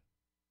them,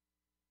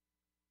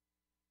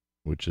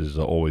 which is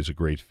always a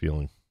great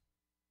feeling.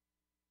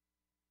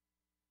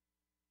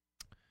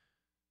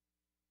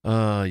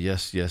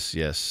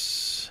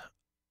 Yes.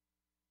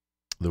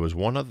 There was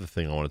one other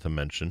thing I wanted to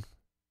mention,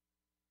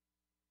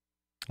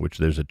 which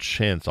there's a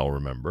chance I'll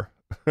remember.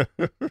 I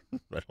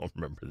don't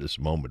remember this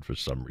moment for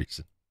some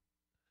reason.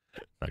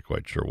 Not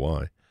quite sure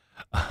why.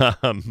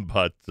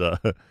 But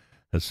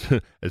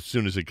as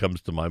soon as it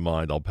comes to my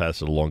mind, I'll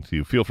pass it along to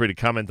you. Feel free to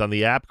comment on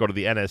the app. Go to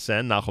the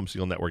NSN, Nachum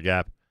Segal Network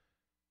app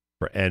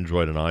for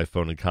Android and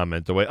iPhone and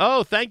comment away.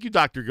 Oh, thank you,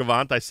 Dr.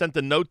 Gavant. I sent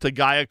a note to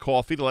Gaia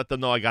Coffee to let them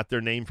know I got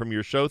their name from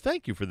your show.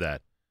 Thank you for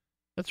that.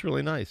 That's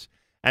really nice.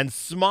 And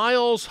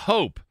Smiles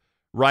Hope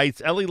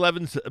writes, Ellie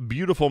Levin's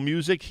beautiful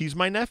music. He's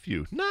my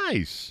nephew.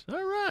 Nice.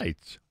 All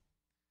right.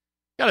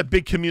 Got a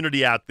big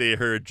community out there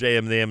here at JM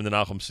and the AM and the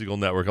Nachum Segal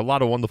Network. A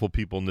lot of wonderful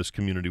people in this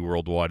community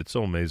worldwide. It's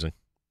so amazing.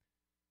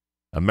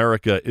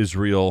 America,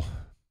 Israel,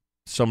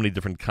 so many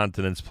different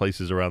continents,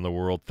 places around the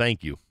world.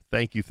 Thank you.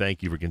 Thank you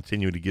for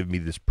continuing to give me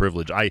this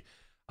privilege. I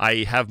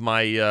have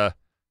my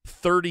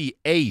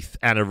 38th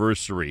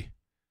anniversary,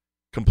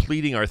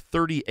 completing our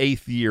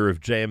 38th year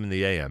of JM and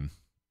the AM.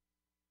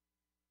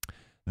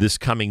 This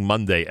coming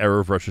Monday,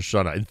 Erev Rosh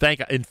Hashanah.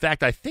 In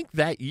fact, I think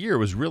that year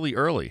was really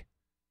early.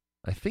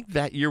 I think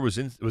that year was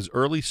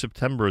early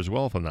September as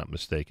well, if I'm not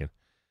mistaken.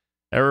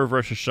 Erev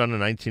Rosh Hashanah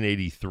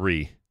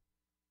 1983.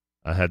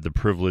 I had the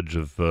privilege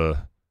of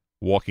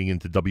walking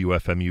into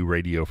WFMU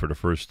radio for the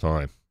first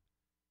time.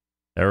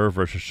 Erev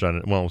Rosh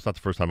Hashanah. Well, it's not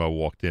the first time I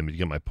walked in, but you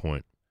get my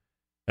point.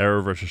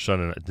 Erev Rosh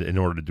Hashanah in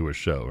order to do a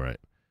show, right?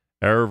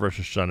 Erev Rosh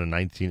Hashanah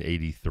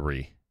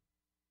 1983.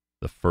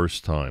 The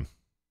first time.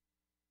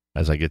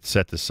 As I get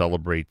set to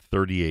celebrate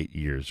 38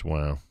 years.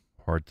 Wow.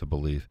 Hard to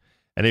believe.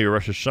 Anyway,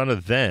 Rosh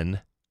Hashanah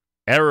then,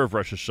 Erev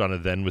Rosh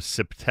Hashanah then was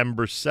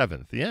September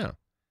 7th. Yeah.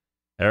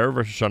 Erev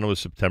Rosh Hashanah was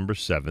September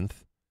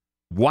 7th.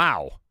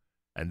 Wow.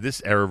 And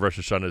this Erev Rosh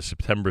Hashanah is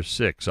September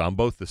 6th. So on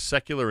both the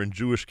secular and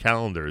Jewish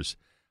calendars,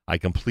 I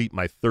complete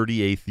my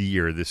 38th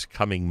year this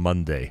coming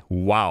Monday.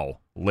 Wow.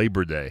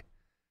 Labor Day.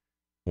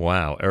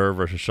 Wow. Erev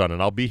Rosh Hashanah.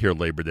 And I'll be here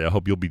Labor Day. I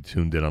hope you'll be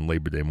tuned in on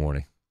Labor Day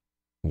morning.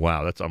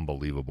 Wow. That's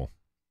unbelievable.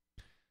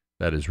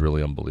 That is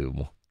really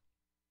unbelievable.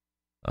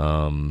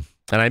 And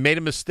I made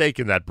a mistake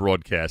in that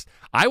broadcast.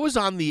 I was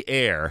on the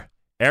air.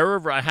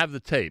 I have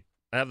the tape.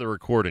 I have the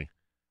recording.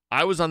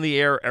 I was on the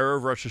air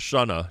Erev Rosh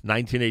Hashanah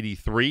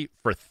 1983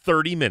 for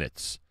 30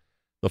 minutes.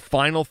 The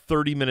final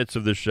 30 minutes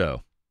of the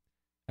show.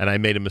 And I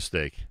made a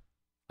mistake.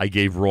 I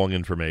gave wrong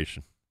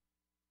information.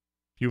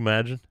 Can you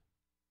imagine?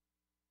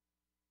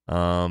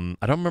 I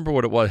don't remember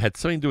what it was. It had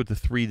something to do with the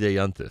 3-day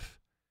yontif.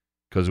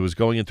 Because it was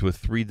going into a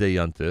 3-day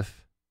yontif.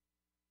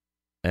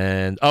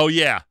 And, oh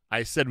yeah,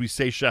 I said we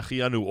say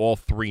Shachianu all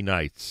 3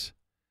 nights,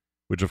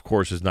 which of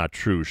course is not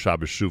true.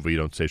 Shabbos Shuvah, you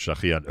don't say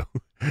Shachianu.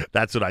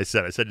 That's what I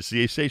said. I said,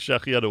 you say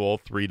Shachianu all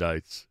 3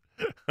 nights.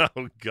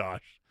 Oh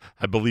gosh,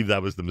 I believe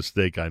that was the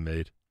mistake I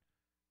made.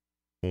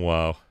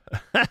 Wow.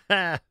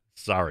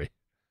 Sorry.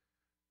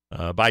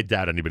 But I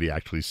doubt anybody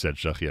actually said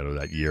Shachianu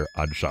that year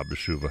on Shabbos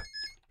Shuvah.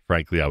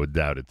 Frankly, I would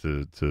doubt it,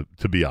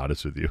 to be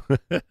honest with you.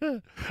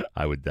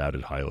 I would doubt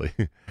it highly.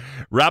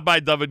 Rabbi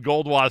David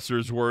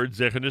Goldwasser's words,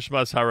 Zecher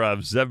Nishmas Harav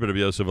Zev Rabbi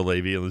Yosef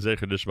Alevi, and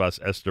Zecher Nishmas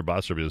Esther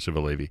Bas Rabbi Yosef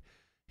Alevi.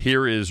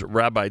 Here is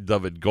Rabbi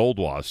David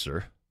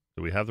Goldwasser.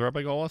 Do we have the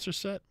Rabbi Goldwasser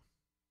set?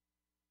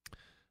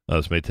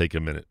 This may take a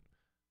minute.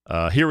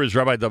 Here is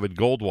Rabbi David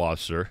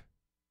Goldwasser.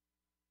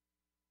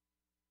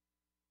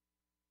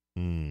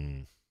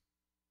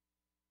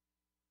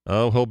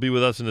 Oh, he'll be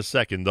with us in a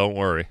second, don't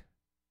worry.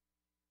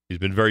 He's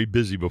been very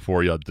busy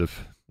before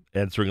Yontif,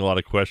 answering a lot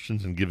of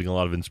questions and giving a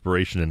lot of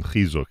inspiration and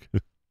chizuk.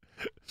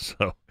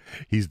 So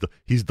he's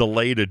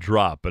delayed a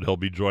drop, but he'll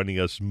be joining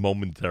us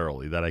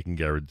momentarily. That I can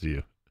guarantee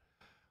you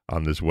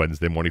on this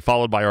Wednesday morning,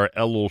 followed by our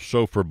Elul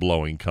shofar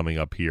blowing coming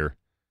up here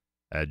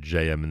at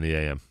JM and the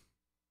AM.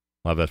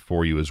 I'll have that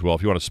for you as well.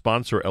 If you want to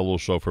sponsor Elul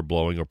shofar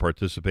blowing or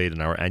participate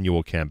in our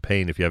annual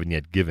campaign, if you haven't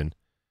yet given,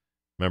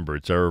 remember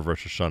it's Erev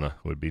Rosh Hashanah.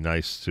 It would be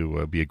nice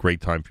to be a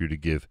great time for you to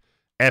give.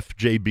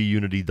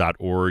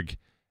 FJBunity.org.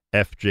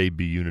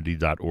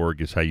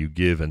 FJBunity.org is how you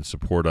give and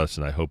support us,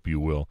 and I hope you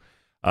will.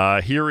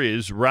 Here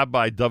is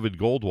Rabbi David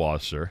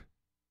Goldwasser.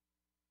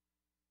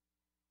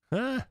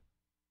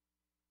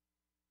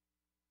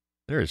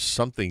 There's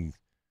something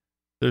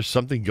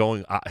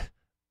going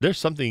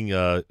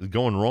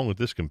wrong with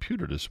this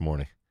computer this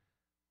morning.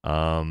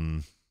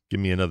 Give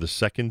me another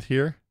second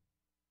here.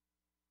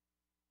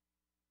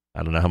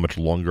 I don't know how much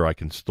longer I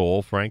can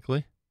stall,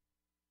 frankly.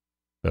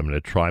 I'm going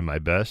to try my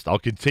best. I'll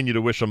continue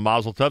to wish a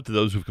mazel tov to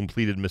those who've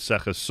completed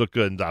Maseches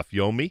Sukkah and Daf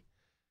Yomi,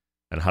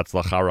 and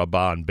Hatzlacha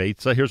Rabbah and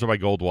Beitza. Here's Rabbi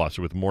Goldwasser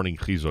with Morning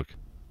Chizuk.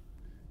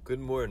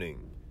 Good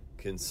morning.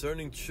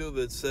 Concerning Tshuva,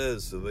 it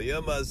says,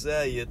 "V'yom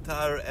hazeh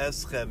yitar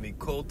eschem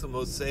mikol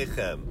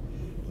temosechem,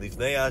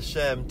 lifnei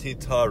Hashem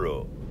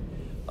titaru."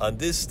 On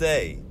this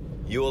day,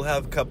 you will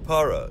have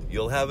kapara,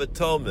 you'll have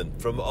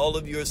atonement from all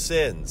of your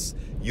sins.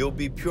 You'll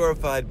be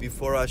purified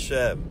before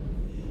Hashem.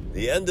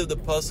 The end of the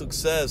pasuk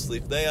says,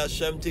 "Lifnei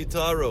Hashem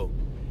titaru,"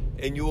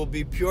 and you will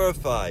be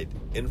purified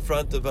in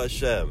front of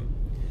Hashem.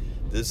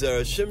 The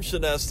Zera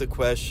Shimshon asked the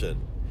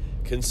question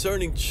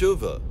concerning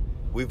tshuva.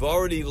 We've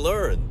already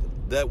learned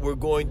that we're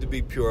going to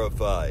be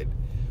purified.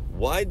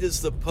 Why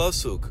does the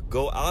pasuk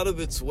go out of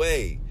its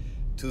way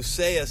to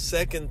say a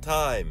second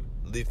time,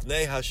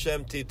 Lifnei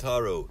Hashem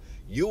titaru,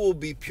 you will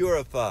be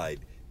purified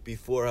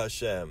before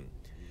Hashem?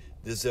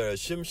 The Zera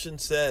Shimshon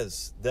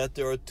says that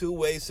there are two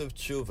ways of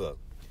tshuva.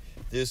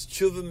 There's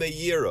tshuva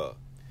me'yira.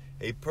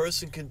 A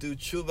person can do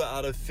tshuva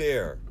out of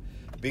fear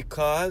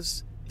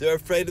because they're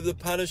afraid of the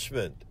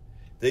punishment.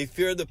 They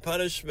fear the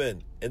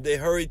punishment and they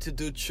hurry to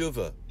do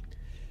tshuva.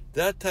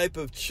 That type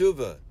of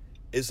tshuva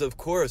is, of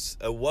course,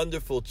 a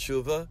wonderful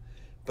tshuva,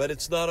 but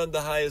it's not on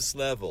the highest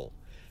level.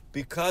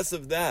 Because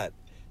of that,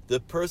 the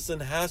person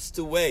has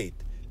to wait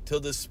till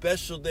the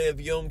special day of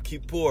Yom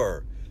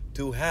Kippur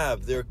to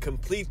have their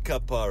complete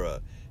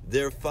kapara,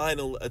 their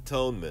final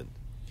atonement.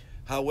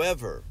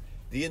 However,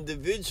 the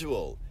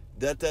individual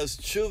that does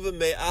tshuva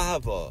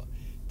me'ahava,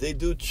 they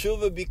do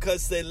tshuva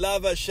because they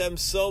love Hashem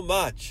so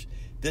much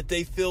that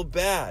they feel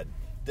bad,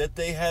 that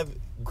they have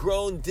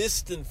grown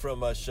distant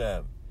from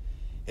Hashem.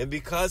 And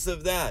because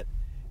of that,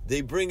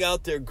 they bring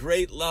out their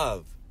great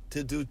love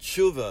to do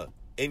tshuva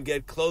and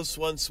get close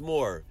once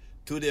more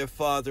to their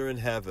Father in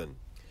heaven.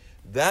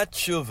 That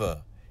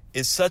tshuva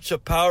is such a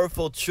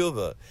powerful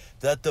tshuva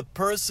that the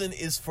person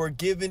is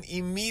forgiven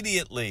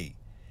immediately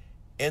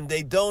and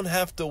they don't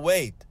have to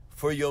wait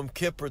for Yom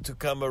Kippur to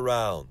come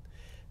around.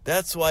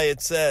 That's why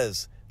it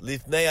says,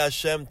 Lifnei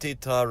Hashem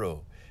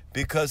titaru,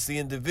 because the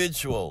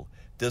individual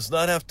does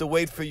not have to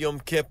wait for Yom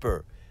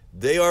Kippur.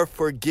 They are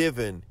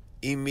forgiven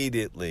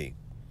immediately.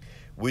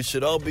 We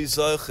should all be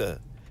zoche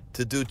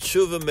to do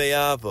tshuva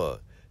me'ava,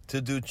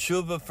 to do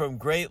tshuva from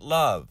great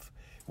love.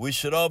 We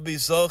should all be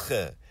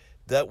zoche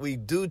that we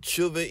do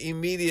tshuva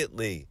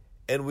immediately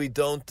and we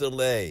don't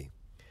delay.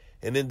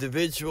 An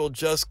individual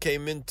just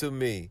came into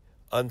me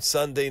on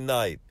Sunday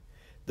night.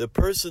 The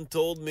person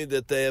told me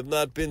that they have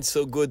not been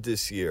so good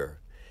this year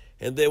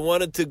and they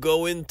wanted to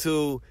go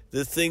into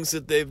the things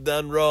that they've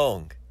done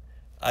wrong.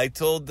 I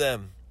told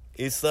them,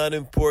 it's not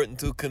important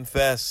to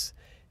confess.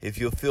 If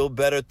you feel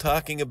better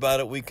talking about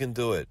it, we can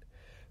do it.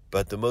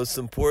 But the most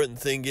important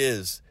thing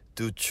is,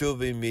 do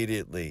tshuva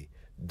immediately.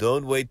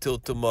 Don't wait till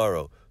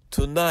tomorrow.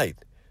 Tonight,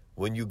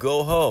 when you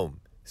go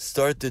home,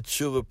 start the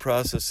tshuva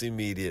process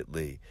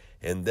immediately,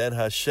 and then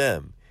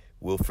Hashem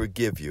will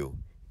forgive you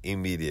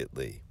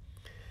immediately.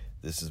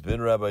 This has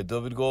been Rabbi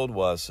David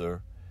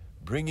Goldwasser,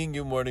 bringing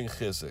you Morning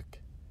Chizuk.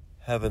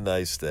 Have a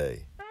nice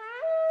day.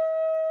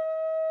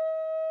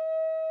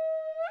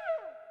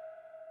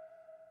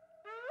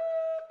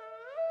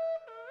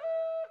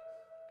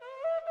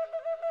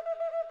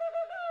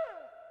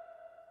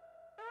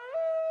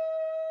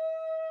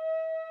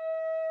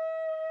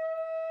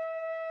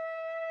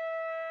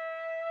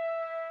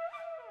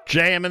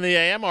 JM in the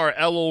AM, our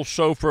Elul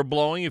shofar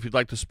blowing. If you'd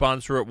like to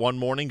sponsor it one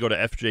morning, go to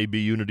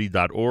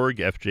fjbunity.org,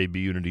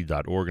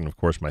 fjbunity.org. And, of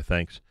course, my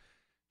thanks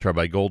to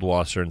Rabbi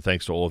Goldwasser, and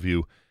thanks to all of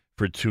you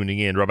for tuning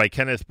in. Rabbi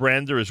Kenneth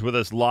Brander is with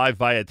us live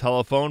via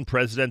telephone,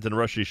 president and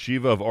Rosh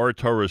Yeshiva of Or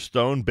Torah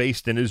Stone,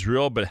 based in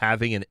Israel, but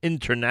having an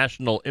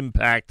international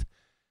impact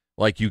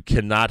like you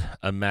cannot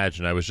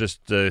imagine. I was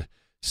just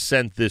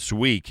sent this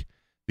week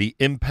the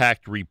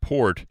impact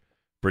report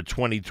for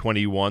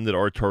 2021 that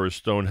Or Torah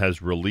Stone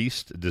has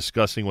released,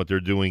 discussing what they're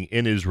doing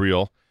in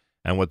Israel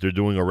and what they're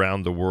doing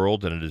around the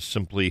world, and it is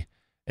simply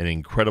an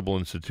incredible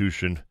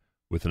institution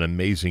with an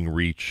amazing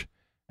reach.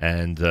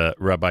 And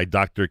Rabbi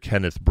Dr.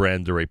 Kenneth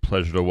Brander, a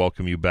pleasure to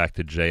welcome you back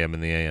to JM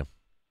in the AM.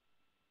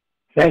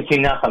 Thank you,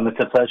 Nachum. It's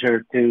a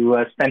pleasure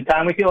to spend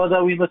time with you,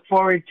 although we look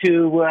forward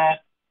to,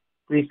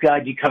 please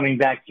God, you coming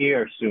back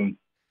here soon.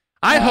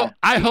 I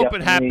hope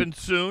it happens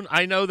soon.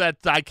 I know that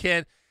I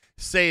can't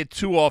say it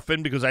too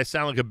often because I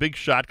sound like a big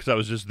shot because I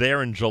was just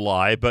there in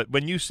July, but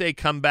when you say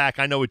come back,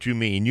 I know what you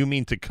mean. You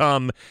mean to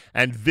come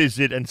and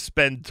visit and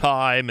spend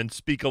time and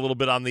speak a little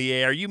bit on the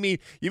air. You mean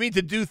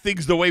to do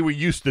things the way we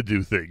used to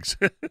do things.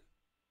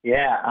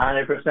 Yeah,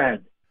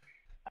 100%.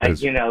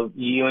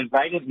 You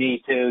invited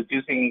me to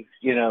do things,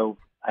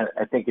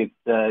 I think it's,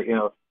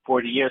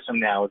 40 years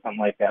from now or something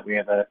like that. We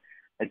have a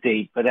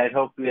date, but I'd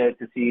hope to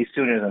see you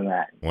sooner than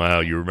that. Wow,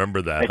 you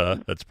remember that, huh?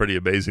 That's pretty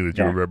amazing that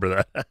you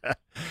remember that.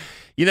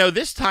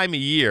 This time of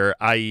year,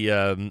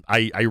 I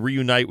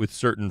reunite with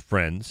certain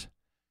friends,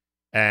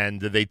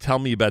 and they tell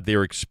me about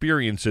their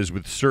experiences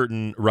with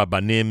certain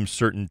rabbanim,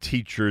 certain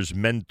teachers,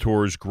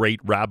 mentors, great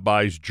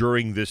rabbis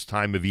during this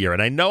time of year.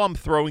 And I know I'm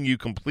throwing you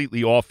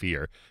completely off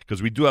here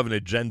because we do have an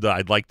agenda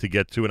I'd like to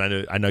get to,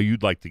 and I know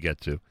you'd like to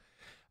get to.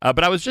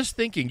 But I was just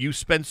thinking, you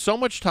spent so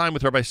much time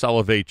with Rabbi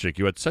Soloveitchik.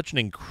 You had such an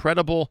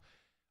incredible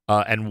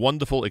and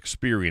wonderful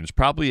experience,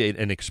 probably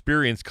an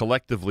experience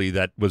collectively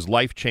that was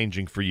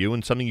life-changing for you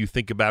and something you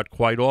think about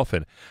quite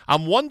often.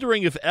 I'm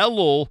wondering if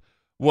Elul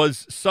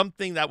was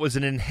something that was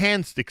an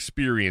enhanced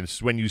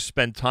experience when you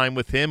spent time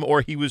with him,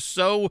 or he was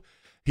so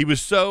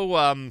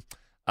I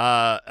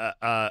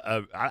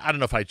don't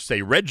know if I'd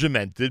say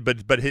regimented,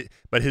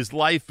 but his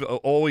life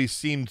always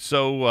seemed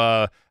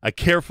so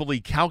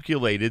carefully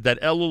calculated that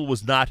Elul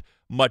was not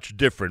much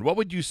different. What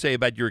would you say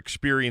about your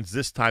experience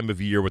this time of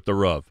year with the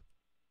Rav?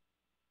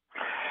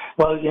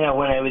 Well,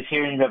 when I was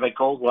hearing Rabbi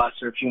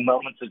Goldwasser a few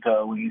moments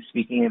ago, when he was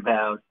speaking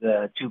about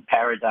the two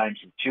paradigms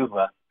of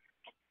tshuva,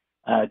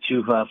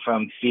 tshuva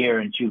from fear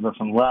and tshuva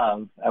from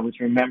love, I was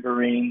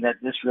remembering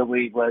that this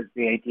really was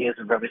the ideas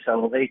of Rabbi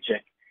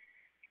Soloveitchik,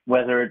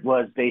 whether it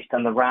was based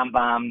on the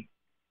Rambam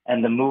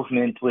and the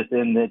movement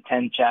within the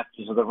 10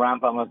 chapters of the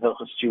Rambam of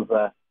Hilchos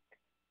Tshuva,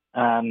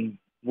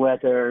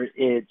 whether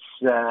it's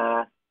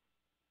the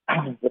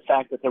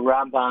fact that the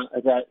Rambam,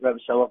 that Rabbi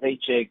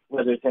Soloveitchik,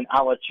 whether it's in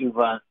Ala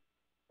Tshuva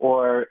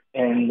or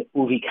in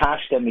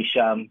Uvikashta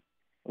Misham,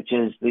 which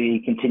is the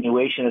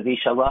continuation of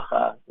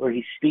Ishalacha, where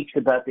he speaks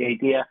about the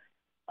idea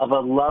of a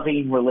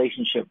loving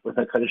relationship with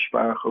HaKadosh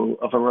Baruch Hu,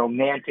 of a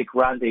romantic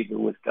rendezvous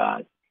with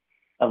God,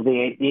 of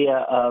the idea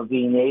of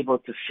being able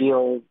to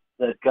feel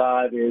that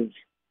God is,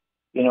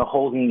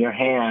 holding your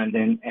hand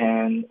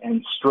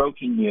and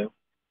stroking you.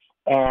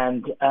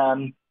 And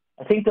I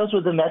think those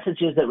were the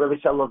messages that Rabbi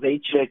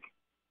Soloveitchik,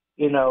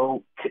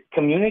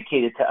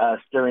 communicated to us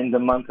during the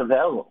month of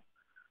Elul.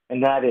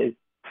 And that is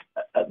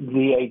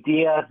the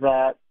idea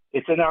that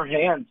it's in our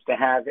hands to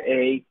have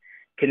a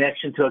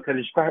connection to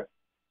HaKadosh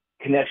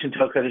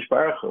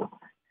Baruch Hu.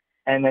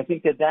 And I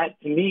think that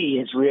to me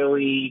is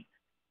really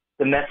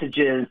the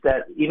messages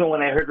that, even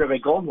when I heard Rabbi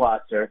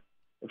Goldwasser,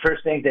 the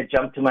first thing that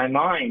jumped to my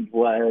mind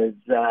was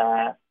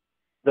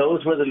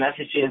those were the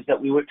messages that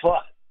we were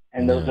taught.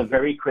 And those are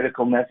very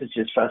critical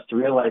messages for us to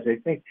realize, I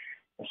think,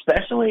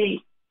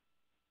 especially,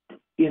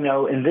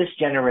 in this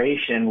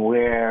generation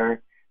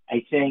where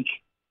I think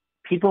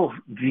people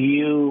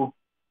view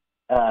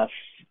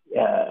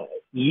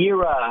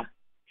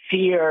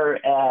fear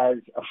as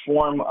a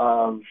form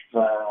of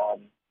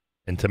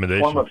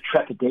intimidation, form of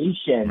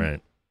trepidation,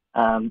 right,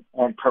 and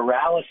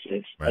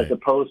paralysis, right, as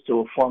opposed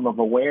to a form of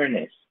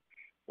awareness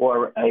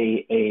or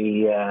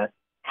a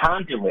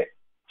conduit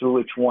through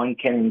which one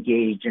can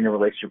engage in a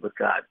relationship with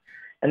God.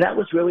 And that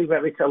was really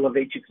Rabbi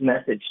Soloveitchik's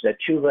message, that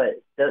tshuva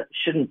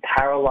shouldn't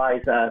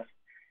paralyze us,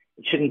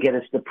 it shouldn't get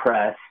us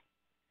depressed,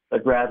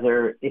 but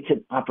rather it's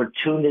an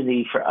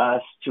opportunity for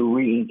us to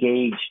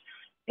re-engage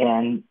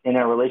in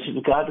our relationship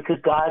with God, because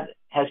God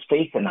has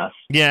faith in us.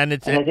 Yeah, and I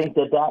think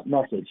that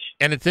message.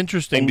 And it's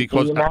interesting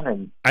because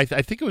I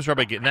think it was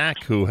Rabbi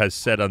Kenneth who has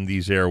said on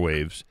these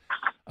airwaves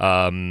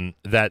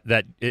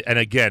that and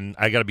again,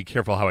 I got to be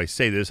careful how I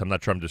say this. I'm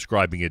not sure I'm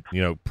describing it,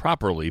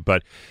 properly,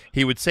 but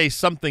he would say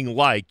something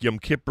like Yom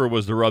Kippur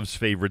was the Rav's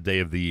favorite day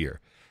of the year.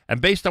 And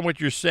based on what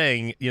you're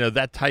saying,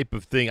 that type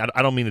of thing,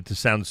 I don't mean it to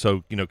sound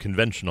so,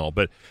 conventional,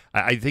 but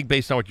I think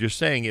based on what you're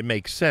saying, it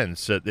makes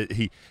sense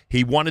that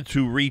he wanted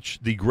to reach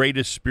the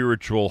greatest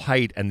spiritual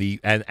height and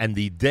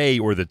the day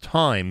or the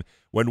time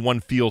when one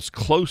feels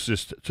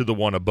closest to the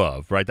one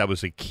above, right? That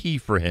was a key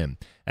for him.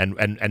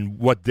 And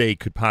what day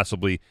could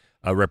possibly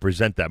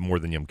represent that more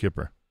than Yom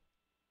Kippur?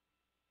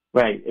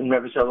 Right. And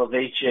Rabbi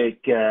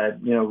Soloveitchik,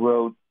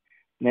 wrote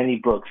many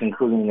books,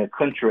 including the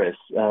Kuntras,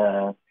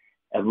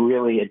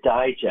 a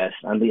digest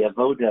on the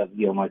avoda of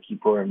Yom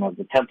Kippurim, of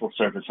the temple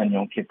service on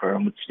Yom Kippur,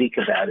 and would speak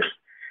about it.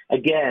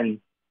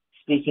 Again,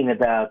 speaking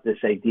about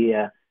this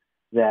idea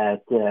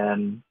that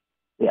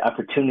the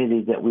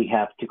opportunity that we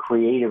have to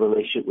create a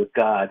relationship with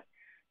God,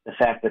 the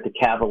fact that the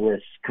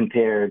Kabbalists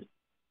compared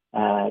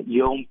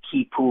Yom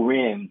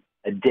Kippurim,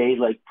 a day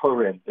like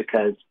Purim,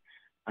 because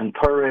on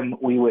Purim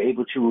we were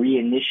able to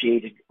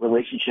reinitiate a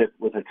relationship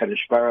with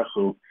HaKadosh Baruch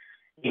Hu,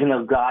 even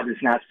though God is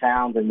not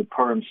found in the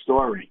Purim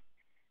story.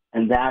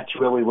 And that's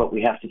really what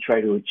we have to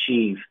try to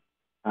achieve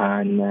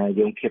on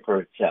Yom Kippur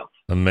itself.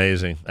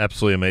 Amazing.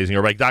 Absolutely amazing.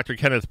 All right, Dr.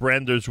 Kenneth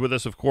Brander's with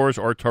us, of course,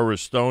 our Torah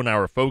Stone,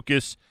 our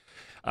focus.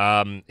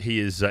 He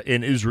is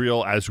in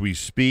Israel as we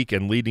speak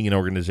and leading an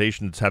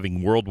organization that's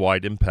having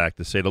worldwide impact,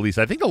 to say the least.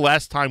 I think the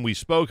last time we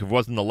spoke, if it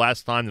wasn't the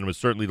last time, then it was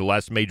certainly the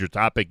last major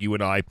topic you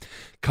and I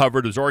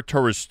covered, is our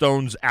Torah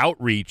Stone's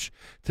outreach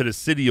to the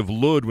city of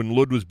Lud when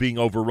Lud was being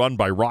overrun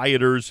by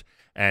rioters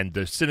and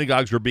the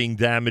synagogues were being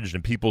damaged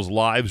and people's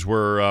lives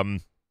were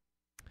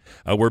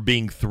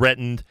being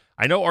threatened.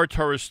 I know our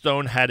Torah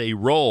Stone had a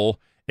role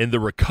in the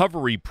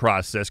recovery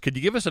process. Could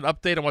you give us an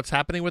update on what's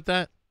happening with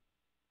that?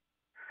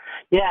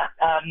 Yeah,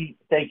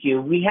 thank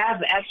you. We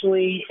have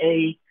actually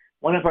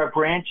one of our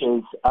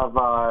branches of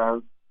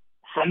our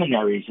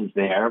seminaries is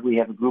there. We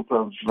have a group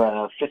of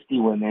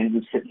 50 women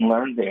who sit and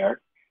learn there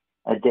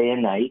day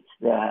and night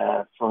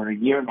for a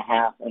year and a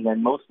half, and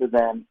then most of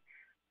them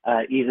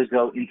either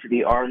go into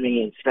the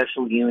Army in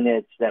special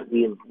units that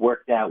we have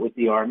worked out with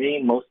the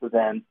Army, most of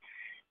them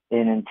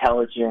in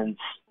intelligence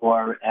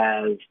or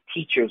as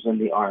teachers in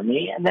the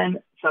Army, and then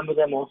some of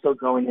them also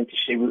going into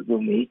Shirut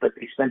Leumi, but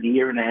they spend a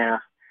year and a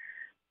half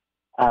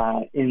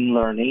in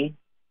learning.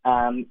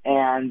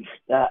 And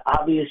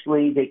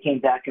obviously they came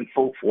back in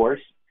full force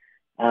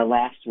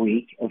last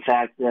week. In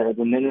fact, the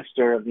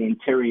Minister of the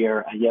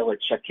Interior,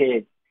 Ayelet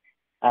Shaked,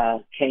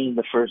 came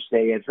the first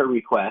day at her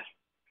request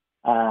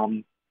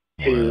to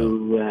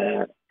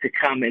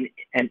come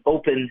and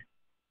open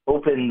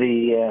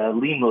the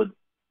limud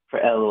for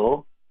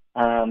Elul,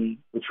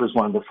 which was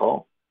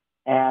wonderful.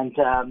 And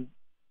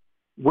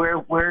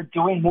we're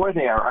doing more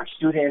there. Our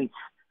students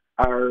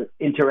are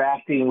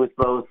interacting with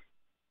both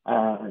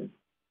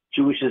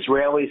Jewish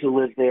Israelis who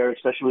live there,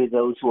 especially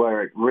those who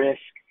are at risk,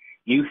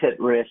 youth at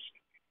risk,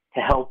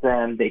 to help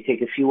them. They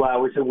take a few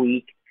hours a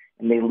week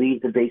and they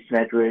leave the Beis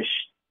Medrash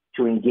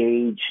to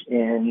engage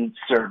in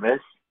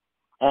service,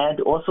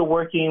 and also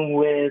working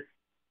with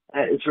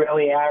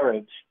Israeli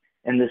Arabs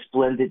and this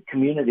blended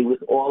community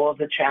with all of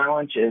the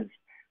challenges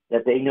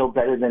that they know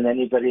better than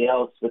anybody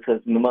else,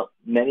 because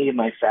many of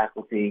my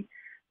faculty,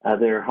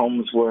 their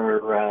homes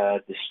were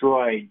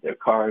destroyed, their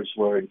cars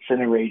were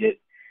incinerated,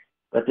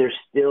 but there's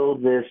still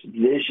this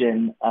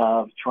vision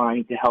of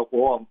trying to help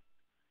all.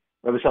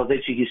 Rabbi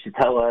Soloveitchik used to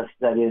tell us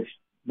that if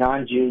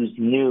non-Jews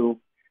knew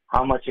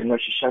how much in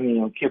Rosh Hashanah and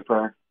Yom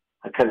Kippur,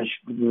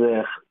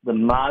 the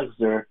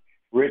Mazzer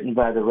written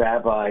by the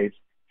rabbis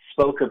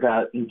spoke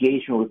about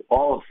engagement with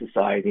all of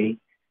society,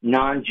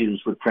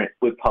 non-Jews would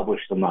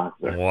publish the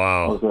Mazzer.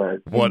 Wow.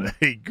 What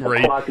a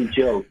great quasi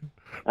joke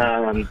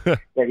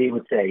that he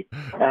would say.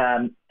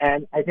 And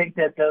I think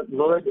that the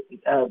Lord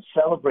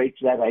celebrates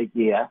that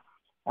idea.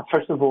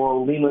 First of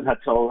all, Limud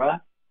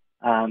HaTorah,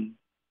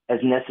 as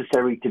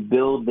necessary to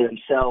build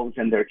themselves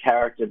and their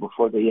character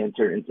before they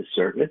enter into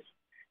service,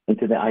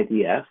 into the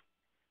IDF.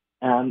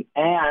 And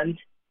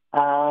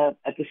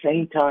at the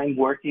same time,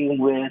 working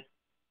with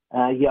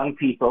young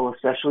people,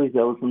 especially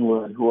those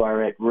who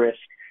are at risk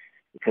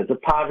because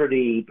of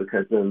poverty,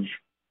 because of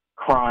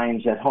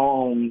crimes at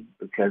home,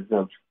 because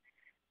of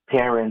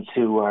parents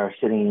who are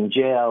sitting in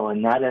jail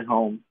and not at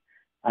home,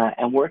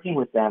 and working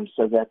with them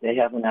so that they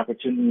have an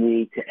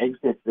opportunity to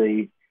exit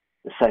the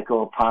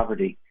cycle of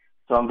poverty.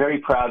 So I'm very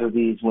proud of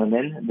these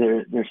women.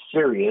 They're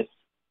serious.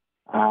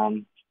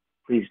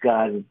 Please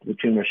God,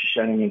 between Rosh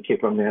Hashanah and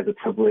Kippur, I'm going to have the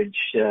privilege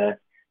to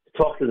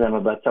talk to them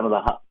about some of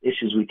the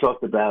issues we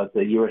talked about, the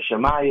Yiras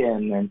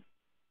Shamayim and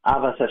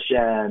Avas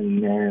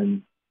Hashem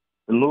and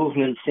the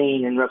movement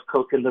scene in Rav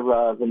Kook and the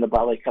Rav and the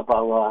Balei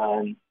Kabbalah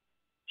and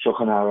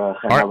Shulchan Aruch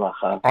and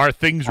Halacha. Are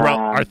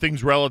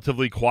things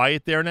relatively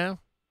quiet there now?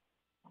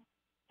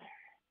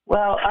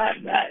 Well,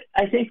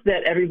 I think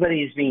that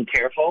everybody is being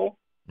careful.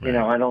 Right.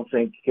 I don't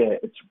think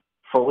it's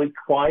fully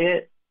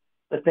quiet,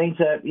 but things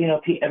that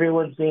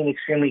everyone's being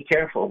extremely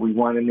careful. We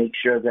want to make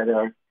sure that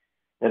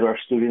our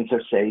students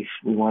are safe.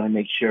 We want to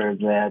make sure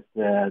that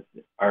the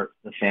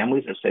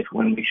families are safe. We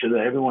want to make sure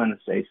that everyone is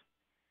safe.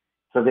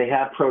 So they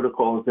have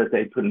protocols that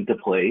they put into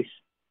place,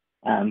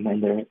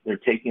 and they're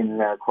taken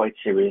quite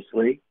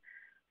seriously.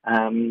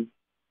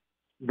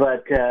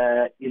 But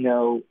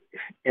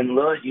in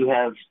Lod, you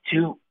have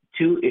two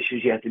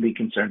issues you have to be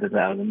concerned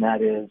about, and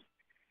that is,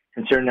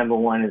 concern number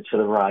one is for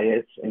the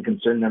riots, and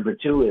concern number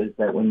two is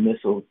that when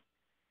missiles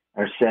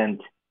are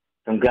sent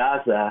from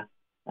Gaza,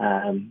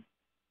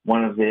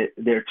 one of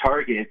their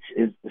targets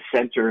is the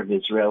center of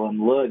Israel, and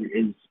Lod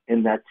is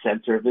in that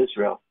center of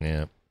Israel.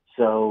 Yeah.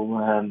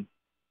 So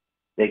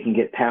they can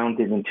get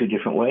pounded in two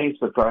different ways,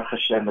 but Baruch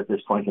Hashem, at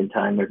this point in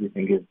time,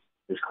 everything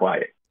is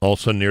quiet.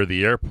 Also near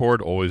the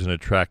airport, always an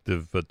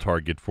attractive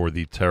target for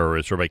the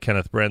terrorists. Rabbi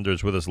Kenneth Brander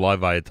is with us live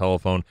via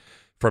telephone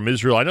from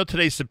Israel. I know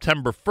today's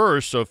September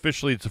 1st, so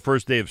officially it's the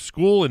first day of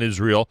school in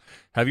Israel.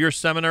 Have your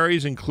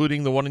seminaries,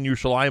 including the one in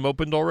Yerushalayim,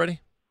 opened already?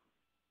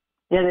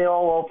 Yeah, they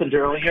all opened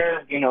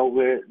earlier.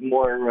 We're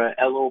more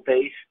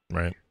Elul-based.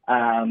 Right.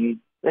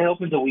 They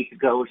opened a week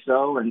ago or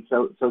so, and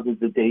so did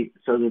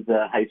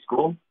the high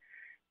school.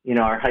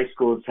 Our high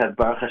schools have,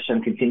 Baruch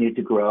Hashem, continued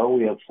to grow.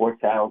 We have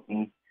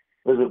 4,000,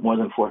 a little bit more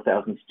than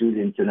 4,000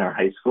 students in our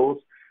high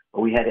schools.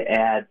 But we had to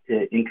add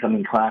to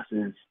incoming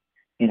classes,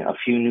 a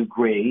few new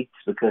grades,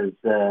 because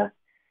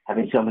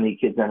having so many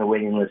kids on a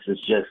waiting list is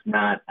just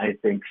not, I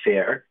think,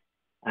 fair.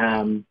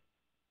 Baruch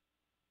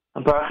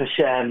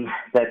Hashem,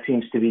 that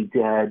seems to be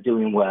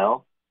doing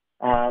well.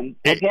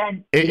 It's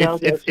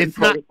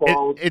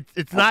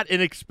not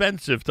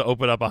inexpensive to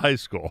open up a high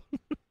school.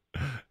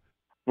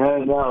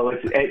 No,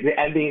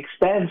 and the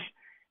expense.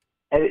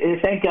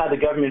 And thank God the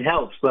government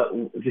helps, but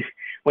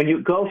when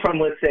you go from,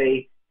 let's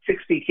say,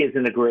 60 kids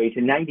in a grade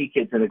to 90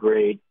 kids in a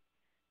grade,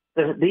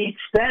 the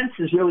expense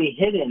is really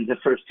hidden the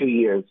first 2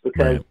 years,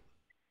 because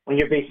when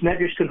your Beis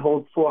Medrash can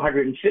hold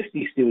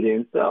 450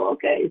 students, so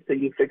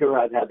you figure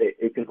out how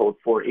it can hold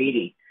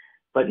 480.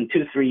 But in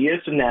 2-3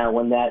 years from now,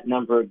 when that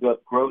number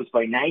grows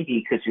by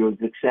 90 because you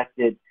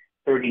accepted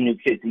 30 new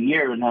kids a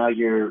year, and now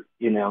you're,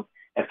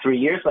 at 3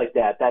 years like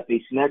that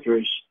Beis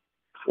Medrash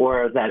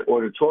or that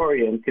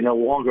auditorium can no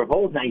longer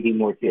hold 90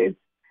 more kids.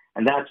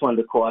 And that's when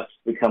the costs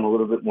become a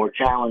little bit more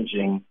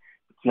challenging.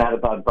 It's not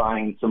about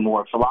buying some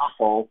more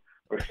falafel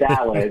or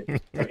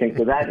salad or things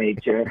of that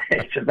nature.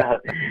 It's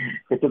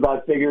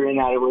about figuring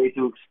out a way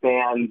to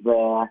expand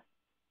the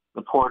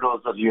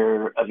portals of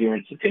your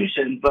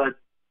institution. But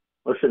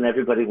listen,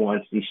 everybody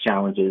wants these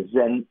challenges.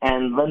 And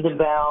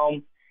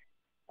Lindenbaum,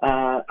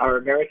 our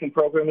American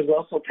program is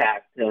also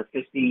packed.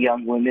 50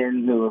 young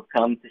women who have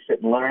come to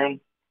sit and learn.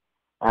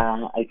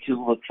 I,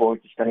 too, look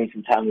forward to spending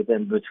some time with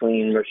them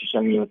between Rosh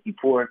Hashanah and Yom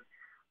Kippur.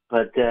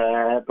 But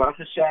Baruch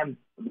Hashem,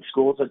 the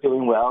schools are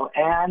doing well.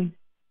 And,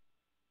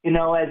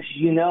 as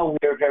you know,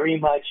 we're very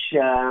much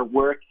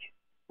work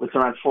with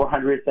around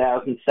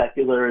 400,000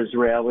 secular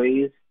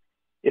Israelis,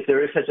 if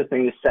there is such a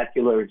thing as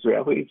secular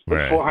Israelis, but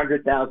Right.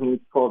 400,000 we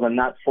call them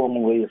not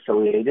formally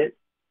affiliated.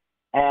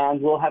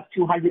 And we'll have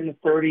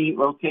 230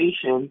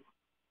 locations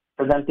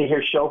for them to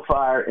hear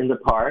shofar in the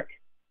park,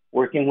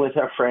 working with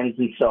our friends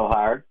in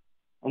Sohar.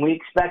 And we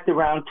expect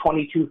around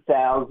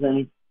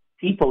 22,000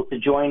 people to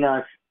join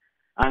us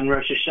on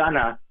Rosh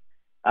Hashanah,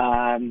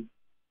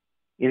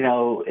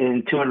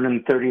 in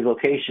 230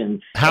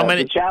 locations. How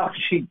many? The challenge,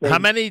 How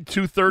many?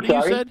 230 you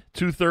Sorry? said?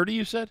 230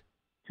 you said?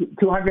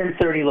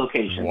 230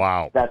 locations.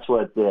 Wow. That's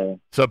what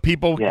So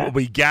people Yeah. will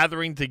be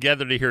gathering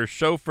together to hear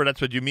shofar. That's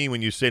what you mean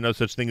when you say no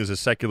such thing as a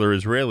secular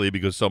Israeli,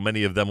 because so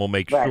many of them will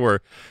make Right.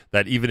 sure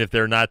that even if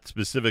they're not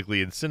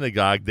specifically in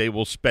synagogue, they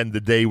will spend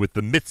the day with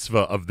the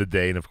mitzvah of the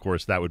day. And, of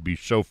course, that would be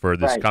shofar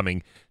this Right.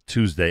 coming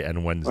Tuesday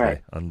and Wednesday.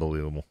 Right.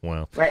 Unbelievable.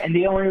 Wow. Right, and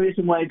the only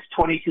reason why it's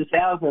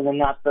 22,000 and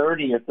not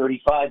 30 or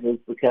 35 is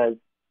because,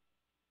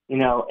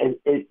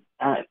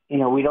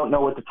 we don't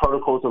know what the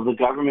protocols of the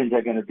government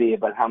are going to be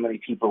about how many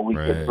people we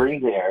Right. could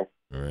bring there.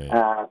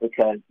 Right.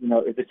 Because,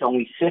 if it's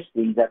only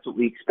 50, that's what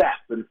we expect.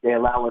 But if they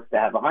allow us to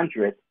have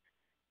 100,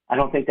 I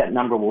don't think that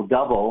number will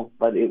double,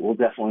 but it will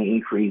definitely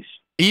increase.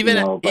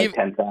 Even by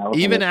 10,000.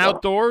 even or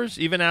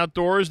so.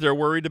 outdoors, they're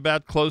worried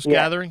about close Yeah.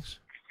 gatherings.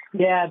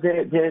 Yeah,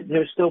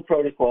 there's still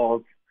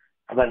protocols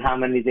about how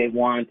many they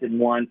want in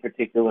one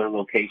particular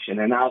location,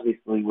 and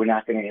obviously we're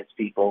not going to ask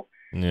people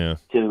Yeah.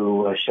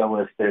 to show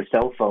us their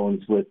cell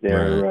phones with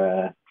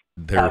their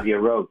Tavia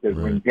Road, their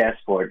Ring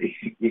passport.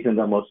 Even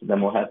though most of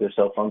them will have their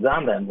cell phones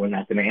on them, we're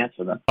not going to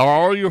answer them. Are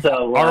all your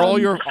So, are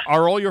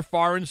all your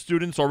foreign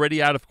students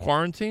already out of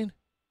quarantine?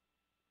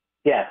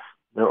 Yes,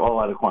 they're all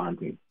out of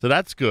quarantine. So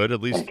that's good.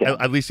 At least Okay.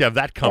 at least you have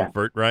that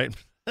comfort, right?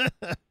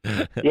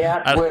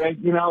 Yeah,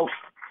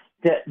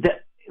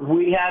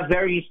 we have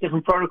various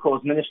different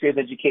protocols, Ministry of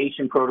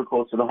Education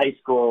protocols for the high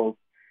schools.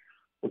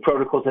 The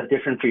protocols are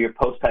different for your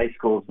post-high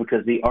schools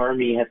because the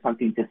Army has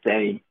something to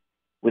say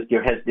with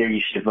your Hesder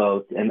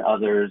Yeshivot and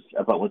others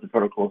about what the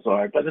protocols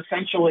are. But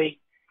essentially,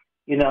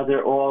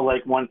 they're all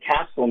like one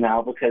capsule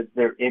now because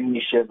they're in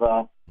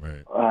Yeshiva,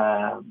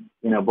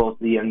 both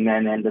the young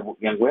men and the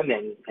young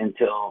women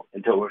until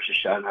Rosh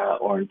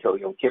Hashanah or until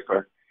Yom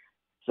Kippur.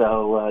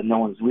 So no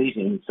one's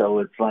leaving. So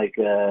it's like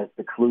a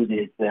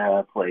secluded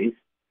place.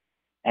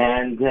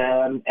 And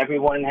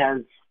everyone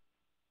has,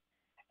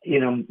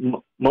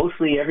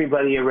 mostly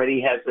everybody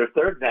already has their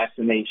third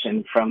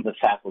vaccination from the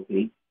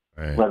faculty,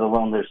 let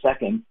alone their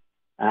second.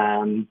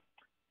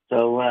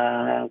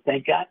 So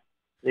thank God.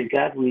 Thank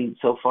God we,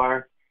 so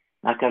far,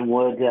 knock on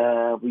wood,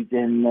 we've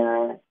been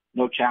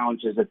no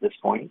challenges at this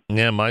point.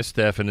 Yeah, my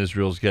staff in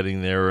Israel is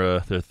getting their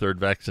third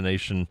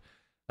vaccination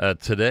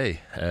today.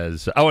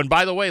 And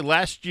by the way,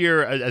 last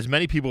year, as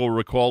many people will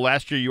recall,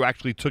 last year you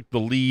actually took the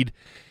lead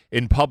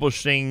in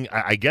publishing,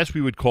 I guess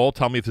we would call,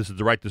 tell me if this is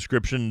the right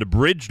description, the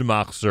abridged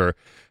machzor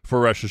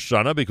for Rosh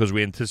Hashanah, because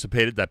we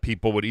anticipated that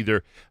people would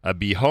either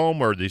be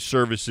home or the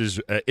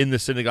services in the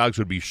synagogues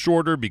would be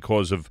shorter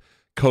because of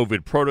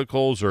COVID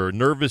protocols or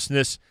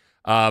nervousness.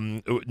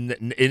 In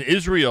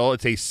Israel,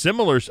 it's a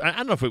similar, I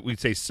don't know if we'd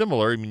say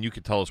similar, I mean, you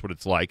could tell us what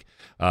it's like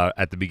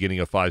at the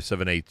beginning of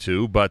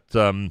 5782, but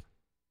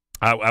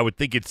I would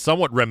think it's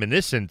somewhat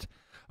reminiscent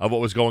of what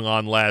was going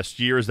on last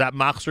year. Is that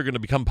machzor going to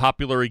become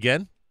popular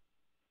again?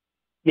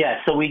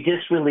 Yeah, so we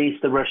just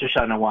released the Rosh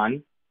Hashanah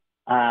one,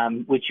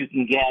 which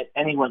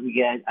anyone can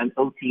get on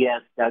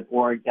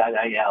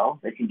ots.org.il.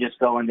 They can just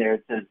go in there.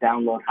 It says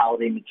download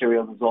holiday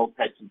materials, there's all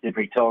types of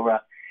Divrei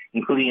Torah,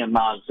 including a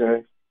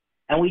machzor.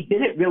 And we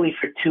did it really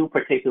for two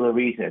particular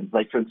reasons.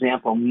 Like, for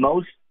example,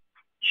 most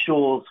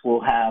shuls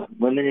will have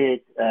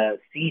limited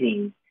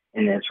seating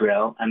in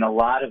Israel, and a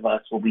lot of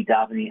us will be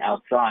davening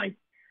outside.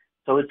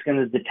 So it's going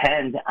to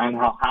depend on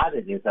how hot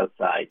it is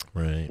outside.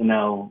 Right.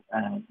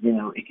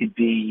 It could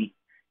be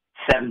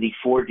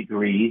 74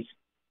 degrees,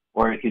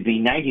 or it could be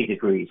 90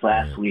 degrees.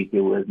 Last week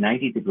it was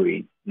 90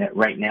 degrees.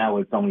 Right now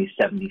it's only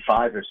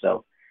 75 or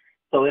so.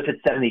 So if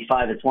it's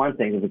 75, it's one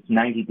thing. If it's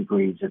 90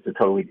 degrees, it's a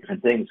totally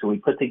different thing. So we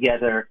put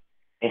together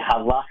a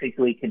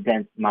halachically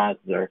condensed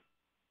machzor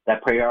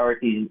that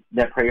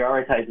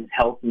prioritizes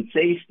health and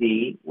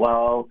safety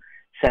while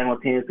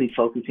simultaneously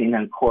focusing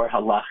on core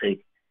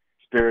halachic,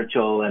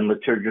 spiritual, and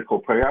liturgical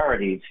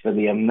priorities for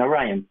the Yom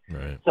Narayim.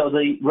 Right. So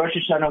the Rosh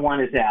Hashanah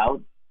one is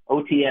out,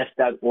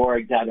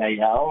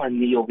 ots.org.il, and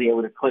you'll be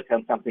able to click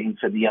on something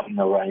for the Yom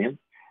Narayim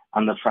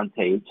on the front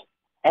page.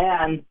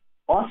 And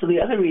also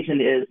the other reason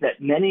is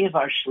that many of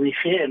our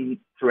shlichim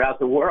throughout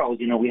the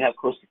world, we have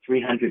close to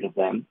 300 of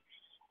them.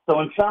 So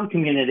in some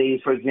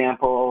communities, for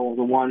example,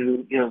 the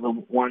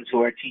ones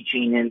who are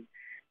teaching in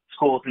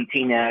schools in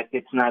Teaneck,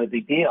 it's not a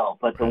big deal.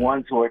 But the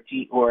ones who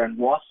are in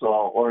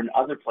Warsaw or in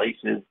other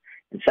places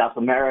in South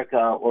America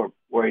or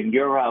in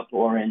Europe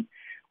or in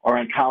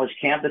college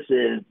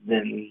campuses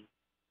in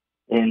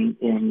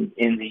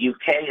the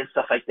UK and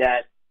stuff like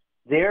that,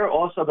 they're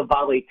also the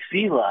Balei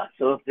Tefillah.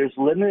 So if there's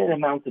limited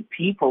amounts of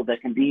people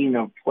that can be in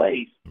a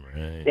place,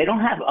 they don't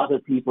have other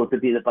people to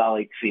be the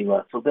Balei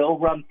Tefillah. So they'll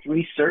run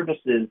 3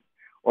 services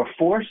or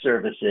 4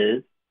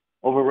 services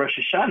over Rosh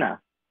Hashanah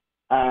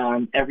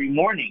every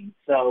morning.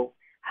 So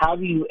how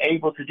are you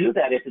able to do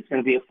that if it's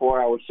going to be a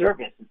 4-hour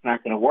service? It's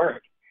not going to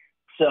work.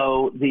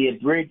 So the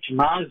abridged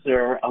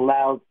Maser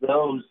allows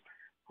those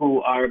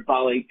who are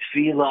Balei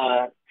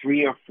Tefillah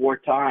 3 or 4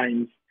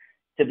 times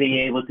to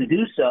be able to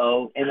do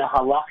so in a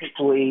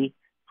halachically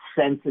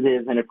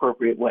sensitive and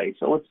appropriate way.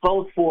 So it's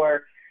both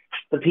for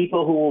the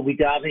people who will be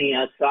davening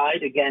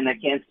outside. Again, I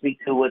can't speak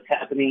to what's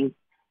happening,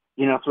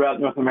 throughout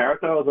North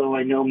America, although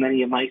I know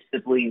many of my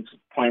siblings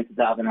plan to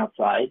daven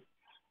outside.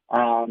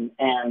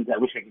 And I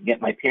wish I could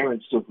get my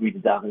parents to agree to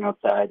daven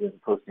outside as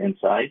opposed to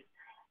inside.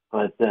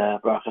 But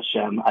Baruch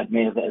Hashem,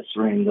 Admei of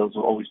Esrim, those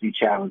will always be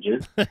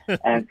challenges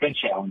and good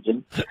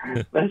challenges.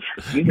 But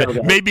you know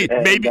that.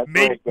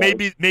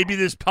 Maybe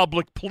this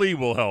public plea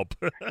will help.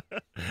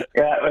 Yeah,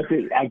 that's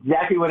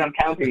exactly what I'm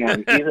counting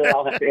on. Either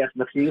I'll have to ask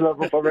the Tefillah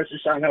before Rosh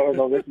Hashanah, or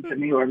they'll listen to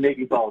me, or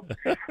maybe both.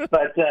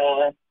 But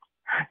the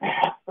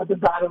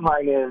bottom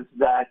line is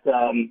that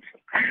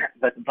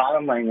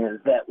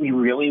we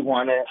really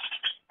want to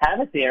have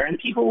it there, and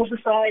people will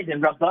decide.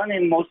 And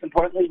Rabbanim, most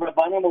importantly,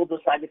 Rabbanim will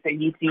decide if they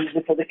need to use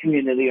it for the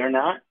community or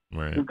not.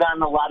 Right. We've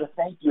gotten a lot of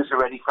thank yous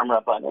already from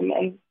Rabbanim,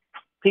 and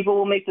people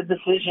will make the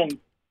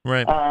decision.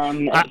 Right.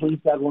 At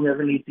least I will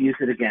never need to use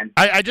it again.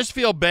 I just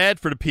feel bad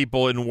for the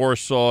people in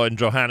Warsaw and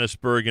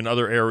Johannesburg and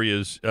other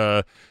areas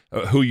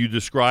who you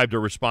described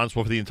are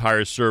responsible for the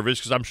entire service,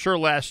 because I'm sure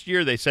last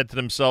year they said to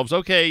themselves,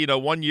 okay,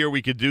 1 year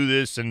we could do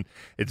this, and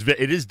it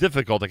is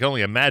difficult. I can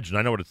only imagine.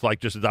 I know what it's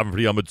like just to daven for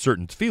the Yom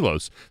certain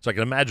tefillos, so I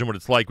can imagine what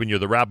it's like when you're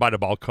the rabbi, the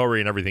Baal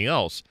Koreh, and everything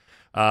else.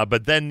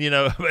 But then,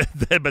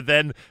 but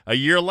then a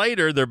year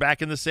later, they're back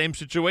in the same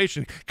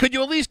situation. Could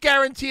you at least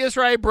guarantee us,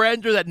 Rabbi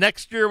Brander, that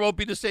next year won't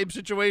be the same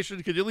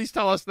situation? Could you at least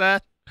tell us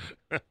that?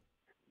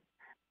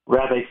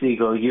 Rabbi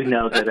Siegel, you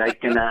know that I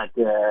cannot,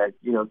 no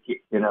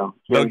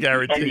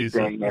guarantees.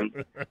 Anything,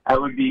 and I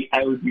would be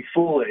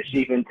foolish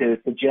even to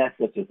suggest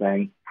such a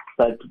thing.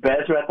 But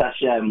Bezrat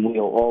Hashem,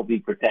 we'll all be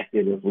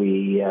protected if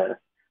we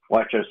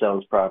watch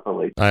ourselves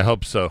properly. I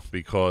hope so,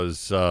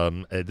 because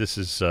this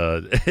is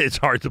it's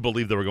hard to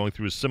believe that we're going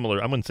through a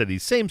similar, I wouldn't say the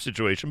same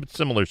situation, but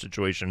similar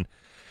situation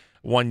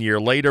 1 year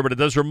later. But it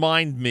does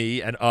remind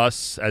me and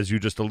us, as you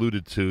just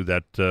alluded to,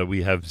 that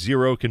we have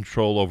zero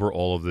control over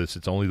all of this.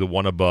 It's only the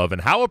one above.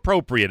 And how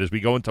appropriate as we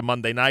go into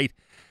Monday night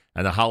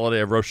and the holiday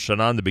of Rosh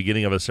Hashanah, the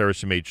beginning of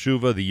Aseret Yemei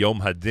Tshuva, the Yom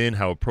Hadin,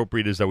 how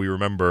appropriate it is that we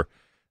remember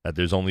that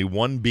there's only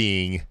one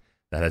being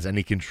that has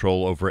any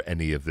control over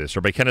any of this.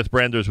 Rabbi Kenneth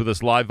Brander is with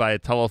us live via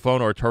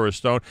telephone or Torah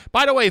Stone.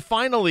 By the way,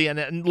 finally,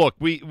 and look,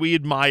 we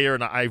admire,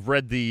 and I've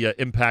read the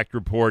impact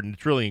report, and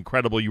it's really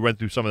incredible. You went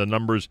through some of the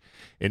numbers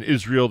in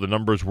Israel. The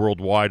numbers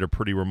worldwide are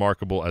pretty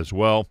remarkable as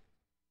well.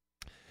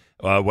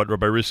 What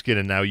Rabbi Riskin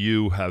and now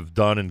you have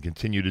done and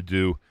continue to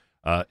do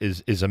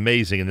is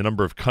amazing. And the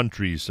number of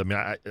countries, I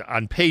mean,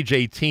 on page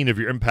 18 of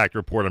your impact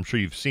report, I'm sure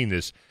you've seen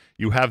this,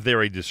 you have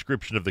there a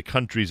description of the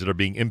countries that are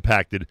being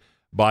impacted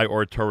by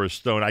Or Torah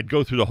Stone. I'd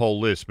go through the whole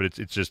list, but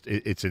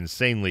it's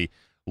insanely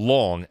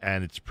long,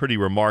 and it's pretty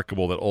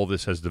remarkable that all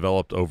this has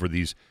developed over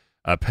these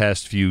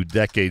past few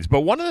decades.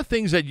 But one of the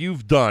things that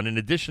you've done, in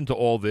addition to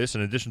all this,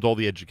 in addition to all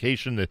the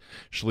education, the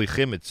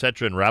shlichim,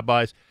 etc., and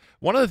rabbis,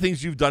 one of the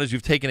things you've done is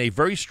you've taken a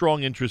very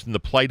strong interest in the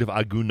plight of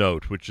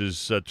agunot, which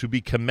is to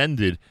be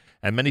commended,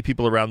 and many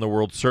people around the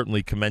world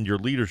certainly commend your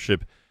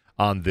leadership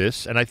on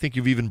this, and I think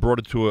you've even brought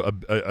it to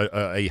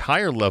a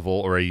higher level,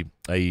 or a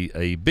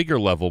bigger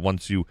level,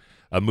 once you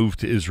moved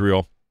to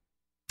Israel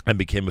and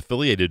became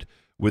affiliated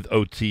with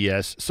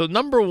OTS. So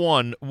number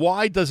one,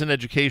 why does an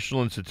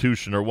educational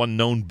institution, or one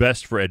known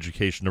best for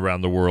education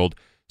around the world,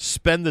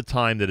 spend the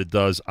time that it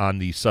does on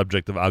the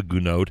subject of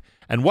agunot?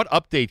 And what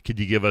update could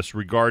you give us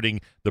regarding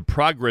the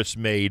progress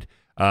made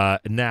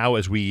now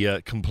as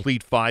we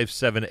complete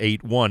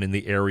 5781 in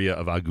the area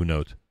of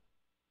agunot?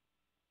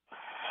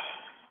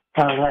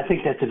 I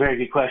think that's a very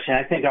good question.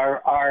 I think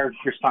our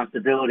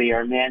responsibility,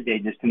 our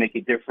mandate, is to make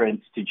a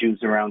difference to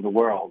Jews around the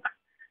world.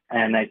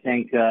 And I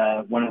think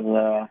one of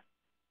the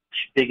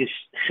biggest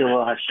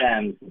Shilul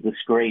Hashem, the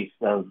disgrace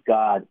of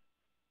God,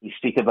 you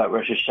speak about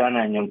Rosh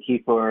Hashanah and Yom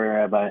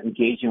Kippur, about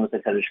engaging with the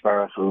Kadosh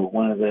Baruch Hu.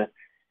 One of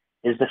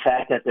is the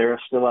fact that there are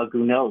still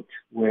agunot,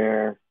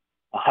 where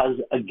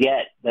a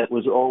get that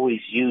was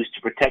always used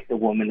to protect the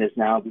woman is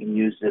now being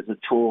used as a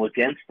tool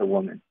against the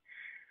woman.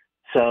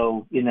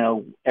 So,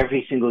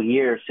 every single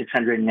year,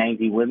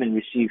 690 women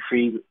receive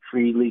free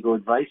legal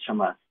advice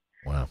from us.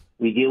 Wow.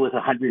 We deal with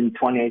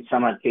 128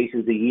 some odd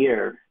cases a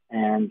year.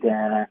 And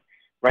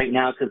right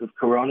now, because of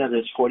Corona,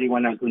 there's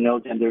 41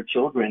 agunot and their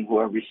children who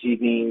are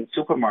receiving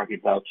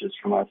supermarket vouchers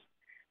from us.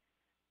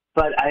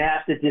 But I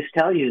have to just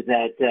tell you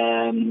that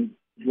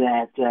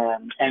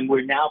and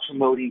we're now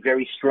promoting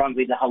very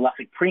strongly the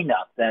halachic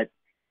prenup that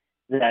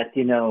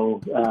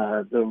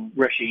the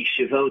Rosh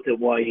Yeshivot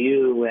at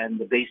YU and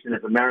the Basin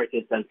of America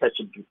has done such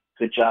a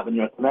good job in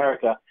North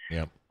America.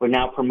 Yep. We're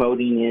now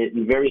promoting it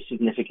in very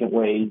significant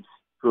ways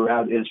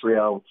throughout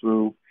Israel,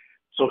 through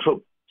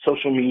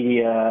social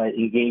media,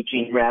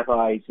 engaging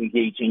rabbis,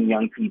 engaging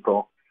young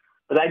people.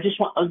 But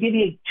I'll give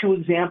you two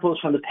examples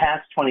from the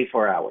past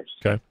 24 hours.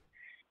 Okay.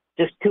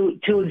 Just two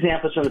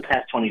examples from the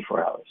past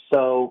 24 hours.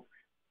 So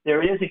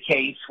there is a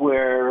case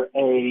where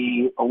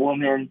a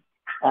woman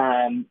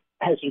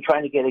has been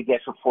trying to get a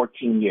get for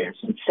 14 years.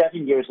 And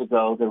 7 years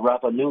ago, the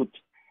Rabbanut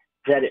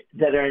that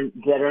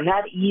are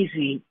not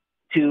easy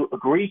to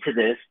agree to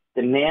this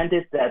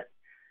demanded that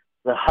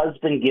the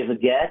husband give a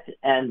get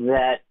and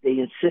that they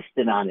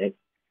insisted on it,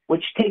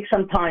 which takes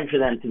some time for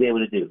them to be able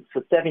to do.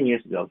 So 7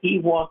 years ago,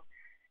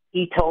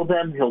 he told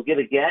them he'll give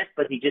a get,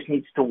 but he just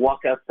needs to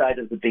walk outside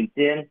of the Beit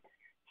Din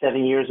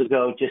 7 years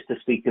ago just to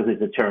speak to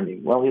his attorney.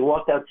 Well, he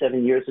walked out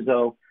 7 years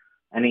ago,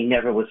 and he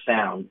never was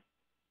found.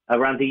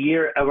 Around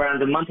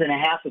a month and a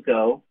half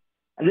ago,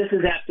 and this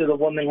is after the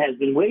woman has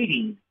been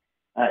waiting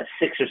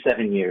 6 or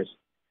 7 years.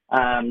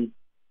 A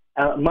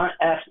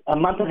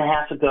month and a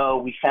half ago,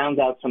 we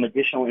found out some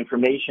additional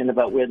information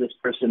about where this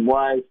person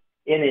was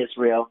in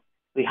Israel.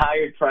 We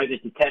hired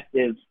private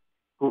detectives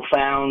who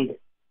found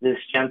this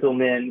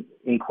gentleman,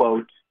 in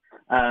quotes,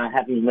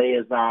 having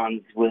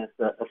liaisons with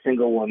a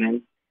single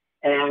woman.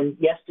 And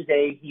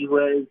yesterday he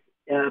was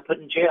put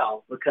in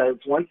jail because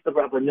once the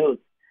Rabbanut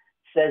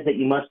says that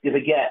you must give a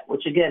get,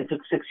 which again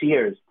took 6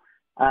 years,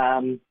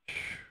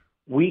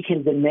 we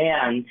can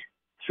demand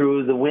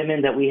through the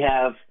women that we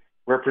have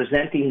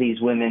representing these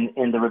women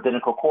in the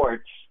rabbinical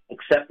courts,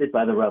 accepted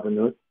by the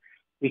Rabbanut,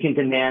 we can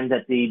demand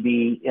that they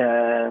be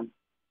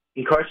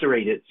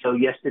incarcerated. So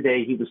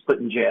yesterday he was put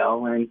in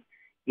jail, and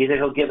either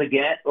he'll give a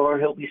get or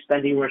he'll be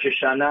spending Rosh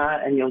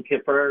Hashanah and Yom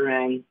Kippur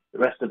and the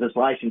rest of his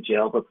life in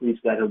jail. But please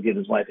God, he'll give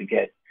his wife a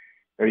get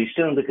very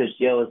soon because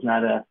jail is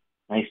not a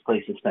nice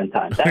place to spend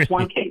time. That's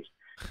one case.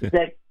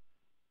 The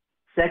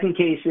second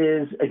case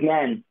is,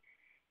 again,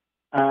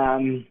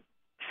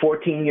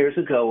 14 years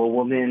ago, a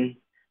woman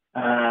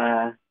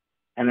and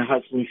her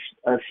husband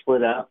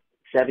split up.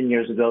 7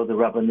 years ago, the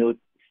Rabbanut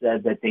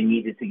said that they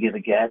needed to give a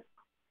get.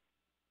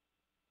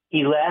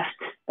 He left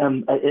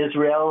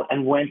Israel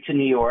and went to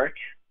New York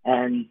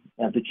and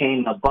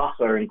became a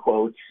bacher, in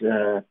quotes,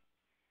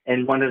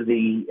 in one of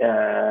the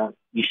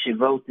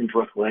yeshivot in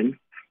Brooklyn.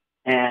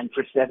 And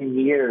for 7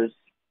 years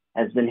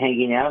has been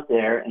hanging out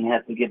there and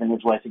hasn't given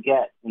his wife a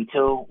get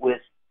until,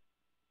 with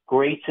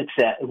great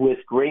success,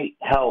 with great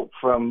help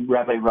from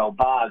Rabbi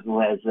Rabbi, who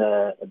has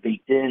a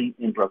Beit Din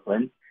in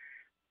Brooklyn,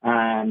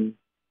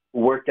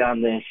 worked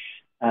on this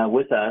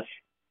with us.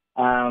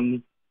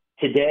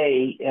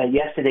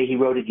 Yesterday he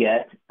wrote a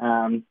get.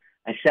 I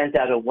sent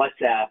out a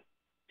WhatsApp.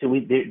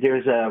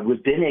 There's a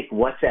rabbinic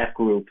WhatsApp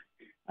group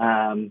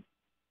of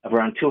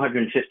around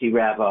 250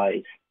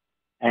 rabbis,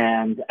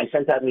 and I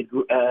sent out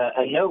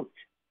a note.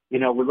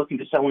 We're looking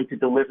for someone to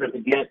deliver the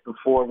get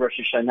before Rosh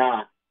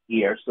Hashanah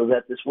here, so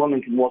that this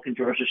woman can walk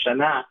into Rosh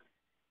Hashanah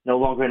no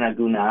longer in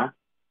Aguna.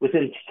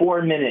 Within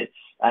 4 minutes,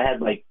 I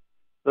had like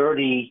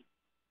 30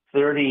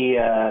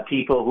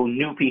 people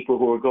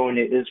who were going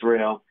to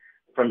Israel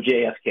from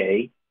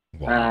JFK.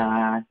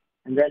 Wow.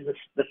 And then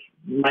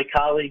my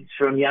colleagues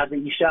from Yad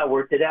Isha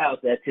worked it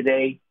out that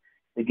today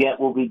the get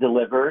will be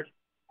delivered,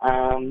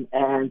 and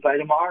by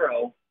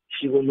tomorrow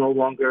she will no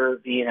longer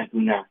be in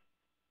Aguna.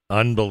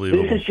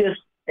 Unbelievable. This is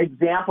just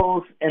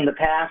examples in the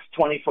past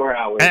 24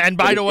 hours. And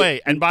by the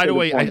way,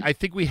 I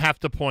think we have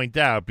to point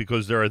out,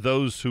 because there are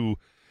those who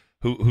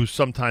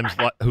sometimes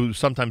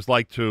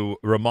like to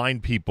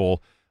remind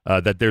people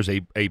that there's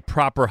a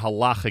proper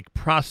halachic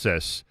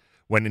process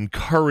when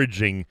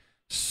encouraging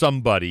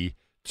somebody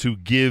to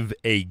give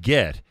a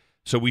get.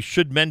 So we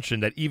should mention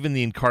that even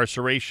the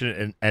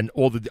incarceration and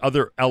all the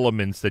other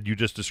elements that you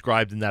just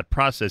described in that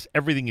process,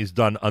 everything is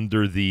done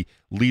under the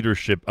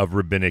leadership of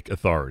rabbinic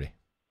authority.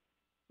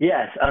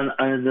 Yes,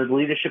 under the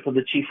leadership of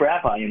the chief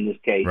rabbi in this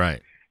case.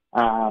 Right.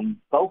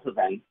 Both of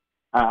them.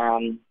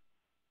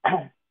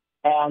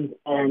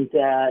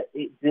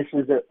 This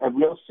is a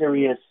real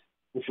serious.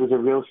 This was a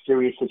real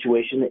serious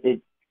situation.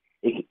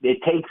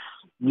 It takes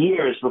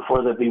years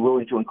before they'll be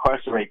willing to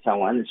incarcerate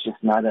someone. It's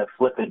just not a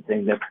flippant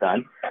thing that's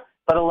done.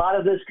 But a lot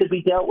of this could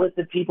be dealt with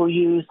if people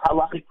use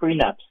halachic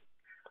prenups.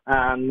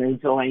 And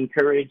so I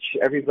encourage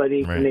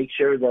everybody to make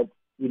sure that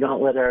we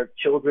don't let our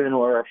children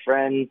or our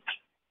friends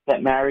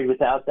get married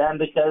without them,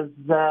 because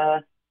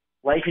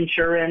life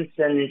insurance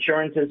and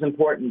insurance is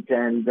important,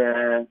 and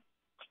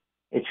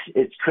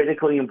it's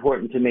critically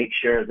important to make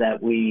sure that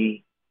if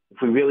we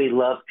really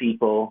love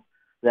people,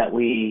 that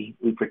we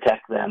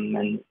protect them,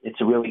 and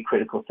it's a really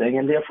critical thing,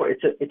 and therefore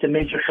it's a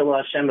major Chilul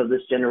Hashem of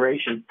this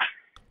generation.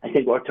 I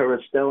think our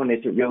Torah Stone,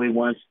 if it really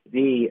wants to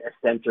be a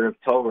center of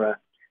Torah,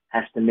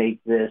 has to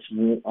make this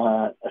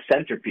a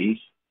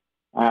centerpiece.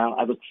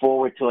 I look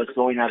forward to us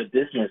going out of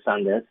business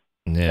on this.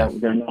 Yeah.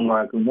 There are no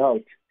more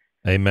notes.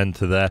 Amen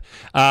to that.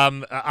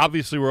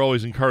 Obviously, we're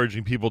always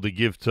encouraging people to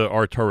give to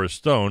our Torah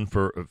Stone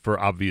for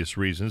obvious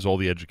reasons, all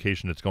the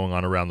education that's going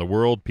on around the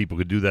world. People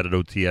could do that at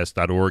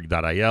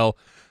ots.org.il,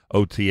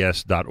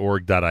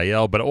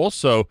 ots.org.il. But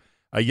also,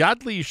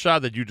 Yad L'Isha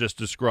that you just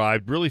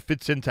described really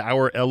fits into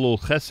our Elul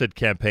Chesed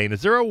campaign.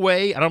 Is there a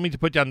way, I don't mean to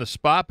put you on the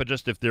spot, but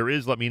just if there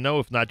is, let me know.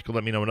 If not, you can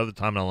let me know another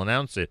time and I'll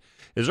announce it.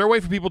 Is there a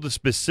way for people to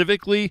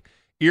specifically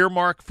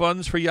earmark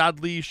funds for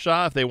Yad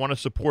L'Isha if they want to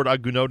support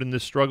Agunot in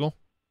this struggle?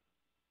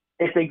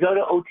 If they go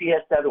to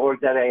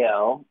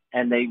ots.org.al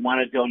and they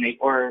want to donate,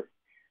 or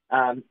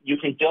you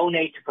can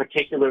donate to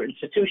particular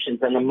institutions,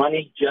 and the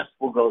money just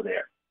will go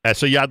there.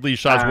 So Yad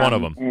L'Isha is one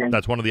of them.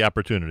 That's one of the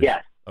opportunities.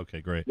 Yes.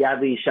 Okay, great. Yad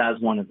L'Isha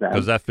is one of them.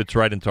 Because that fits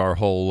right into our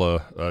whole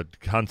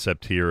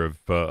concept here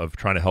of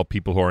trying to help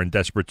people who are in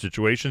desperate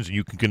situations. And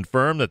you can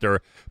confirm that there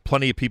are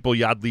plenty of people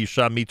Yad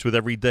L'Isha meets with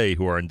every day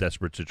who are in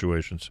desperate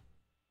situations.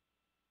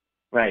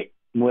 Right.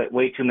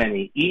 Way too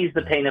many. Ease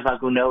the pain of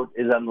Agunot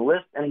is on the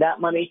list, and that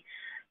money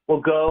will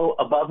go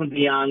above and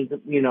beyond,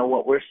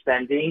 what we're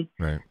spending.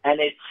 Right. And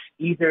it's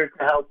either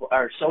to help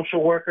our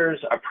social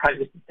workers, our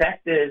private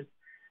detectives,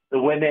 the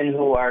women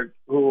who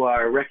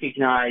are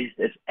recognized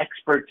as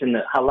experts in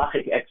the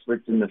halachic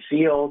experts in the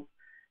field,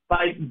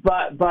 by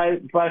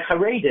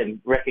Haredim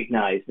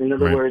recognized. In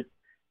other words,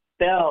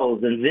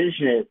 Bells and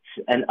Vishnitz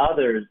and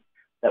others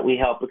that we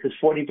help, because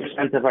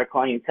 40% of our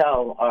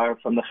clientele are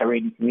from the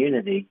Haredi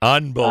community.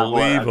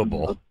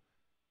 Unbelievable!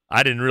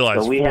 I didn't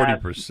realize so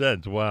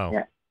 40%. Wow.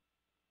 Yeah,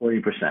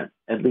 40%,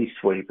 at least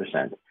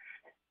 40%.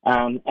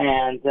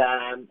 And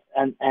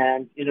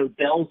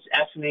Bells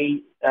asked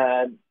me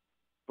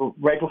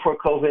right before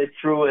COVID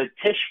threw a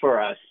tish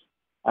for us,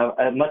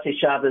 Motzei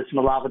Shabbos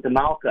Malava de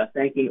Malka,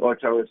 thanking Or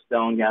Torah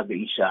Stone Yad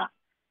L'Isha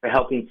for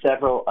helping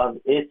several of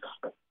its.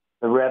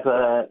 The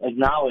Rebbe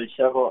acknowledged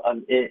several of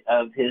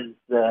his,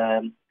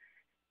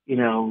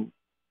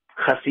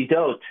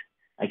 chassidot,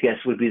 I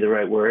guess would be the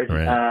right word,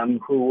 right.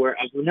 Who were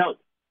Agunot.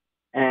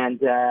 And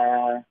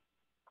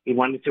he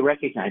wanted to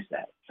recognize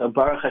that. So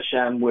Baruch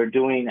Hashem, we're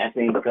doing, I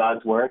think,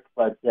 God's work,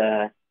 but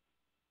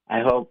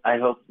I hope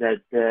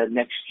that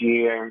next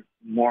year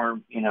more,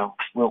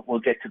 we'll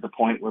get to the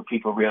point where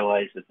people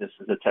realize that this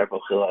is a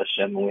terrible Chil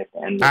Hashem and we have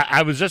to end it.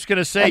 I was just going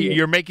to say,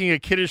 you're making a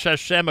Kiddush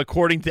Hashem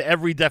according to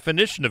every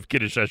definition of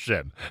Kiddush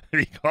Hashem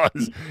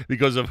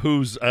because of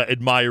who's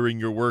admiring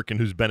your work and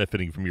who's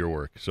benefiting from your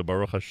work. So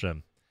Baruch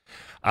Hashem.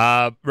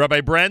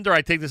 Rabbi Brander,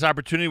 I take this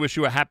opportunity to wish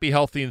you a happy,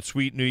 healthy, and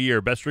sweet New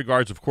Year. Best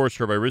regards, of course,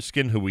 to Rabbi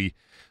Riskin, who we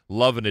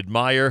love and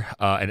admire,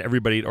 and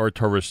everybody at Or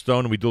Torah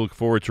Stone. We do look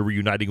forward to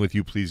reuniting with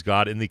you, please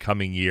God, in the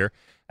coming year.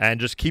 And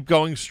just keep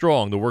going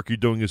strong. The work you're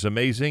doing is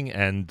amazing,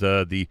 and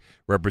the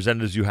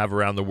representatives you have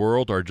around the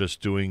world are just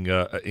doing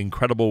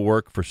incredible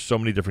work for so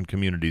many different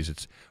communities.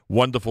 It's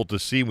wonderful to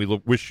see. We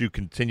wish you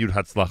continued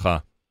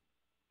hatzlacha.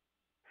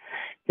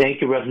 Thank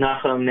you, Rav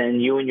Nachum,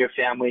 and you and your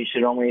family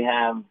should only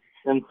have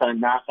simcha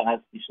and nachas.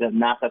 You should have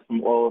nachas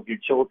from all of your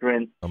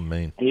children.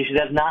 Amen. And you should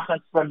have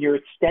nachas from your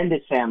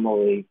extended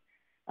family,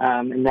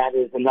 and that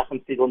is the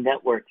Nachum Segal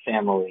Network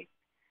family,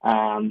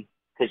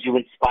 because you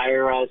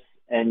inspire us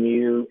and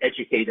you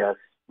educate us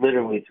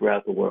literally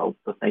throughout the world.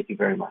 So thank you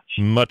very much.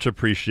 Much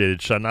appreciated.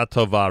 Shana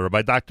Tova.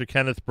 By Dr.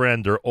 Kenneth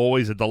Brander,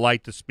 always a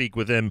delight to speak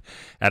with him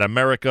at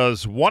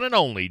America's one and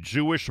only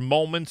Jewish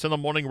Moments in the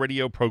Morning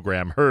radio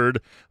program,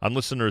 heard on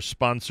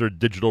listeners-sponsored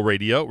digital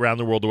radio around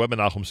the world, the web at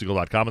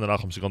NachumSegal.com and the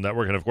Nachum Segal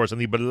Network, and of course on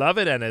the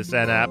beloved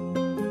NSN app.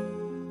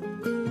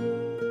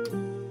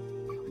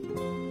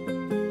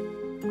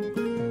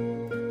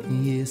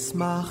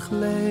 Yismach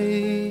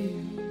lei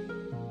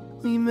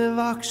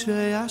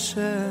mivakshei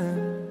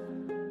Hashem,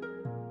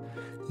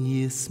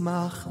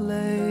 Yismach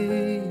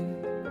lei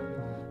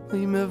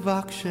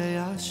mivakshei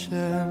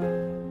Hashem,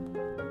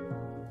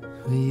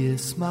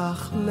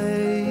 Yismach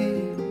lei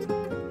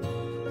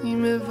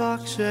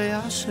mivakshei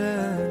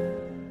Hashem,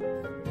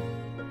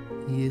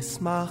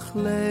 Yismach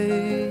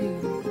lei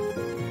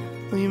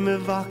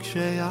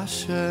mivakshei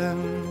Hashem.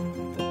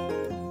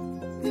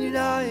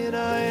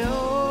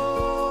 Nidai-dai-oh,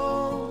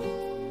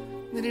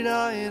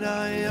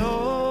 Nidai-dai-oh,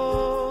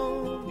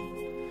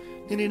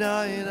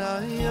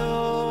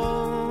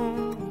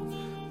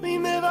 mi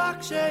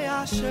mevakshei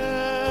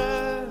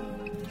Hashem.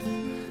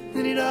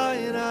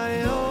 Nidai-dai-oh,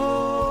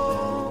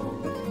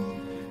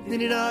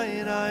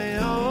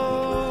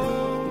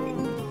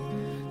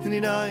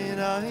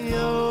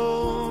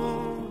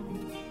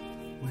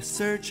 we're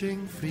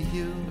searching for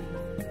you.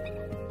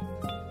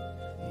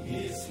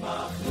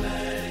 Yismach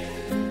lei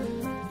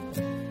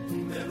mi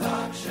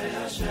mevakshei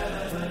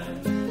Hashem.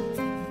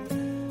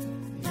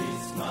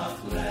 Yismach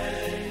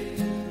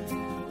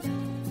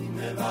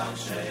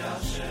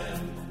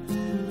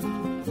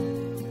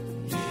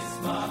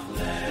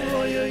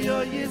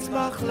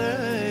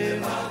lei,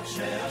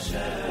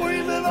 oy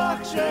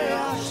mevakshei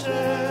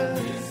Hashem.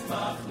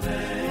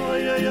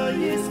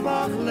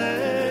 Yismach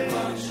lei,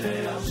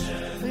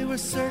 we were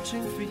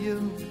searching for you.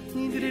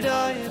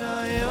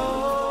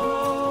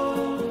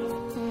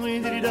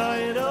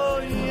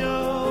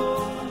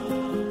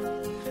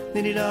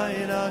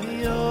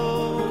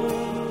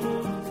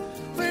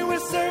 We were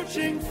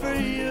searching for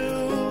you.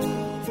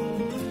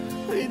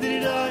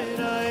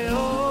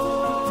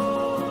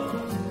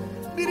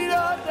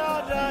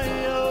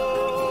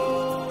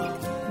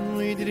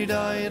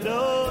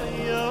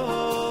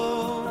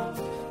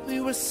 We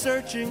were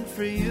searching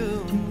for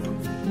you.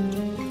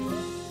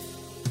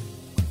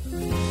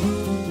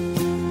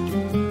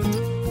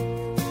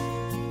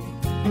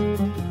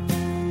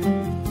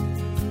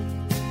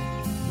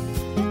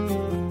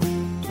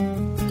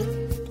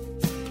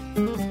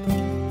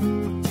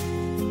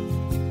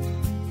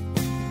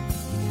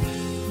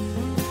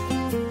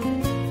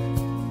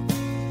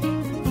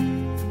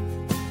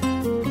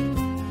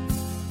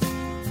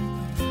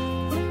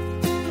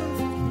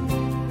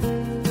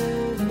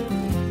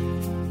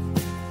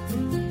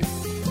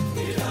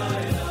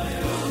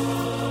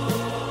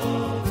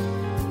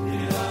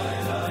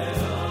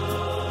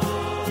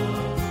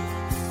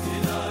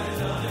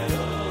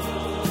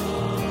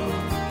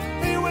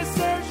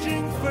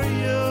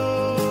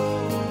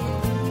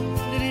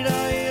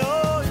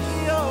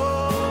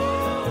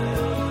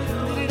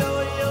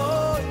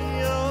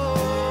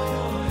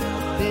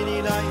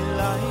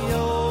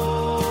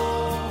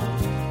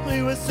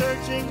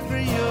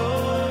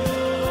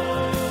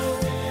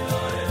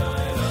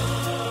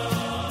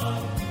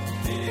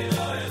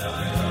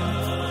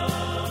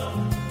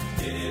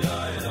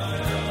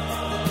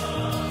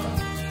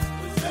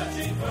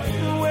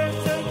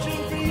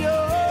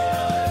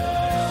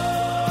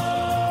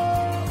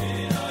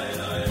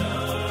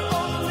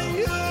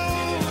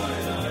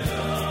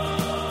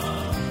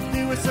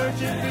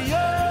 searching for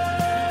you.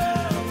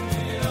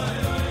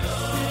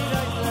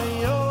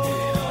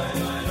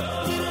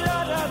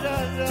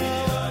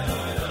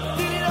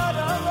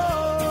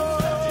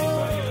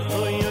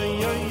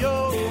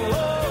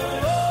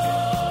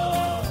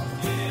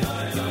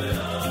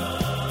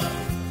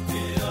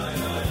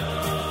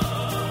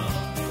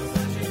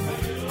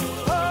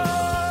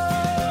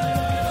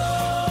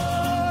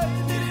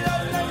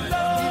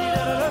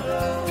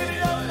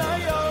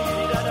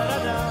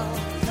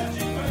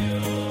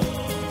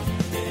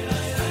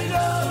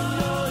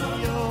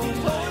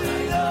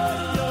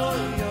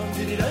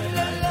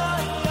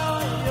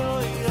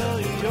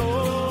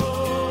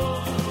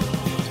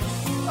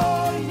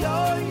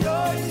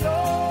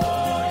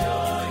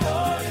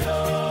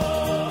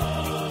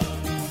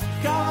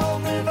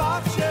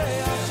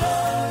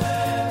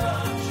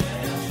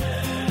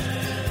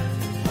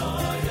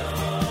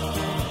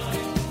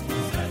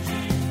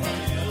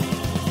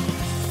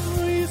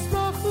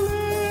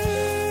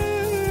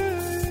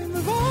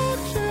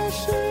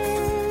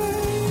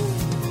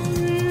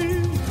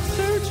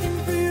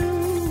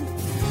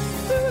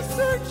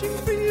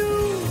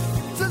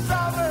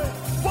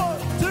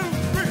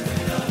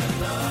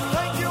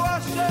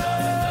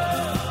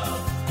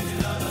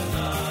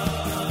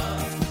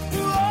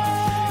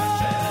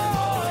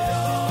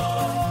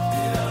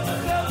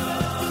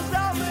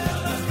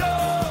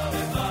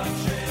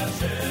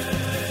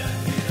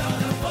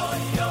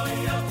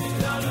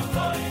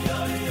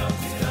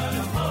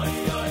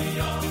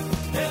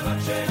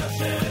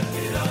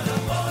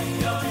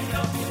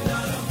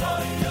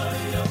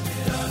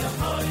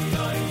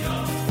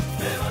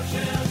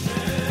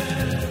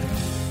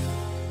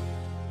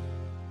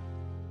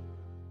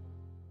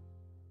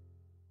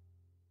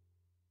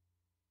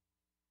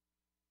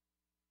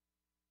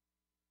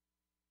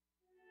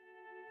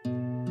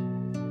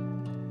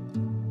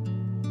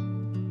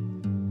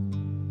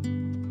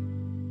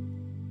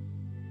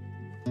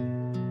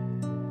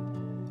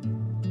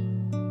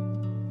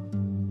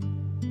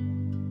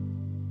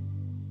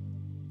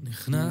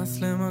 נכנס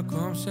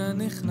למקום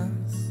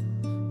שנכנס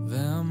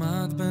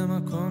ועמד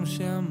במקום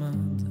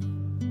שעמד,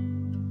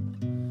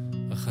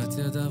 רחץ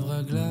ידיו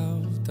רגליו,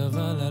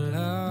 טבל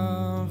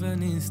עליו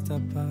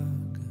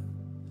ונסתפק.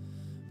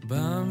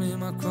 בא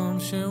ממקום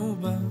שהוא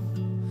בא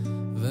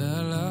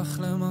והלך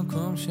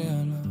למקום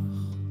שהלך,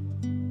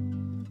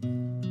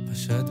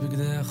 פשט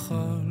בגדי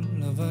החול,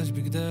 לבש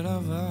בגדי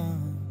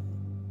לבן,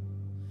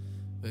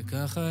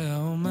 וכך היה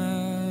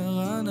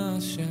אומר אנא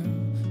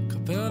השם,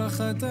 כפר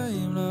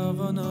לחטאים,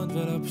 לעוונות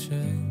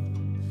ולפשעים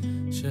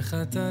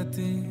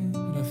שחטאתי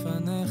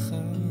לפניך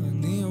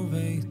אני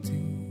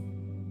וביתי.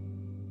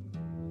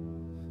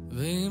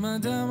 ואם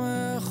אדם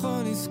היה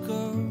יכול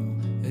לזכור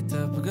את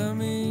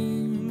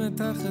הפגמים,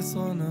 את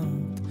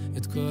החסרונות,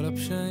 את כל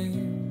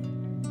הפשעים,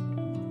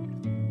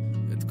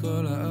 את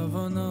כל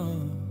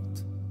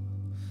העוונות,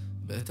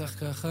 בטח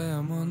כך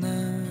היה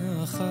מונה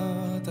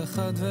אחת,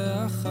 אחת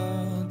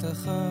ואחת,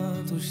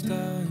 אחת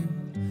ושתיים,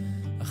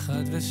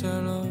 אחת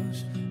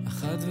ושלוש,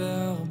 אחת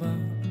וארבע,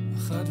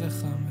 אחת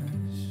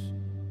וחמש.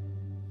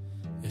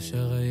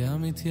 ישר היה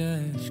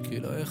מתייאש, כי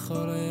לא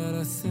יכול היה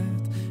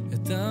לשאת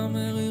את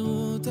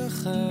המרירות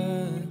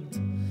החטא,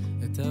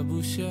 את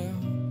הבושה,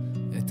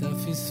 את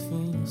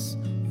הפספוס,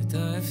 את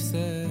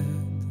ההפסד.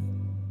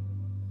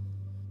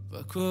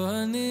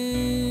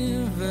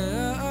 והכהנים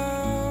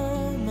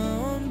והעם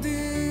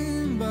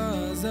העומדים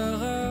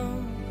בעזרה,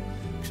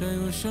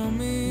 כשהיו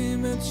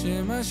שומעים את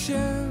שם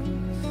השם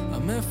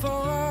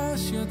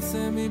המפורש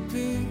יוצא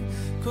מפי,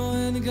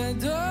 כהן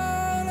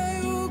גדול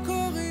היו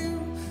קוראים,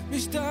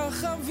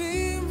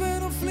 משתחווים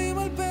ונופלים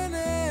על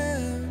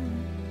פניהם.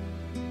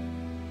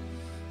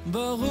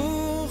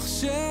 ברוך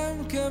שם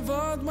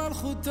כבוד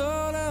מלכותו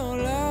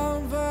לעולם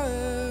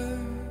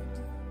ועד.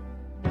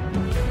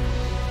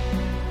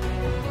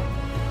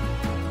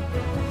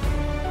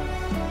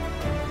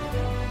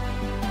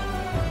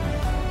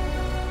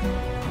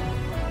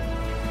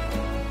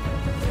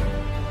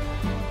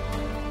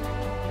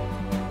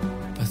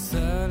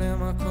 פסע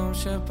למקום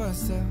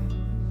שפסע,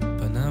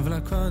 פניו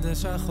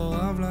לקודש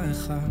אחוריו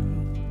להיכל,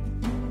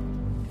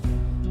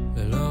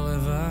 ללא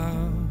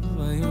רבב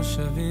היו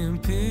שווים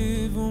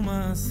פיו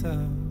ומעשיו.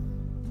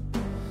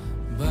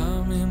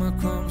 בא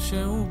ממקום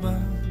שהוא בא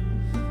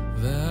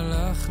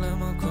והלך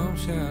למקום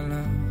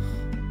שהלך,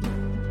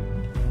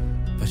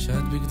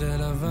 פשט בגדי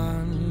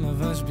לבן,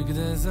 לבש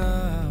בגדי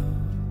זהב,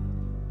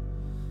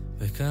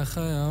 וכך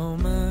היה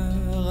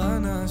אומר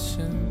אנא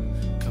השם,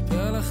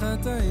 כפר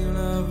לחטאים,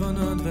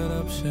 לעוונות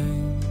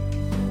ולפשעים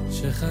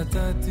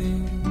שחטאתי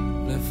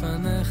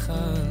לפניך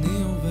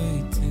אני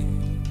וביתי.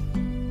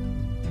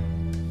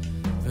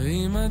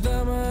 ואם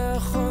אדם היה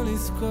יכול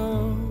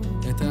לזכור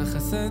את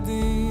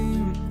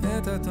החסדים,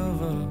 את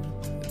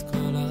הטובות, את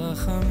כל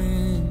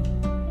הרחמים,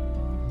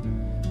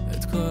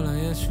 את כל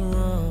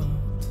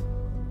הישועות,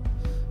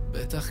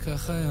 בטח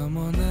כך היה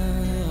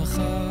מונה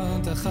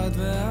אחת, אחת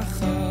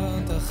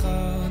ואחת,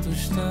 אחת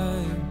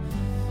ושתיים,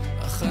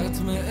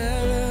 אחת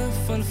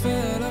מאלף, אלפי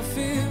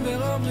אלפים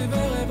ורוב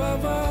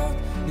ורבבות,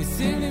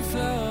 ניסים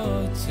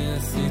נפלאות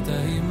שעשית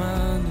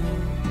עמנו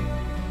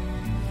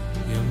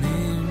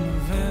ימים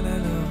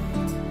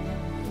ולילות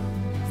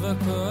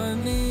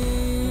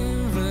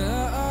וכהנים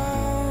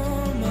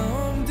והעם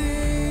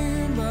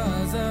העומדים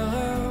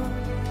בעזרה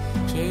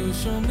כשהיו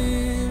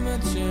שומעים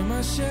את שם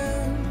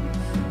השם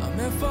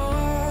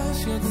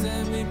המפורש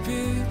יוצא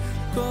מפי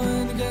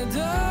כהן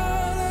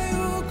גדול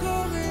היו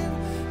קוראים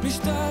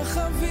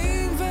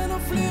משתחווים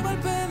ונופלים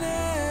על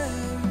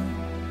פניהם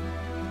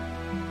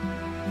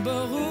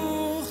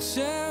ברוך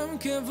שם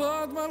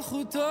כבוד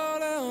מלכותו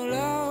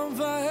לעולם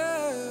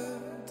ועד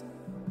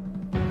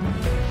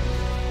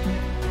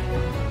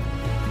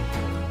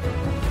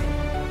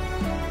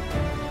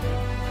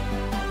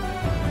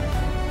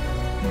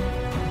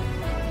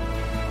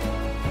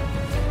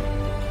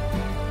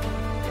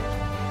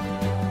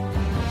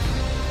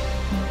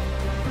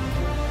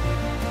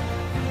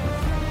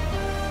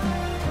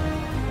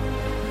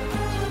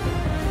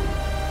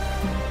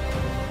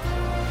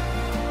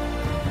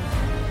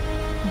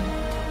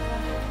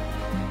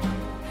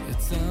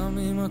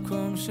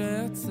ממקום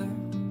שיצא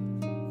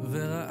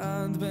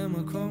ורעד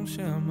במקום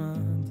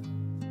שעמד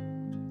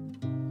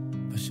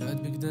פשט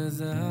בגדי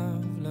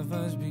זהב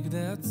לבש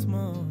בגדי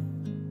עצמו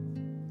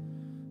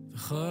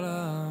וכל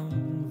העם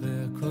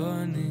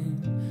והכהנים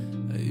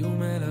היו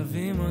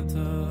מלווים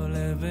אותו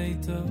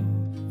לביתו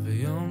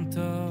ויום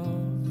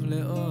טוב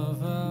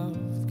לאוהביו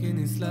כי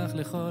נסלח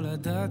לכל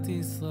עדת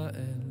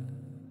ישראל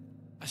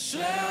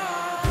אשרי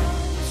העם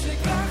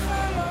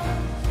שככה לו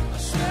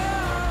אשרי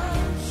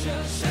העם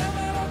שהשם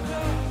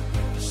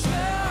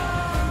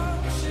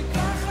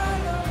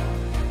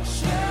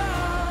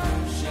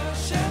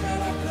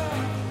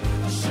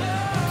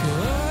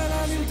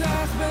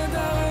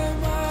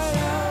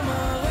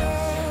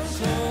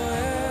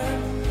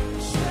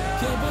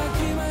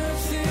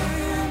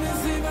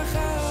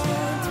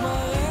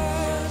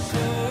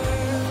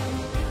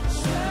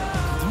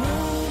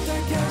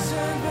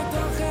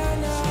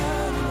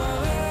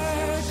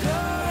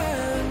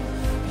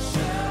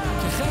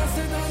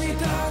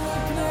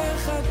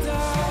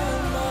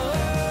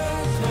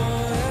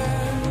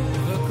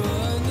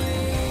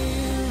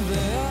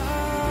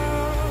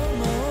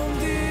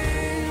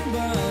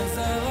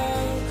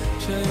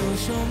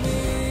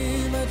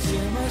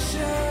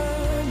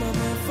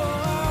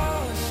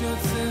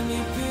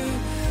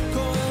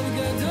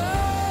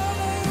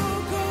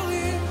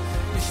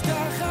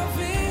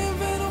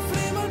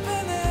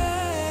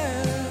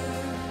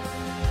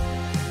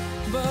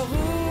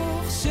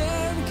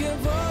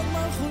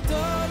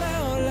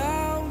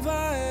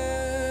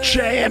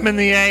JM in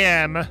the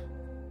AM.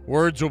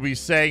 Words we'll be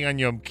saying on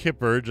Yom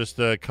Kippur just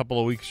a couple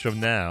of weeks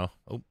from now.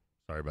 Oh,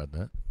 sorry about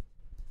that.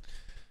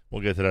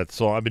 We'll get to that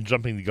song. I've been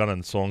jumping the gun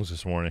on songs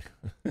this morning.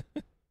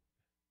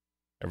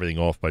 Everything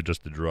off by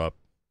just a drop.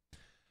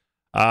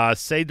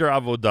 Seder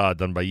Avodah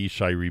done by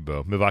Yishai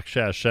Rebo.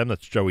 Mivakshei Hashem,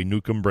 that's Joey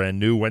Newcomb, brand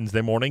new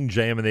Wednesday morning.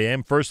 JM in the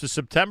AM. 1st of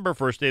September,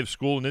 first day of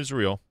school in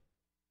Israel.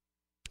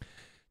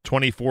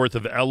 24th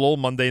of Elul,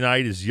 Monday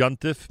night is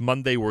Yontif.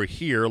 Monday we're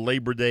here.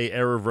 Labor Day,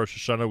 Erev Rosh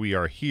Hashanah, we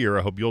are here.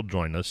 I hope you'll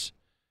join us.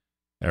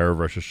 Erev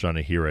Rosh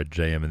Hashanah here at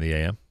JM in the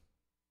AM.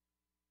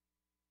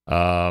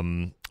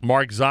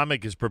 Mark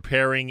Zamek is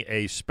preparing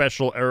a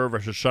special Erev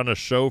Rosh Hashanah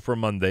show for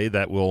Monday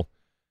that will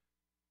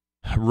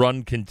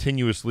run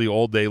continuously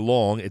all day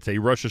long. It's a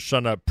Rosh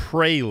Hashanah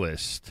pray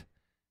list.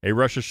 A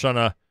Rosh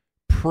Hashanah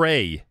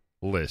pray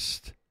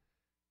list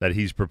that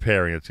he's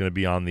preparing. It's going to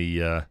be on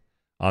the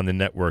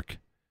network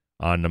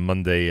on a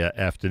Monday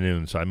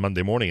afternoon. So on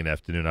Monday morning and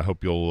afternoon, I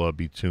hope you'll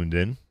be tuned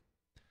in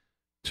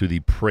to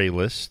the pray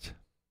list.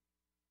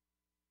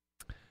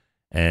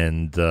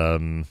 And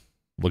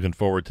looking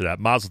forward to that.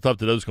 Mazel tov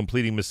to those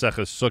completing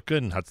Maseches Sukkah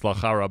and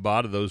Hatzlacha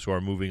Rabbah to those who are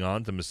moving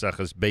on to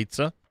Maseches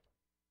Beitza.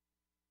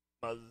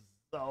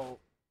 Mazel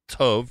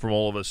tov from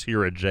all of us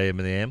here at JM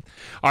in the AM.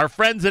 Our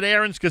friends at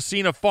Aaron's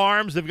Casino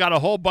Farms, they've got a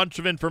whole bunch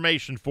of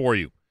information for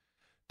you.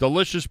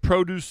 Delicious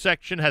produce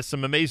section has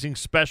some amazing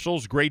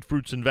specials, great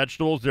fruits and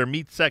vegetables. Their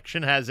meat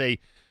section has a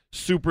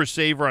super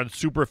saver on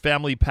super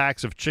family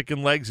packs of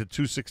chicken legs at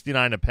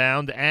 $2.69 a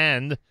pound,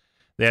 and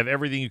they have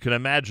everything you can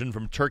imagine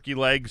from turkey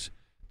legs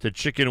to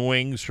chicken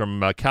wings,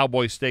 from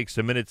cowboy steaks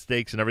to minute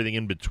steaks and everything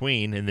in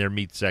between in their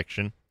meat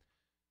section.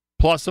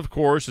 Plus, of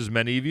course, as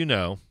many of you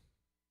know,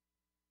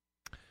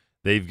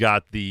 they've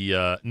got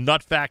the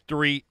Nut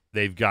Factory.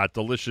 They've got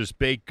delicious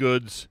baked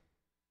goods.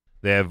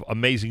 They have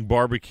amazing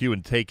barbecue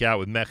and takeout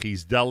with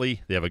Mechi's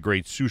Deli. They have a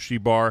great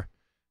sushi bar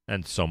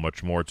and so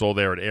much more. It's all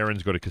there at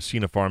Aaron's. Go to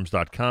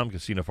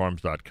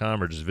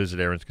casinofarms.com, or just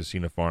visit Aaron's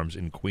Casino Farms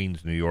in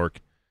Queens, New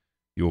York.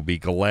 You will be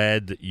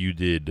glad you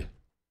did.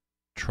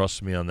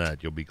 Trust me on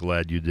that. You'll be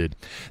glad you did.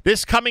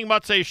 This coming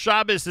Motzei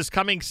Shabbos, this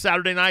coming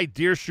Saturday night,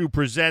 Dirshu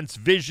presents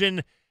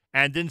Vision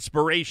and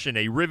Inspiration,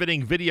 a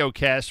riveting video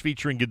cast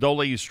featuring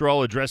Gedolei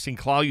Yisrael addressing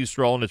Klal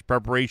Yisrael in its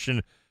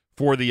preparation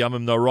for the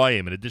Yamim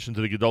Noraim. In addition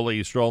to the Gedolei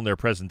Yisrael and their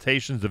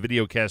presentations, the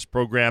videocast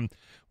program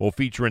will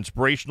feature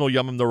inspirational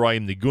Yamim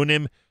Noraim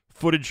Nigunim,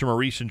 footage from a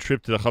recent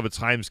trip to the Chavetz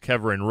Chaim's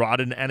Kever in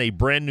Rodden, and a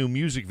brand new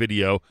music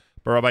video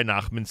by Rabbi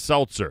Nachman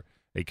Seltzer.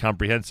 a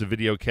comprehensive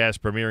video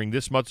cast premiering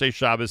this Motzei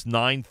Shabbos,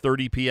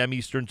 9:30 p.m.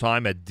 Eastern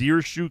Time at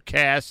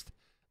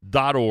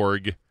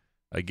deershoecast.org.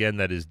 Again,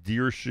 that is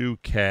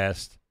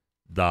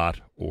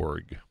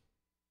deershoecast.org.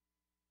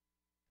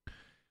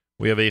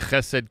 We have a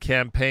Chesed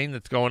campaign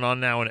that's going on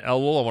now in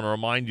Elul. I want to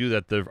remind you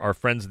that our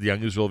friends at the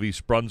Young Israel of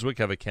East Brunswick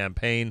have a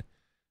campaign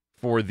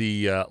for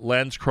the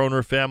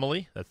Landskroner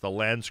family. That's the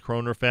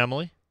Landskroner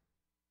family.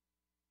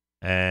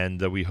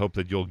 And we hope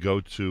that you'll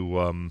go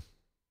to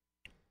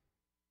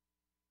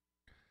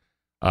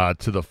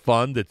the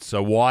fund. It's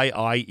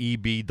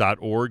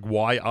yieb.org,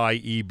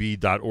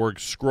 yieb.org.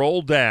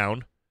 Scroll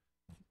down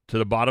to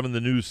the bottom of the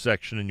news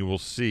section, and you will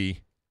see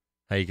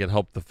how you can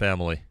help the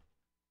family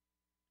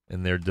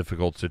in their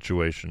difficult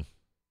situation.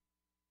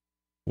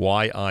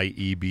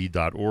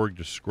 yieb.org.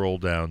 Just scroll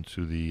down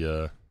to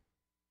the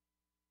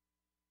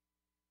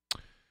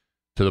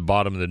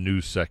bottom of the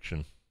news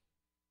section.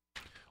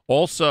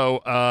 Also,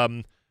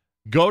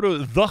 go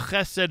to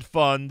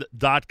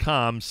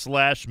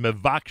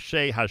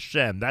thechesedfund.com/mevakshe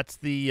Hashem. That's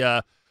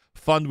the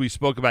fund we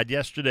spoke about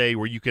yesterday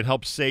where you can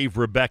help save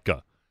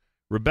Rebecca.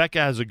 Rebecca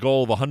has a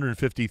goal of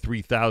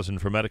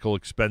 $153,000 for medical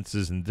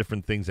expenses and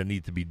different things that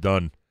need to be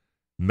done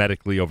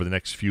medically over the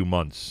next few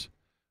months.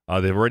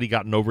 They've already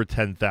gotten over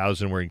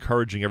 $10,000. We're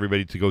encouraging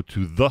everybody to go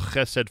to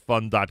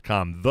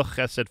thechesedfund.com,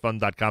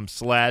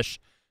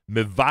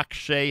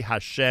 thechesedfund.com/Mevakshe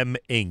Hashem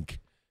Inc.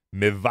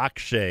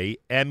 Mevakshe,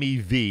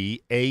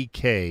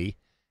 MEVAKSHEI,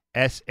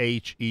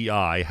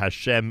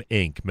 Hashem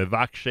Inc.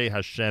 Mevakshe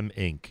Hashem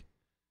Inc.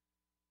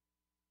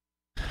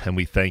 And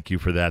we thank you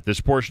for that.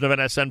 This portion of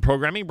NSN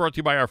programming brought to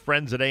you by our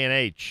friends at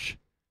A&H.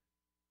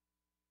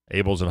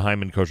 Abel's and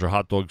Hyman Kosher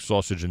Hot Dog,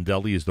 Sausage, and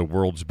Deli is the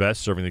world's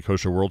best, serving the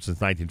kosher world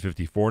since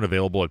 1954 and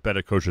available at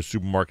better kosher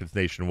supermarkets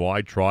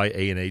nationwide. Try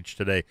A&H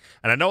today.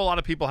 And I know a lot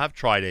of people have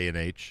tried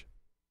A&H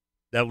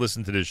that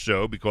listen to this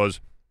show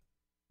because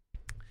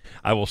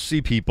I will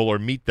see people or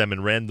meet them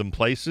in random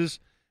places,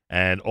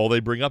 and all they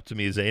bring up to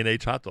me is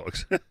A&H hot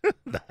dogs.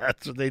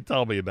 That's what they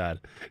tell me about,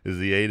 is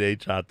the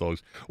A&H hot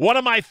dogs. One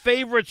of my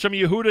favorites from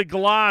Yehuda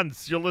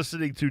Glantz. You're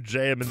listening to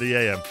JM in the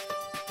AM.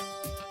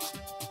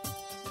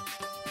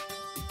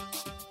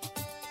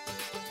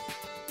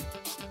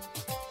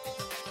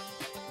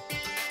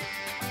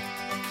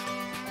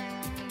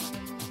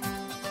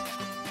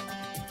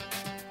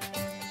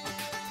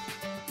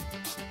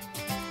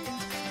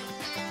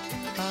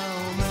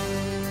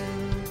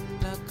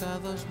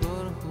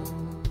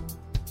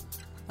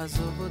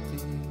 עזוב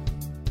אותי,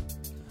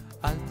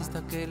 אל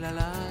תסתכל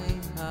עליי,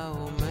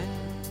 האומר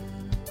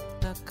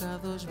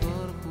לקדוש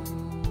ברוך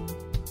הוא.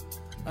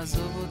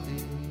 עזוב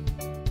אותי,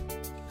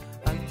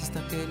 אל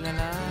תסתכל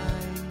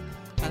עליי,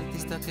 אל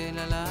תסתכל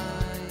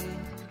עליי,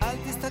 אל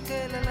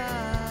תסתכל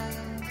עליי.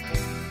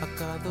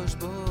 הקדוש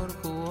ברוך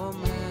הוא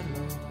אומר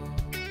לו,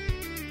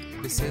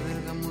 בסדר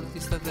גמור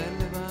תסתדר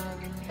לבד.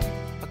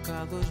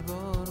 הקדוש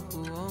ברוך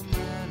הוא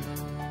אומר לו,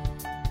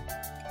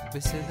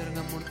 בסדר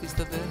גמור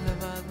תסתדר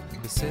לבד,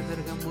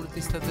 בסדר גמור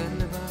תסתדר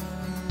לבד.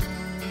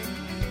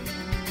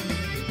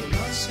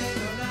 ריבונו של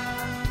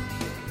עולם,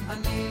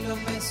 אני לא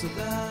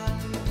מסוגל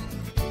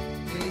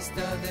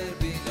להסתדר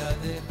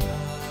בלעדיך.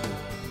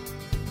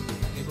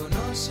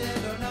 ריבונו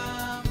של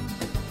עולם,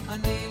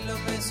 אני לא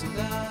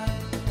מסוגל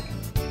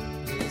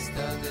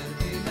להסתדר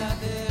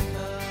בלעדיך.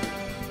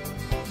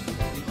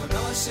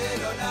 ריבונו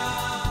של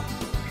עולם,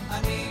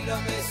 אני לא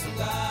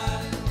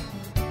מסוגל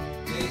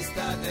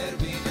להסתדר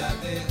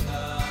בלעדיך.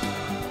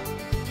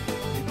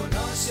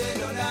 ריבונו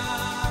של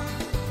עולם,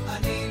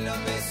 אני לא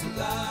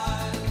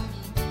מסוגל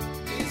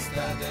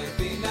להסתדר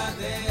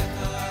בלעדיך.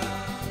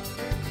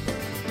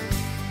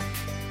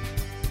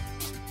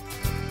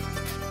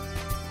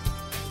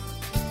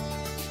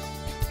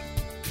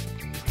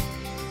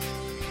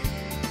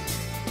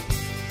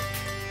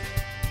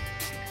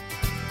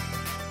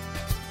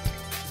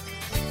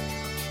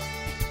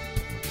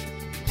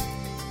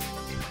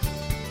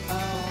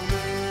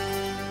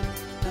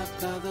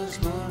 הקדוש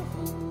ברוך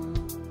הוא,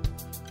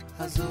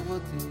 עזוב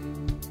אותי,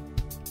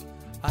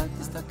 אל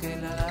תסתכל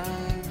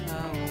עליי,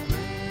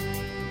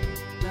 האומר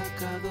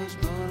לקדוש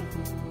ברוך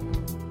הוא,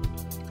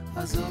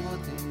 עזוב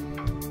אותי,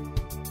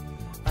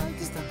 אל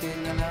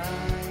תסתכל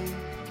עליי,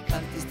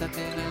 אל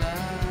תסתכל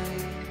עליי,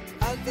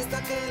 אל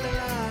תסתכל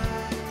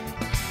עליי.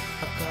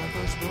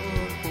 הקדוש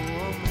ברוך הוא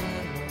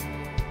אומר לו,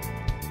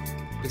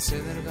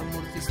 בסדר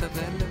גמור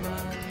תסתדר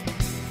לבד.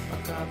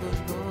 הקדוש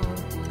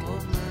ברוך הוא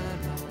אומר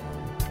לו,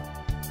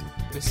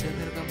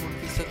 בסדר גמור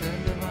תסתדר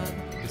לבד,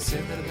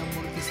 בסדר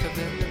גמור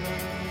תסתדר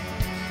לבד.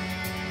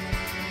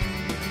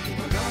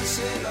 ריבונו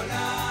של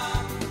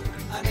עולם,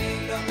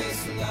 אני לא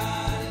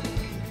מסוגל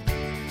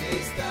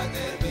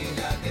להסתדר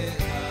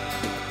בלעדיך.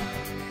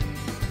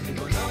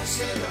 ריבונו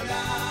של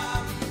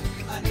עולם,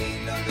 אני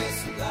לא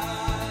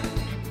מסוגל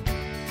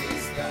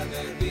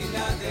להסתדר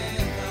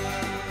בלעדיך.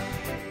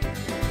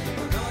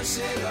 ריבונו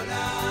של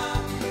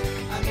עולם,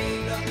 אני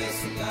לא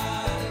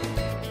מסוגל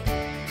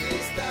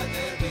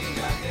להסתדר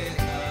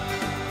בלעדיך.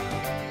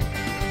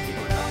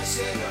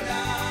 של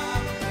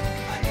עולם,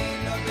 אני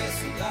לא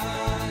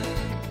מסוגל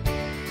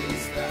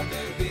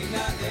להסתדר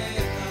בלעדיך.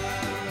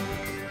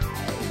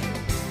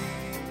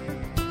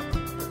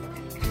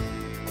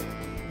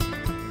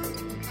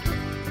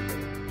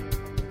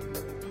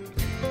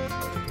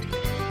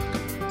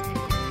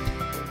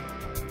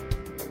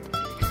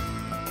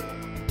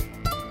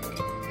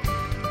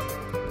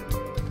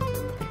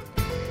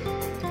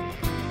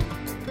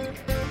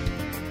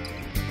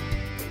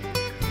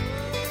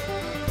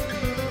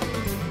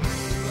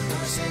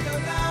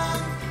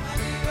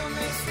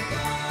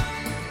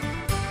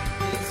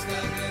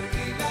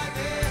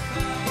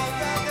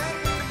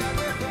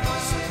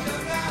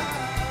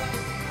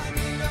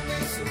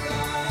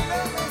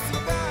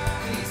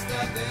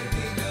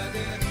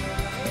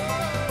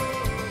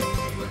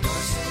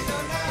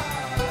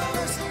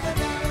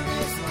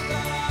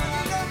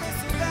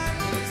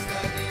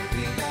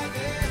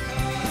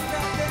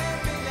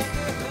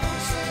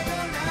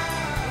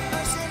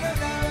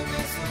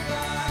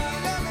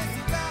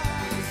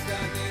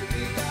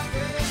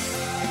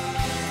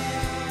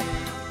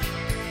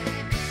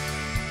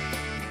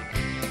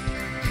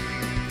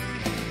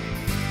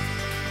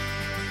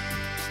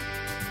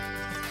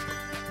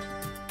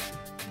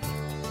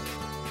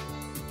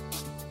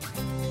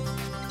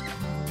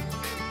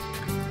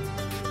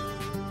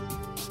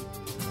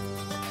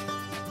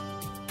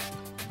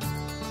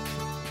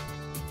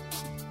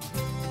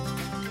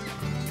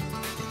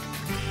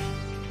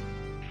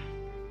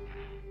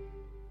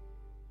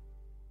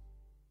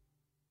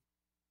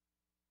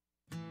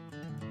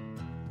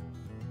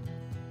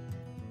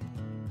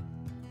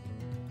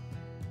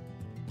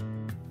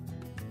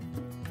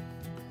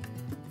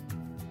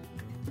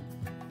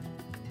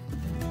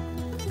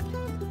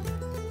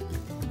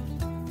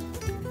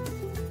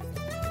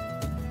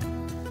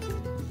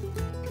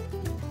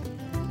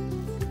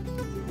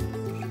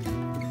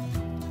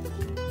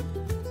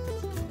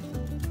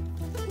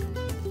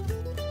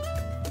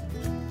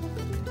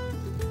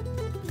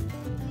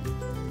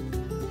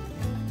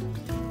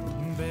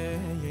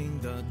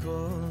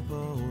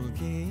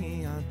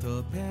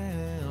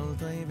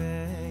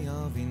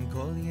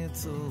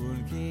 יצור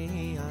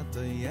כי אתה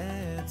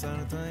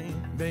יצרתוי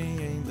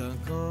ואין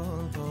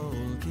דקול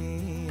פול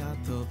כי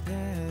אתה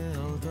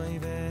פעלתוי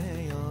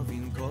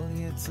ויובין כל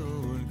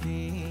יצור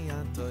כי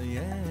אתה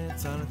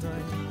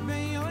יצרתוי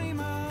ויוי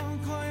מל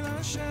כל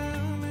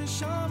אשר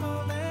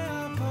נשמו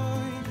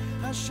ואפוי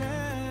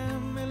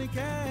השם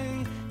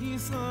מלכי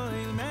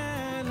ישראל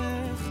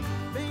מלך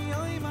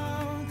ויוי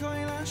מל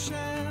כל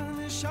אשר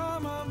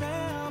נשמו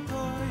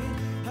ואפוי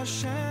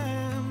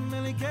השם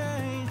מלכי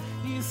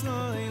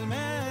ישראל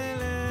מלך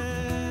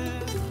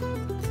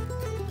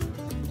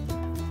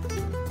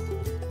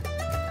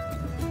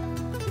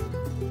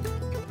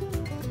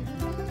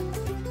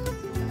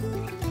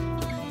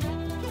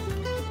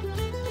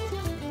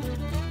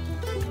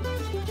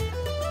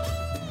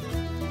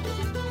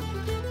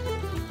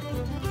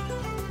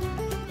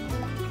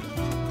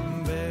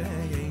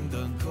ואין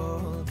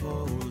דרכו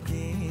פול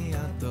כי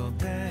אתה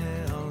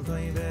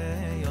פעלתוי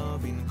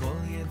ויובין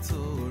כל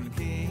יצור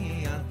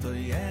כי אתה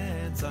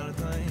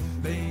יצרתוי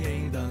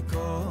ואין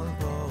דרכו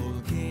פול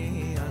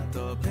כי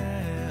אתה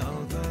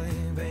פעלתוי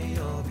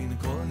ויובין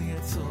כל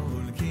יצור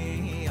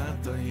כי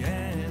אתה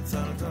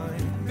יצרתוי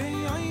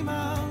ויוי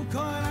מל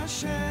כל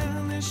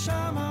אשר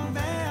נשמה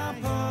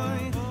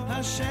ואפוי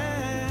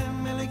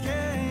השם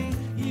מלכי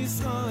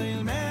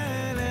ישראל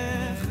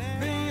מלך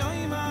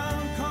ויוי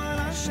מל כל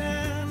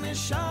אשר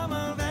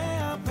נשמה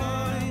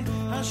ואפוי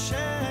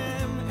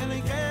השם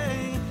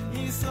מלכי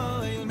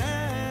ישראל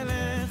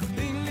מלך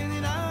דין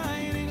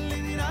לידיי דין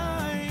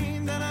לידיי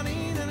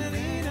דנני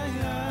דנני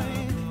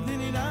דיי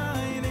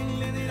דנידיי דין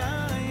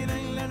לידיי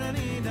דין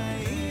לנני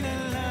דיי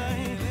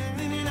דניי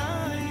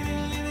דנידיי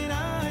דין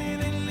לידיי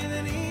דין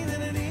לידיי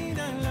דנני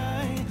דיי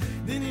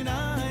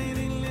דנידיי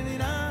דין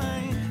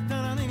לידיי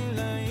דנני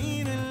דיי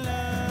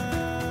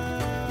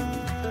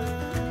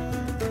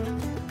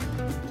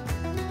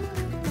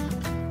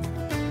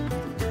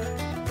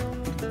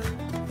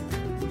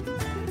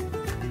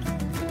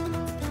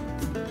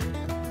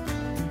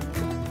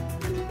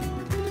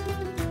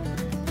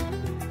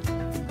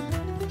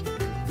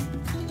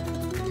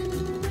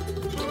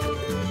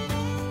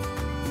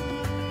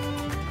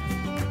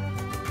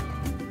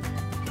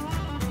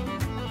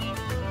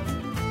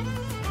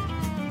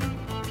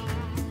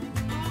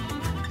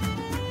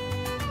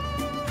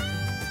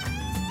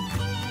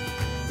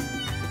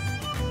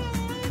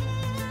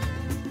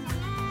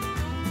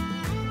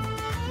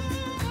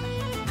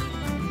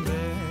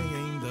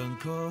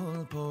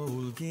כל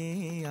פול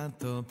כי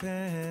אתה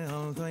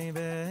פעלתוי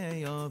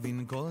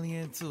ויובין כל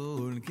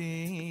יצור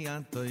כי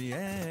אתה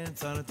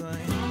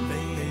יצרתוי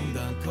ואין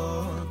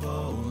דרכו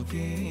פול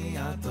כי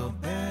אתה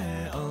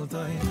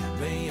פעלתוי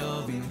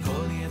ויובין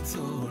כל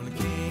יצור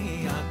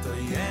כי אתה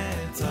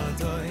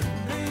יצרתוי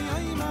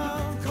ויוי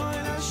מל כל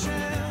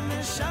אשר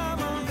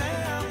נשמה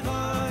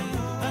ואפוי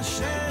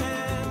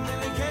השם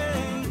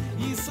מלכי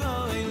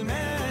ישראל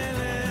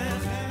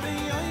מלך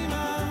ויוי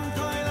מל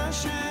כל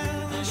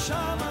אשר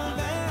נשמה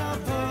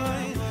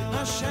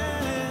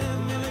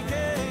השם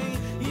מלכי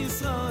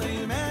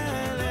ישראל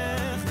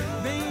מלך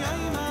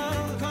ויוי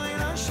מל כל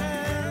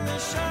אשר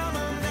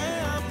נשמה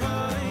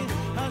ואפוי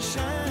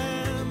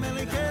השם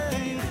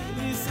מלכי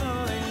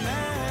ישראל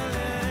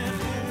מלך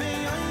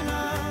ויוי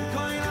מל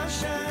כל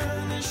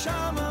אשר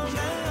נשמה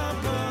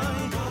ואפוי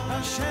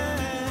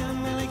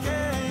השם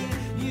מלכי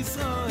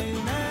ישראל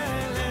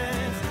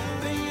מלך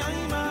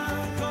ויוי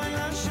מל כל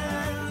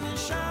אשר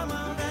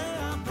נשמה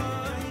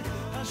ואפוי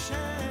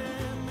השם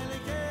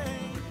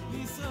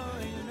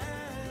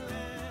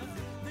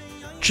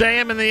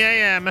JM in the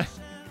AM,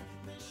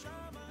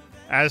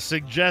 as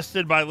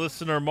suggested by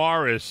listener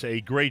Morris, a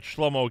great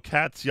Shlomo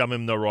Katz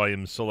Yamim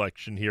Noroyim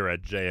selection here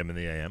at JM in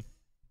the AM.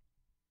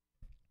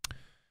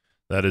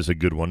 That is a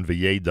good one.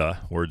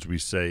 V'yeda, words we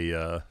say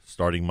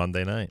starting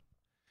Monday night.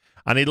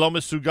 Ani lo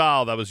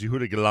mesugal, that was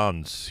Yehuda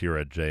Galans here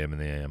at JM in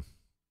the AM.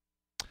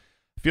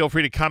 Feel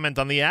free to comment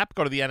on the app.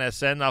 Go to the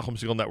NSN, Nachum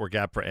Segal Network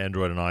app for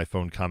Android and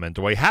iPhone. Comment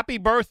away. Happy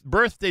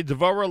birthday,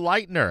 Devorah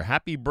Leitner.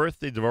 Happy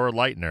birthday, Devorah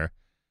Leitner,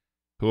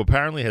 who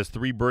apparently has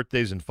 3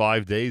 birthdays in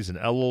 5 days, in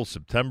Elul,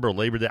 September,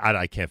 Labor Day.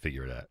 I can't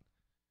figure that.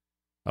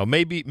 Oh,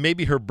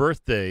 maybe her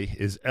birthday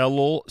is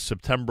Elul,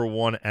 September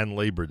 1, and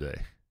Labor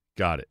Day.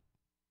 Got it.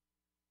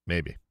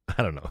 Maybe.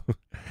 I don't know.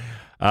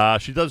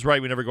 She does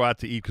write, we never go out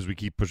to eat because we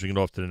keep pushing it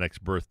off to the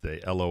next birthday.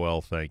 LOL,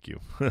 thank you.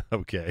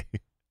 Okay.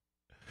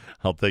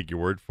 I'll take your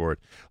word for it.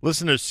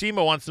 Listener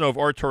Sima wants to know if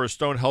Or Torah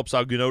Stone helps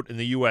Agunot in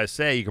the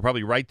USA. You can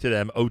probably write to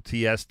them,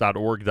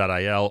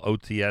 ots.org.il,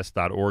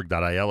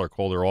 ots.org.il, or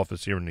call their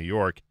office here in New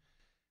York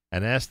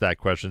and ask that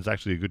question. It's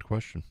actually a good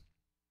question.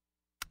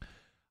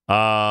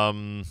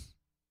 Yeah,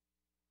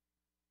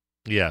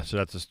 so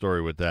that's the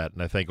story with that.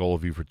 And I thank all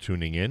of you for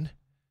tuning in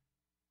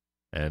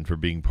and for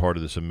being part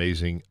of this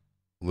amazing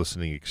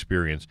listening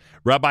experience.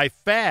 Rabbi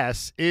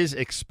Fass is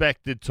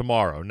expected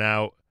tomorrow.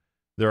 Now,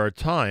 there are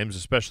times,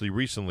 especially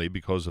recently,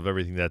 because of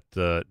everything that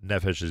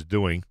Nefesh is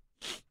doing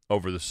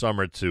over the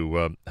summer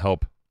to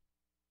help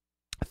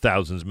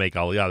thousands make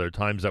Aliyah. There are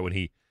times that when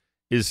he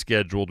is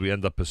scheduled, we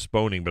end up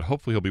postponing, but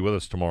hopefully he'll be with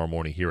us tomorrow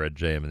morning here at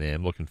JM and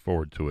I'm looking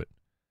forward to it.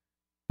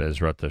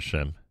 Bezrat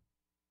Hashem.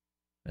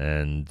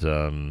 And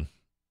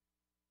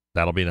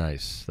that'll be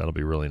nice. That'll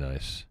be really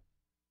nice.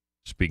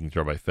 Speaking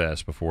to Rabbi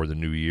fast before the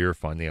new year,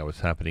 finding out what's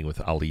happening with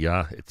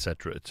Aliyah,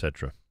 etc.,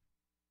 etc.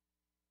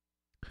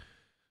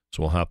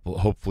 So we'll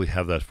hopefully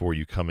have that for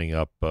you coming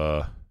up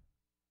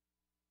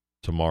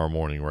tomorrow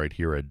morning right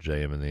here at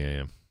JM in the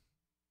AM.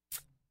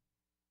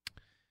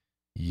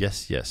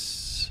 Yes,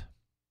 yes.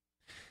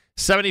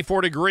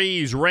 74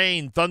 degrees,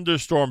 rain,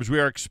 thunderstorms. We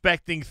are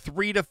expecting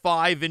 3 to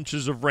 5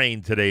 inches of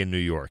rain today in New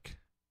York.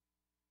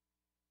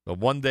 The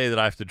one day that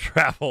I have to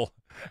travel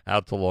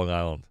out to Long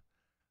Island.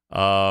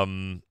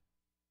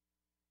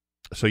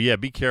 So, yeah,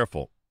 be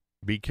careful.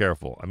 Be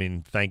careful. I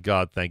mean, thank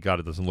God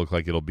it doesn't look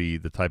like it'll be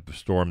the type of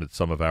storm that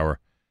some of our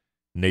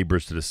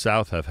neighbors to the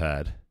south have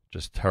had.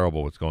 Just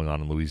terrible what's going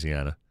on in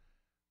Louisiana.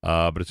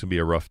 But it's going to be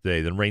a rough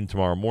day. Then rain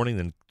tomorrow morning,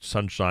 then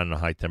sunshine and a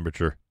high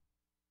temperature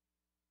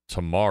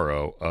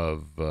tomorrow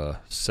of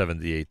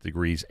 78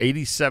 degrees.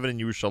 87 in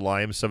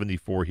Yerushalayim,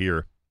 74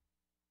 here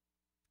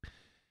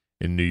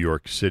in New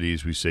York City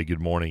as we say good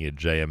morning at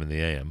JM in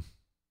the AM.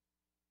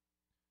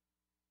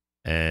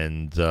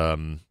 And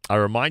I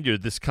remind you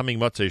that this coming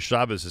Motzei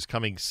Shabbos is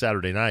coming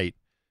Saturday night.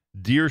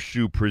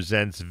 Dirshu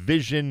presents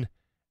Vision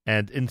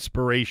and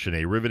Inspiration,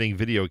 a riveting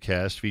video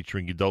cast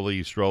featuring Gedolei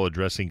Yisrael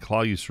addressing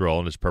Klal Yisrael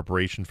in his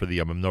preparation for the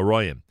Yomim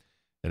Noraim.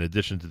 In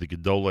addition to the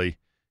Gedolei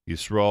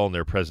Yisrael and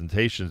their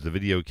presentations, the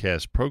video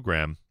cast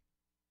program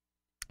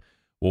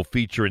will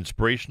feature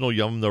inspirational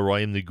Yomim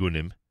Noraim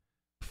Nigunim,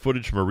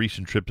 footage from a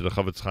recent trip to the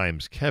Chavetz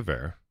Chaim's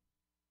Kever,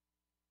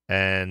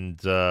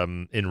 and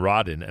in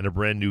Rodin, and a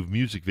brand new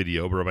music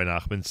video by Rabbi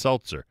Nachman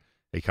Seltzer.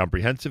 A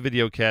comprehensive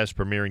video cast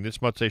premiering this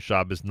Motzei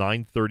Shabbos,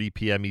 9:30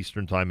 p.m.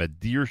 Eastern Time at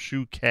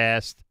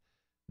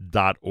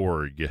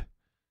dirshukast.org.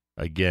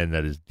 Again,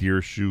 that is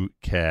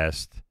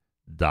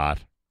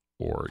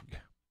dirshukast.org.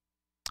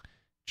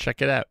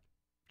 Check it out.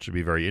 It should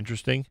be very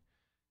interesting. It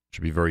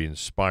should be very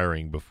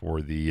inspiring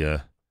before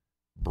the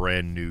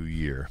brand new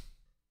year.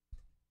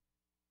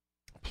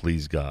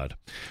 Please God.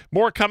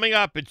 More coming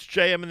up. It's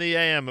JM in the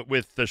AM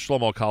with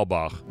Shlomo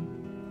Kalbach.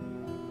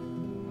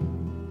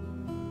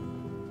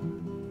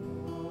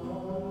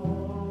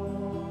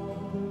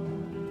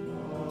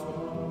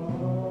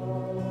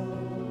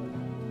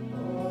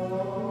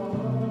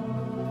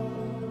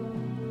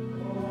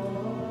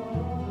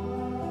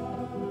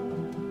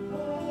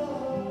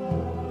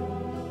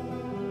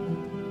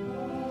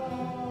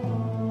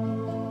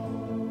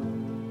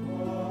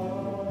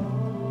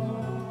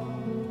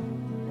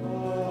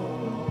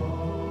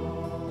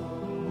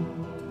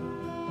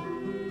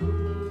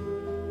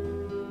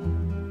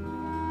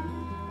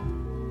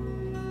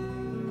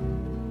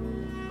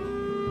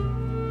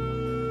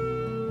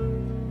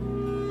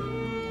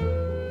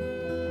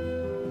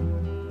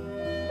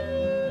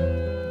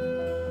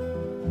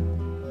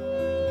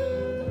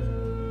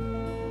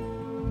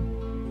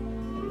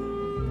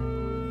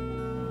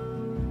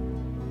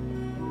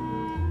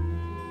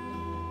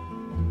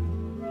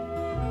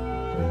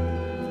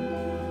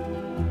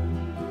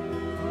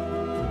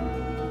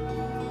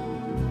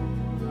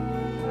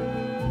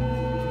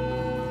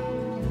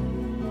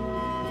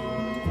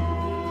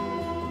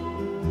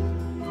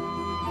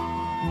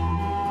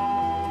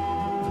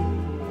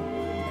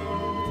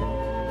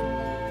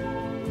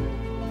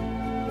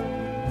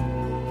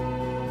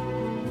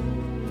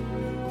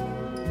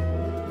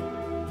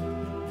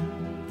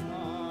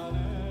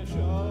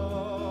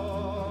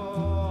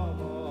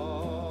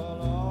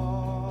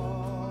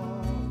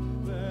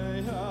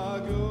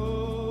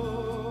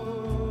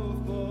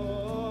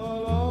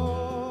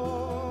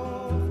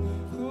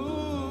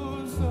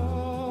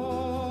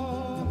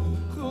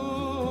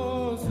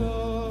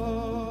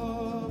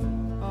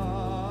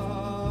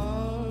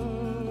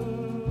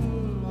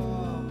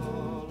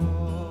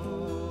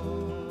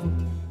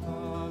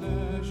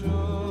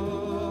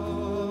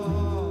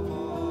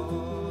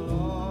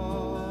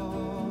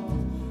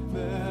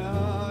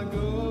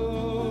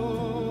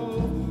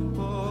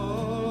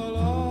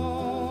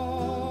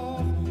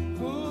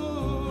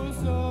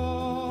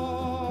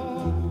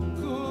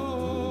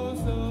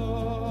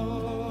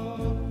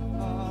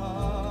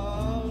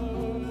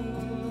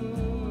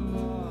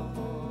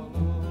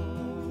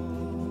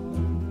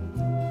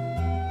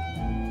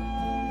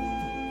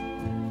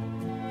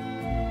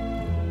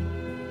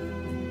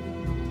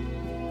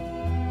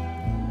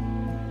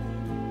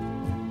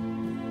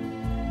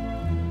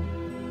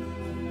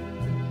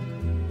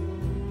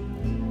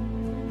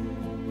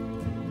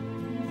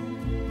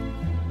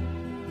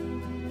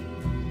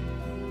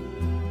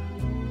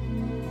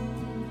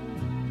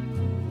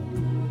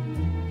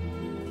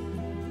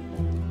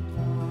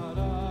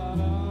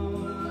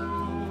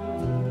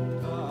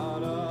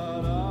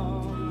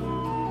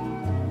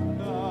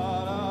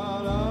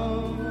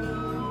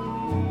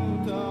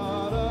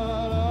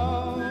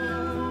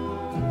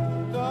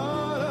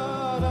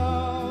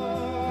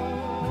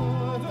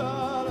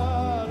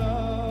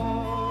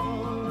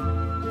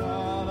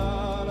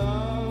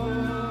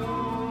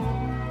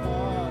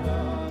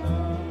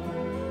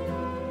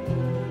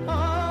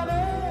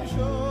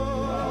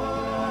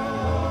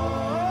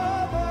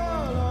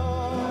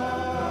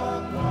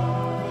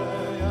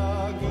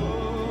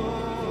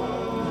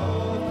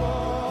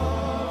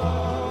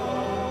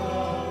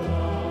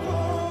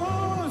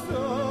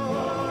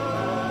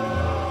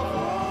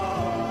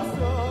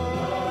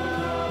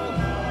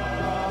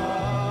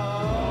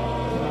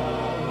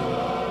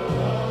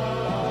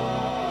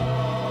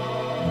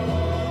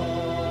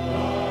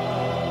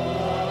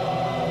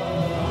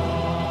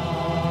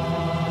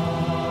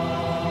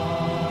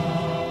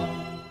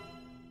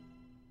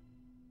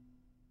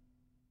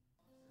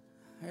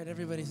 All right,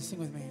 everybody, sing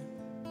with me.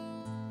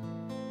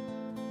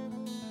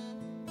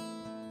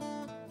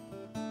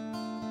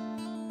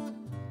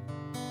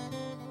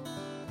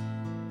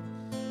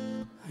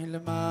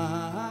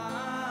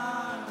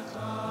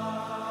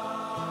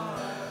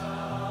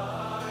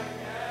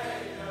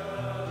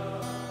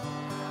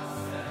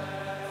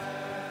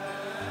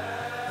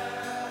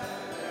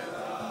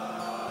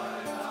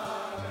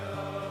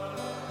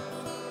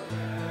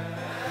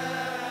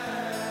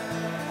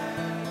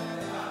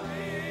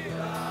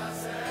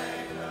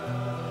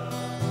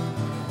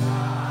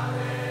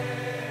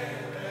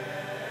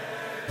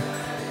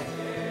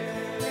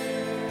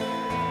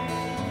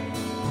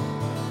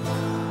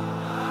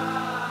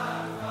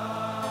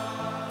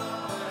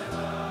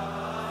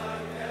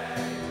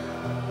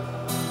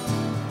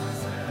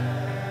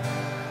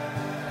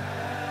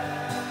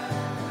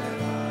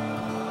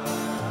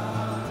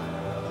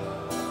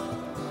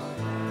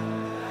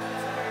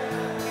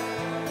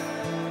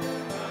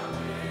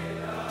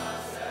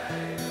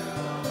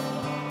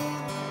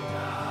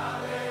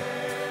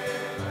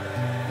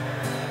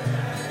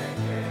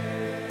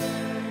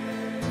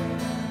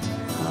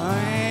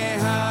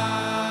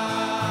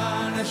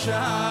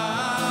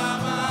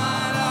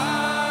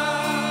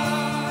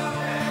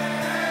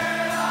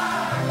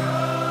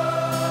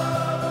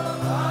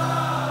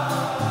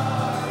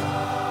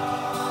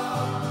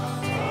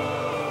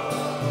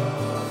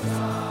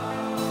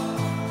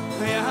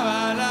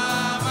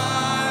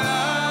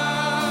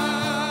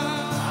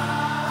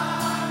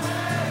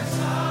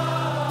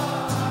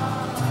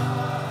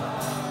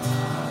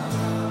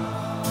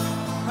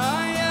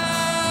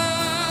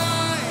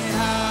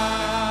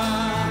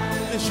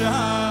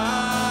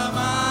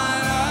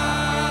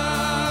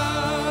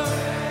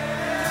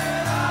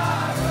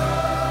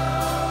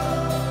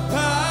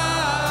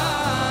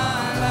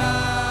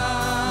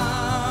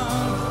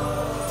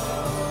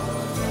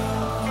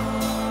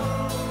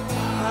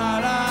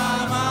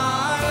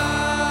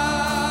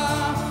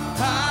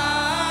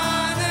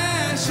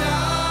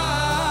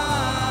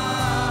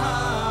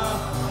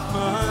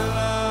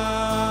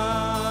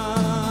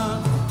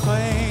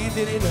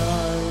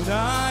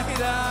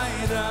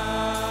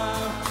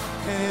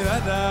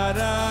 da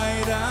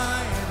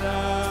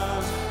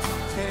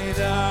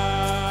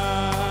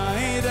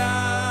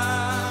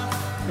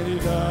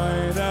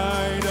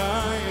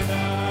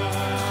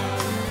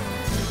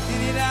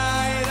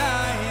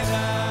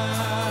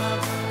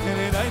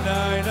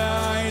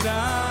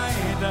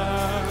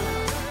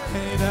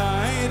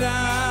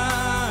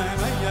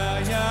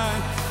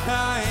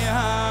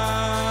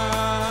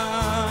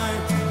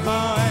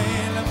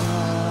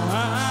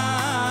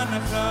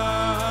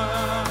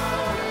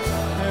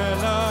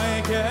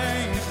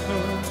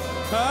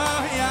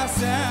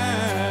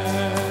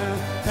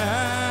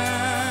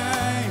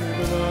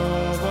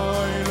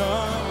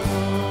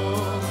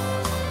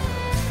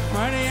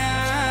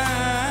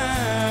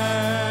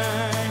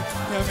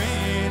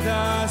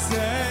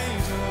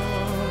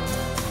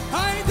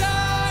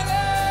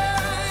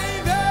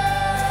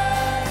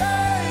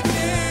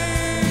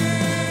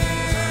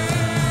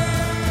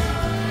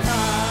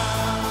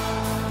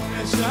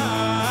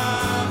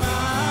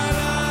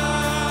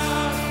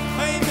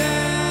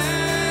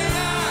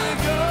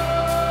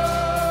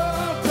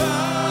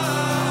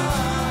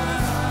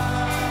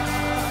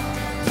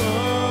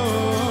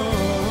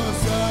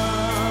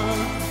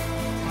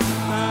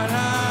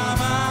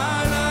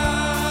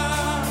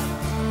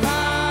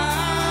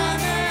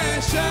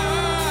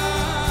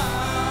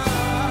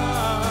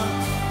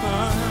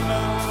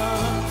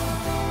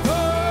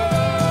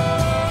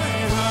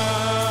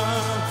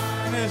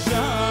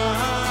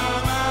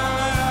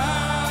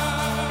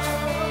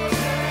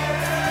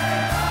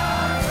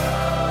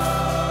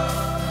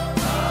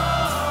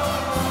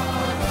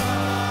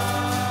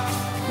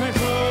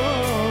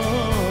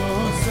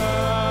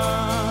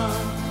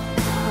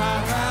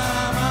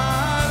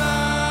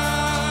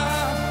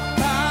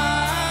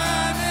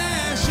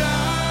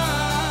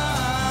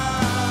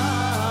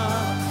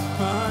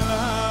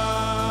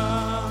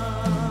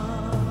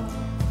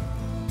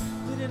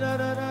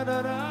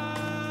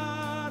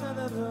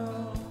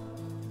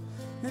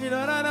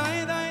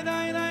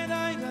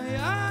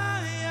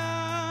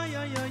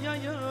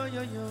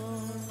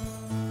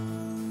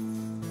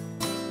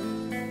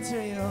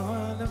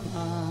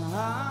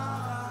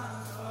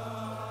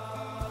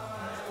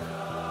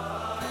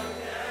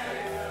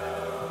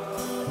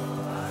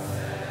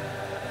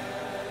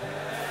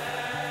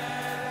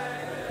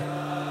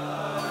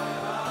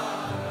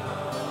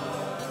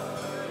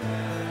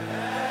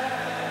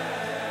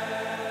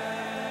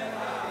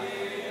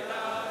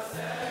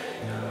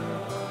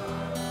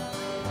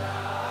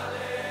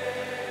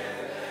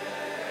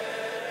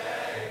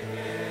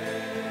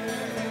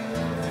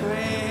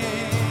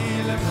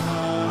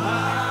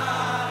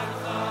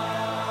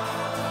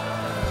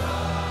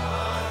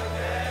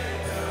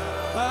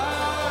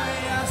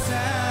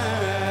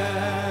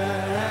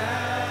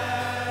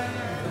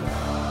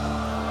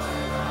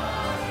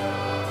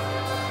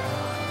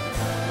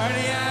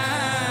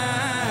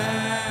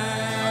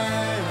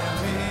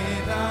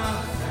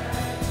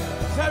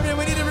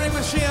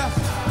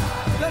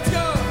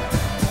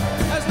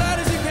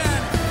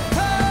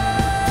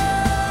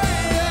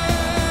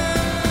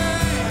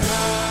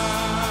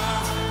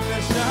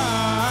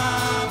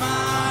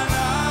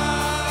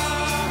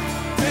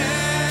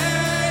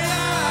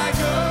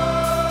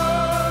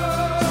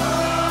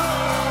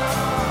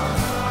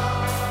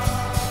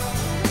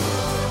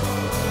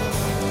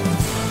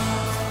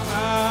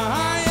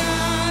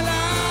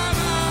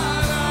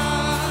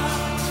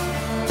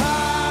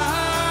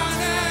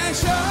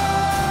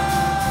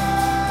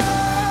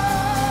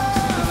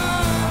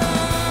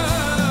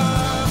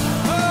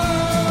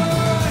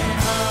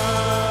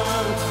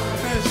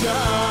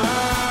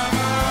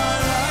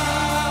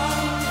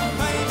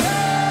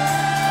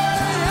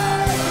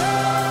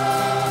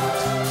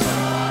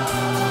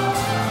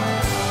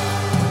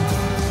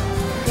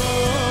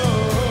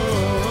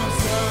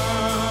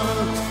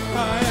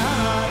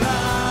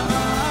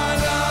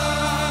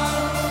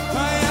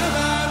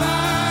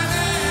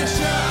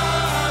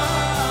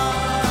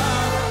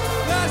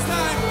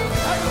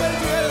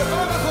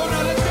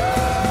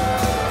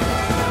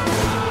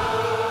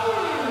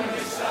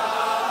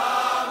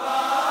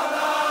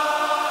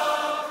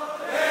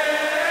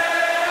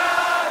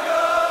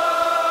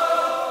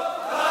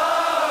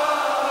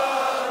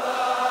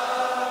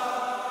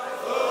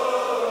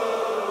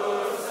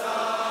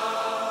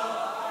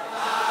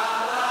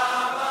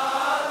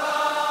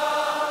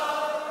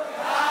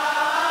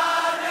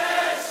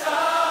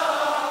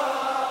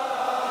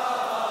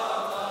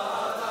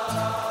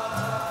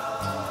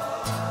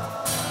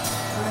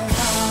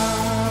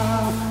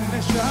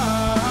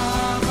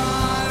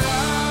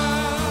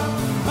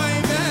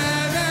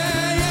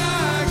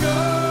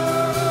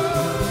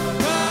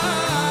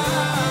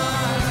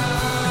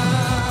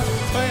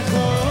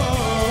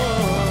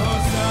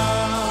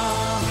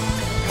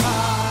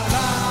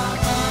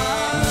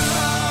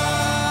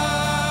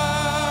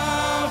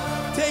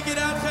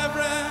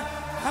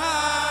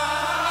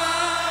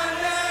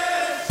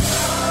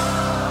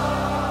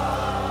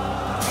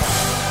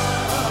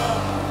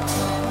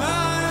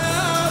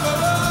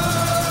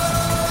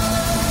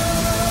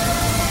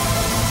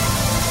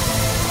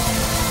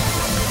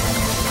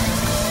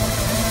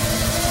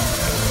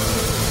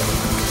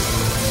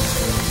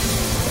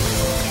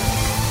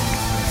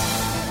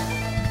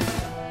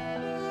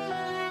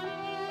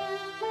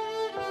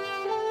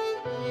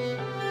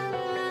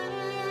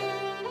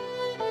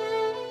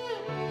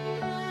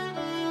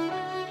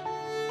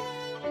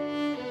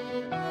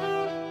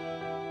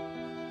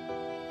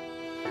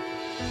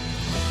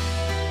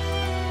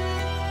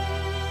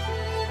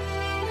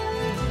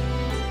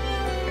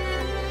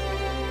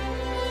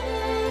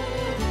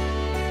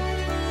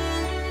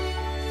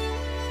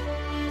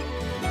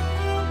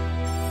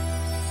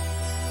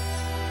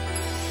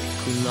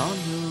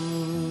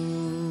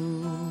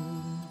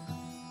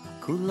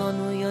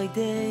kulanu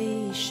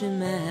yoidei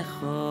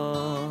shemecha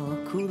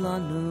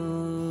kulanu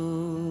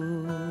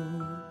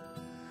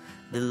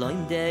Beloim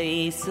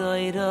dei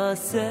soira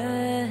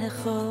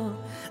secha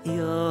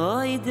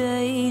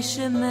yoidei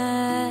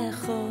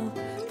shemecha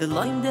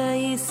Beloim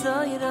dei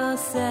soira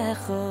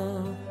secha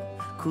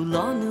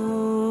kulanu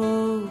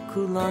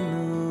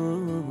kulanu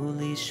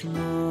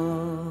lishmo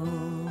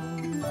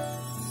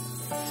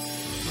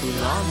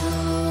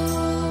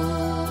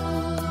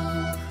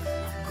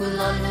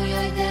kulanu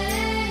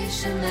yoidei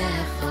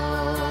shemecha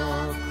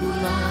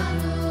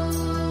kulanu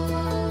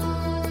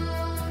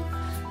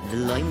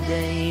Eloim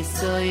dei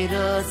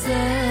soira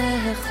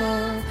zecha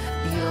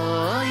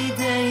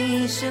yoidei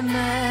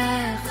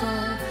shemecha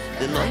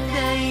Eloim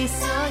dei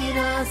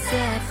soira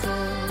zecha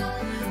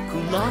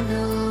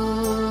kulanu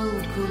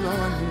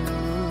kulanu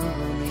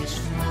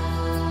lishmo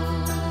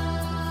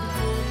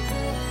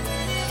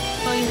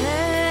Oy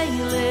hey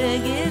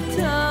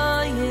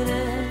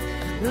legitayre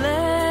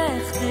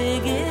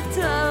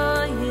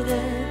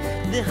Gitayre,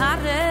 the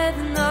Hared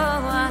no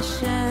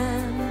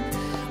Hashem,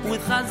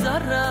 with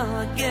Chazara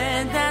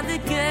again and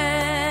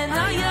again.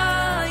 Ay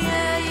ay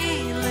ay,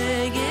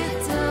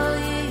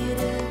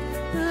 Gitayre,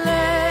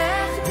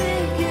 lech the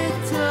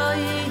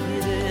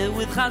Gitayre,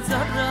 with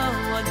Chazara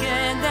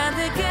again and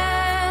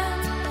again.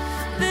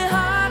 The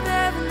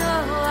Hared no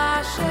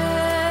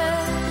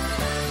Hashem,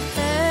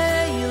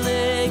 hey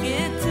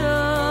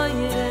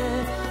Gitayre,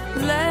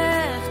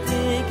 lech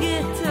the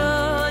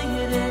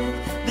Gitayre.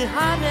 The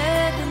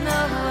Hared no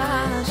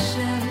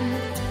Hashem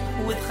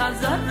with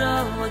Chazara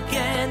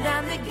again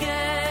and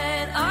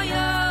again. Ay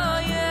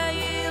ay ay,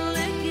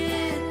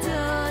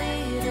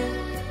 legitayre,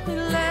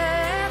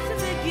 lech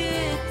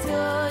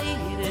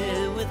legitayre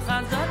with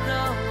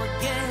Chazara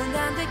again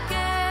and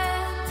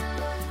again.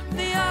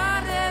 The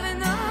Hared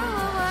no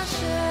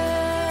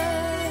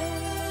Hashem.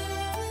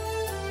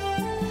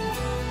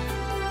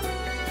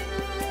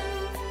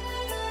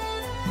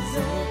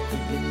 Zot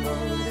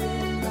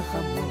b'morim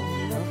nachamon.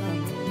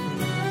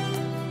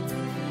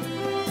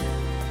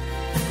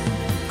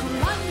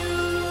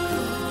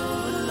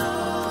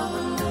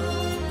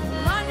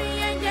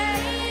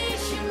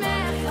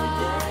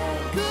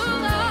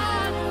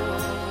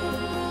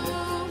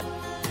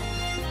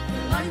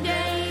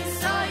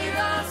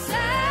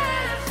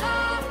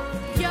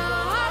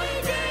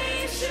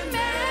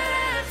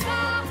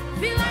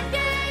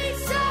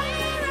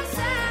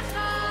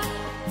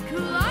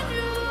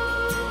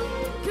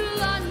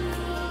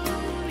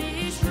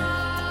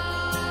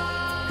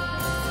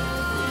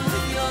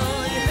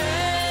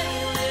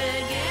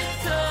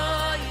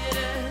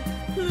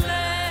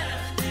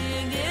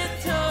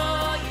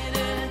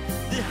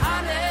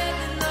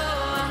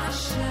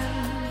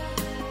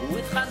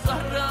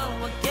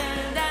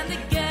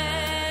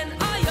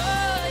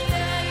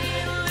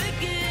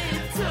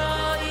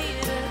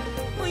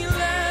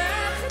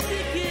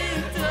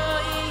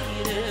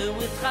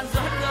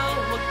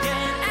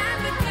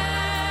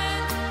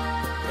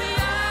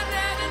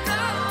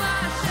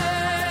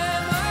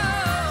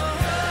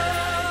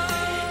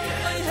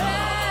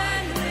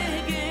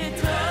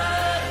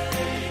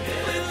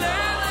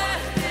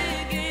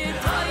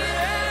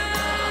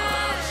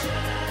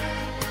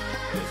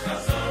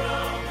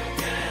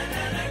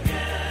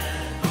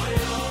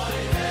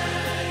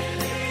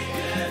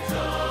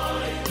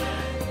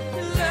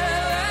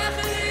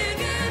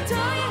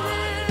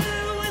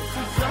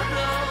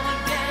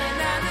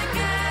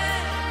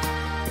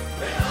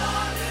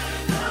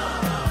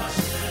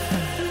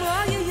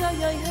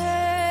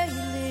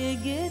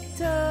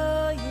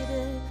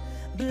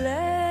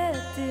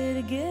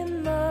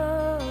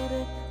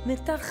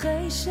 mit der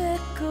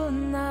Cheshek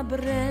und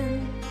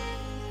Abren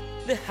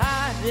the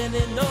Hared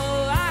no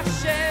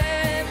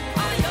Hashem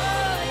ay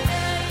ay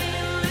ay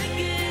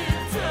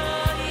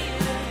legitayre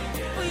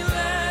we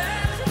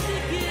left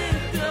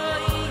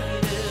legitayre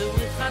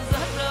with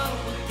Chazara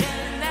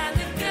again and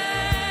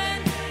again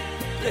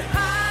the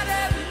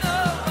Hared no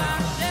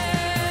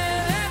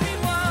Hashem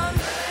everyone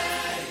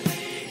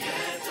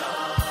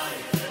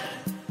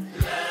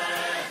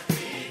legitayre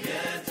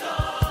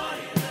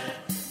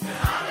the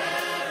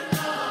Hared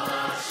no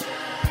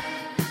Hashem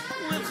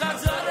with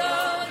Chazara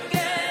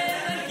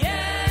again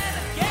again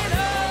again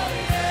oh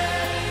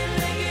yeah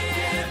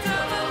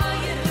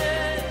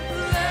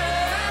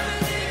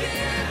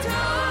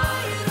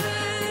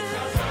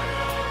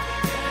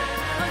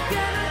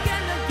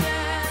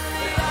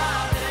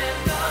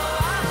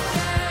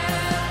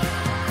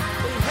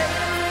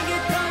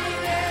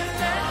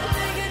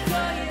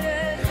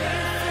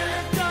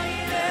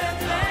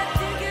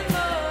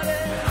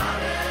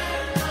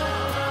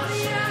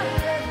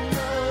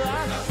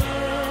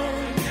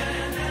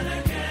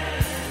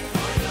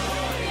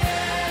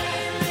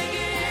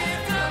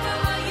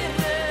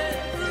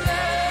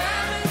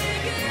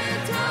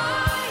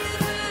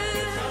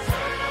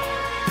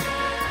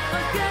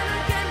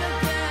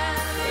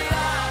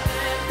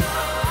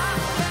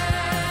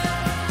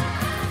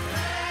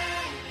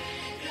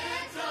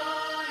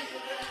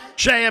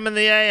JM in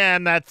the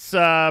AM, that's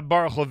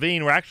Baruch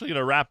Levine. We're actually going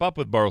to wrap up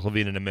with Baruch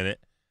Levine in a minute.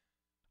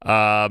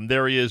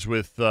 There he is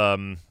with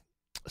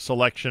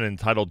selection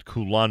entitled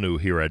Kulanu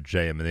here at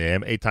JM in the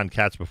AM. Eitan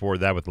Katz before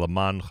that with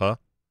Lamancha.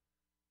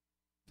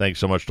 Thanks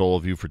so much to all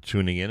of you for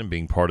tuning in and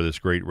being part of this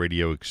great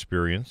radio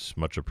experience.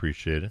 Much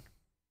appreciated.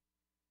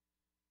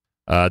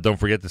 Don't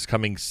forget, this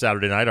coming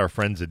Saturday night, our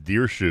friends at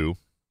Dirshu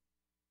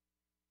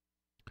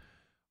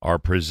are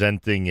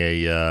presenting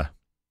a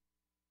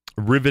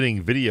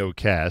riveting video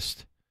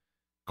cast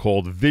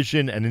called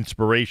Vision and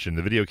Inspiration.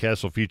 The video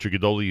cast will feature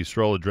Gedolei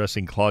Yisrael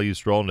addressing Klal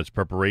Yisrael and its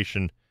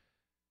preparation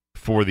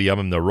for the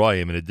Yamim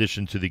Noraim. In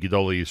addition to the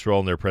Gedolei Yisrael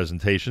and their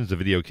presentations, the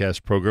video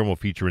cast program will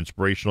feature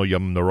inspirational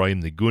Yamim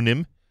Noraim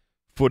Nigunim,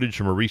 footage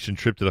from a recent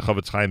trip to the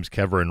Chavetz Chaim's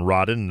Kever in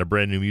Rodin, and a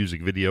brand new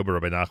music video by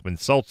Rabbi Nachman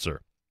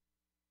Seltzer.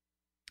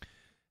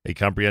 A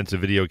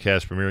comprehensive video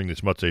cast premiering this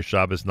Motzei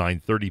Shabbos,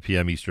 9:30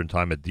 p.m. Eastern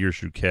Time at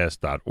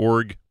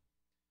dirshukast.org.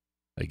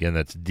 Again,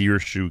 that's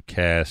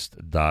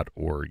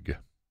dirshukast.org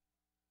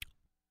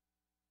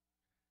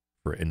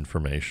for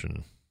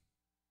information.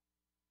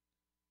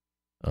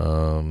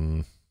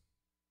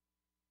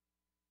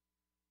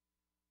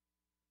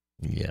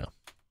 Yeah.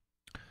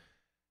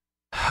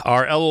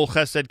 Our Elul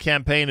Chesed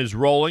campaign is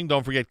rolling.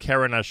 Don't forget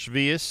Keren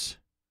HaShvius.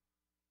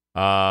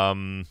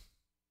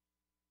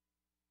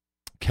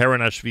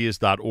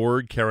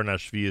 KarenHaShvius.org,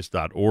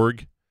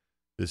 KarenHaShvius.org.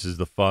 This is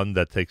the fund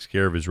that takes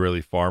care of Israeli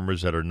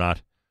farmers that are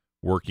not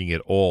working at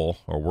all,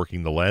 or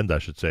working the land, I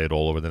should say, at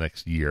all over the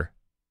next year.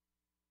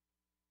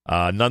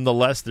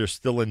 Nonetheless, they're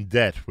still in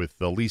debt with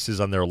the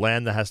leases on their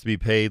land that has to be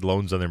paid,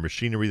 loans on their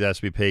machinery that has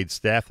to be paid,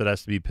 staff that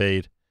has to be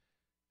paid.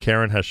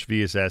 Keren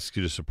HaShvius asks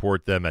you to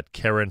support them at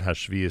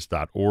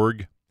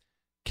KarenHaShvius.org,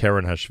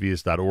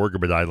 KarenHaShvius.org, or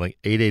by dialing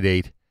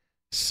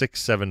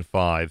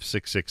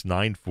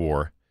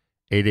 888-675-6694,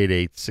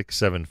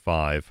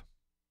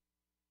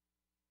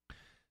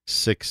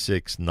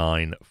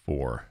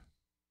 888-675-6694.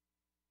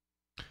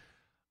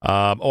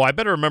 I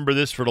better remember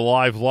this for the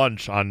live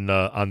lunch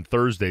on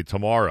Thursday,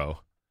 tomorrow.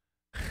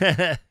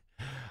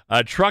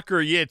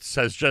 Trucker Yitz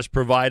has just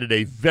provided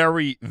a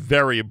very,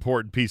 very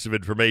important piece of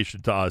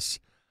information to us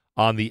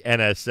on the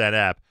NSN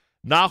app.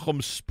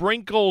 Nachum,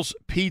 Sprinkles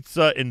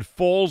Pizza in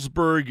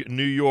Fallsburg,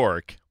 New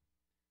York,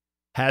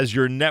 has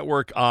your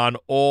network on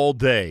all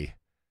day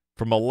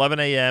from 11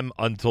 a.m.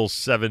 until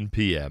 7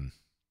 p.m.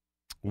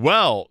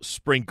 Well,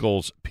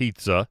 Sprinkles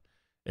Pizza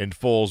in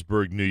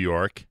Fallsburg, New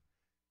York,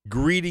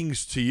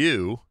 greetings to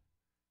you.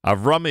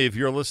 Avrami, if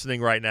you're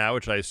listening right now,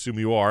 which I assume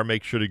you are,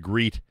 make sure to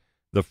greet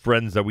the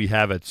friends that we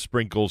have at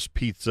Sprinkles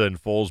Pizza in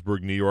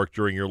Fallsburg, New York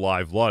during your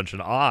live lunch,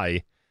 and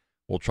I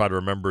will try to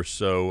remember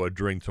so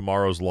during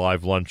tomorrow's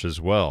live lunch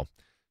as well.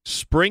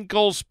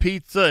 Sprinkles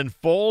Pizza in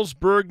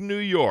Fallsburg, New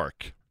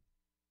York.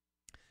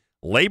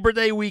 Labor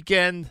Day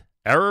weekend,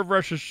 Erev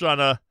Rosh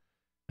Hashanah,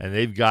 and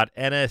they've got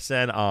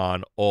NSN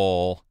on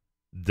all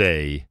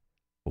day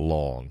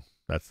long.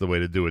 That's the way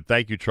to do it.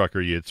 Thank you,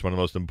 Trucker. It's one of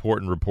the most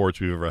important reports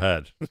we've ever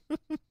had.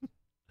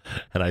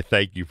 And I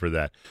thank you for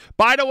that.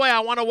 By the way,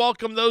 I want to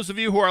welcome those of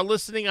you who are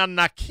listening on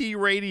Naki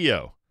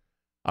Radio.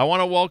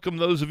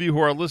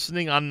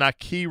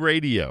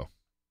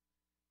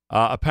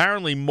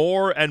 Apparently,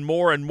 more and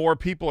more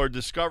people are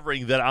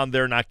discovering that on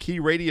their Naki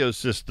radio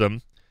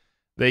system,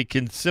 they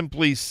can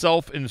simply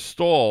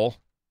self-install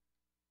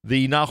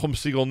the Nachum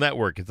Segal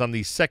Network. It's on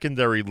the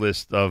secondary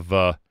list of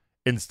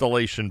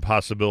installation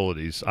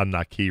possibilities on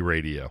Naki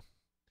Radio.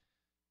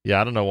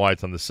 Yeah, I don't know why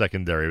it's on the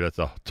secondary. But that's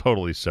a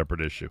totally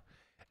separate issue.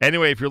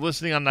 Anyway, if you're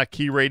listening on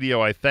Naki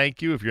Radio, I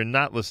thank you. If you're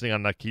not listening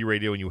on Naki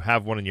Radio and you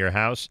have one in your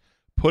house,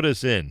 put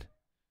us in.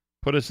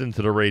 Put us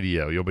into the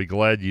radio. You'll be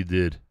glad you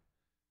did.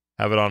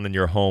 Have it on in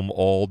your home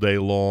all day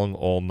long,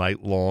 all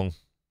night long.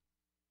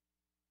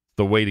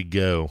 The way to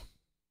go.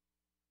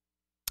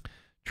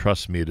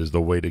 Trust me, it is the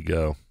way to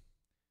go.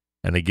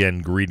 And again,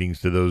 greetings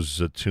to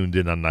those tuned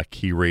in on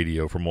Naki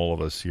Radio from all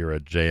of us here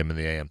at JM in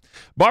the AM.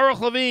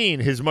 Baruch Levine,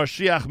 his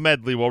Mashiach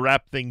medley will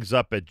wrap things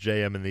up at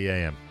JM in the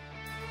AM.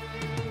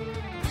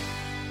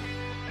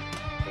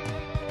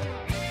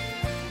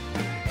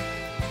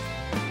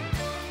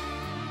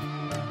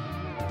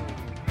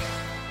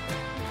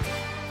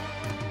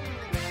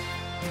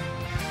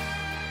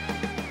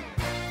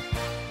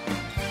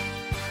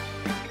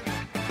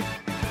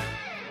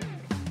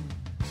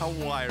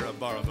 Wire a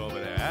Baruch over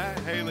there, eh?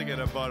 Hailing at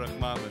a Baruch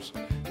Mamish.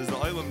 Does the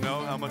Olam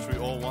know how much we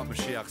all want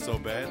Mashiach so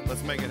bad?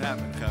 Let's make it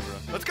happen,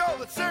 Chevra. Let's go,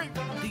 let's sing!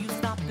 Do you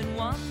stop and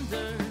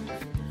wonder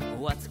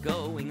what's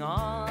going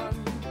on?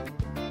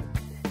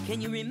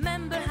 Can you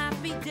remember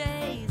happy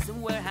days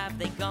and where have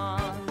they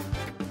gone?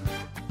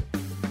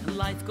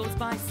 Life goes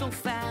by so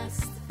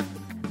fast,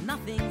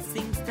 nothing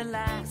seems to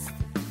last.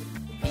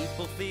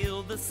 People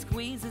feel the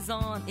squeeze is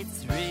on,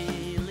 it's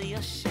really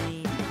a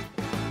shame.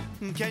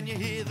 Can you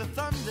hear the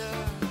thunder?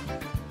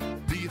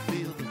 Do you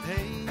feel the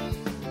pain?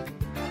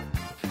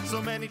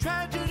 So many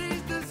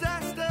tragedies,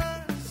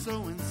 disasters,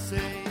 so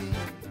insane.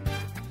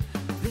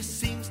 There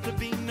seems to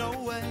be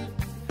no end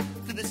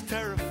to this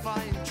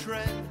terrifying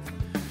trend.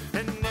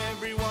 And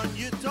everyone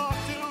you talk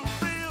to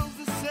feels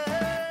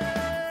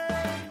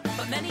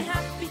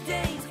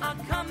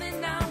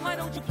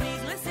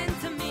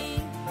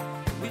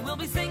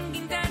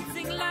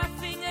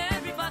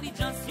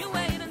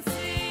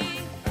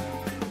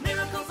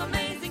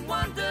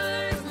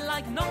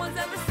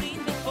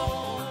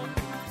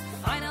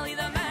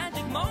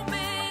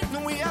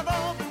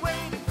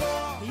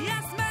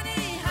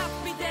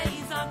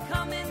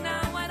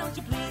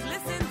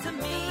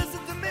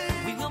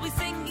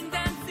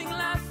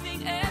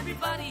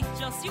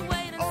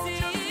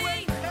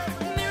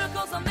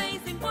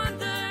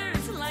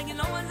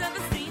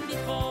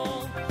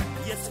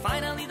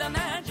the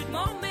magic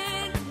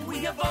moment we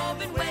have all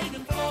been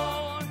waiting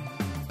for.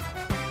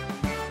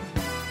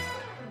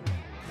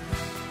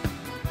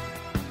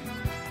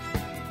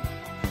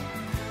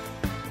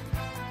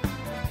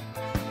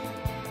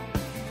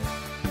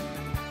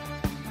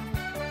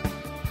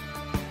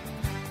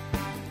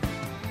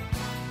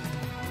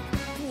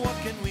 What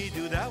can we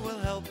do that will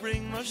help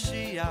bring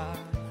Mashiach?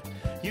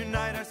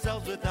 Unite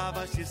ourselves with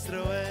Ahavas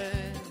Yisroel,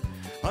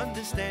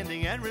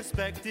 understanding and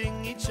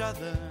respecting each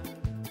other.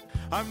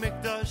 Our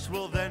Mikdash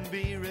will then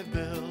be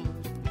rebuilt.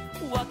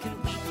 What can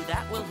we do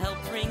that will help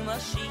bring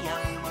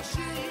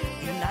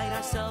Mashiach? Unite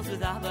ourselves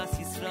with Ahavas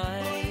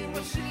Yisrael,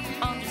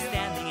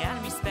 understanding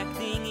and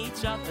respecting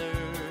each other.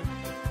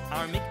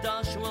 Our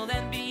Mikdash will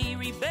then be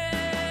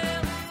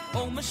rebuilt.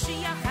 Oh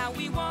Mashiach, how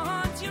we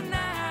want you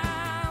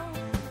now.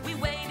 We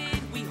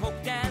waited, we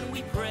hoped and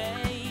we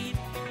prayed.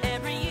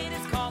 Every Yid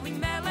is calling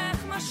Melech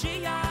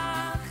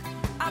Mashiach.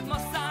 Ad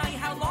Mosai,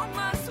 how long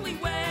must we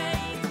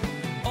wait?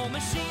 Oh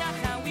Mashiach,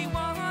 how we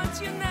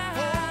want you now.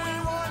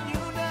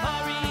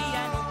 Hurry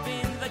and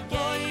open the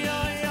gate.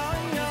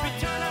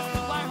 Return us to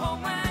our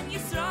homeland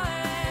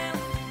Yisrael.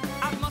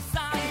 Ad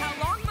Mosai, how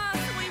long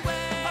must we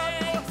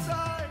wait?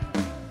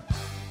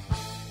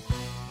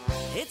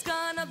 It's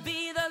gonna be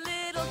the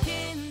little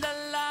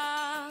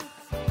kinderlach,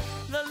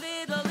 the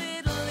little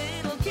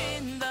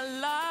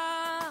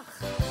kinderlach.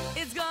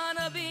 It's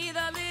gonna be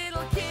the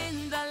little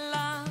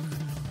kinderlach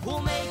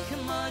who'll make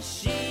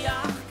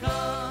Mashiach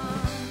come.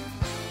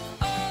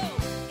 Oh,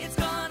 it's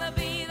gonna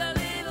be the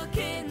little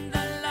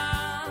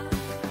kinderlach,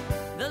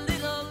 the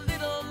little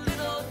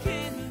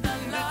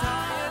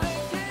kinderlach.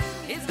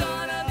 It's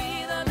gonna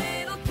be the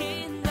little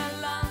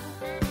kinderlach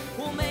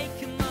who'll make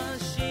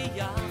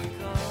Mashiach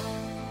come.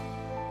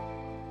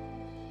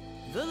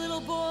 The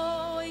little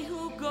boy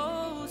who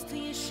goes to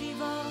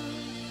yeshiva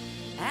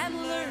and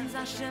learns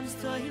Hashem's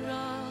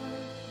Torah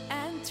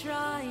and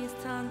tries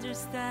to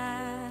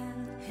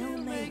understand, he'll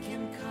make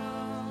him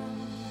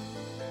come.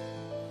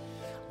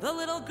 The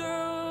little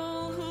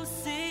girl who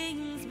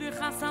sings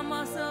Birchas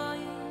HaMazon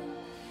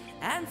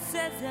and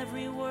says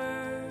every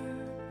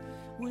word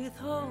with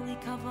holy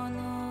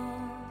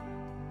kavanah,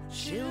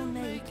 she'll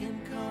make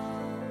him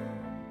come.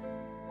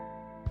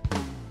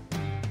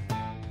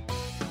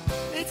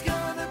 It's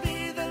gonna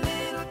be the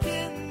little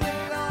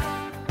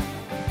kinderlach,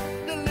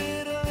 the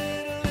little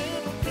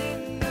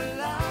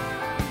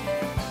kinderlach.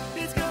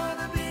 It's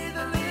gonna be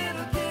the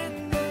little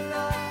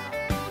kinderlach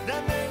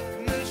that make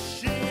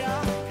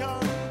Mashiach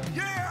come.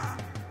 Yeah!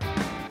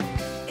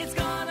 It's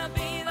gonna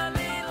be the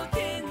little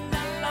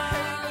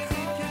kinderlach,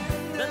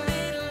 the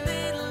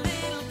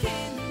little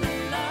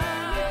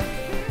kinderlach.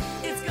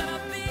 It's gonna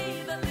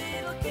be the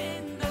little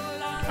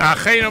kinderlach.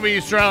 Achenu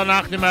b'Yisrael,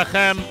 Nachnu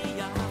Machem.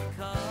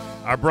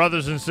 Our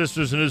brothers and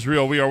sisters in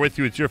Israel, we are with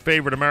you. It's your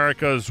favorite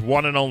America's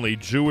one and only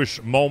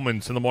Jewish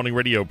Moments in the Morning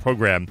radio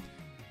program.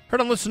 Heard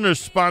on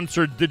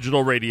listeners-sponsored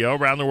digital radio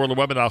around the world, the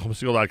web at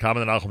NachumSegal.com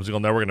and the Nachum Segal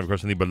Network, and of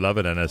course in the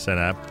beloved NSN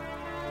app.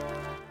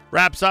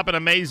 Wraps up an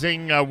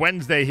amazing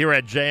Wednesday here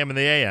at JM in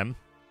the AM.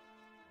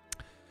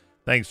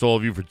 Thanks to all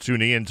of you for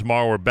tuning in.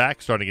 Tomorrow we're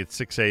back starting at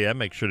 6 a.m.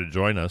 Make sure to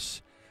join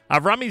us.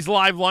 Avrami's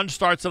live lunch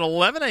starts at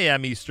 11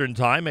 a.m. Eastern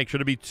Time. Make sure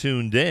to be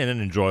tuned in and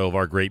enjoy all of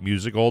our great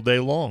music all day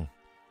long.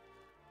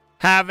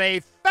 Have a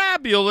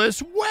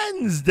fabulous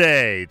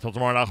Wednesday. Till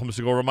tomorrow, Nachum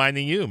Segal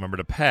reminding you, remember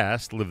the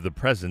past, live the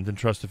present, and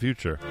trust the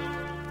future.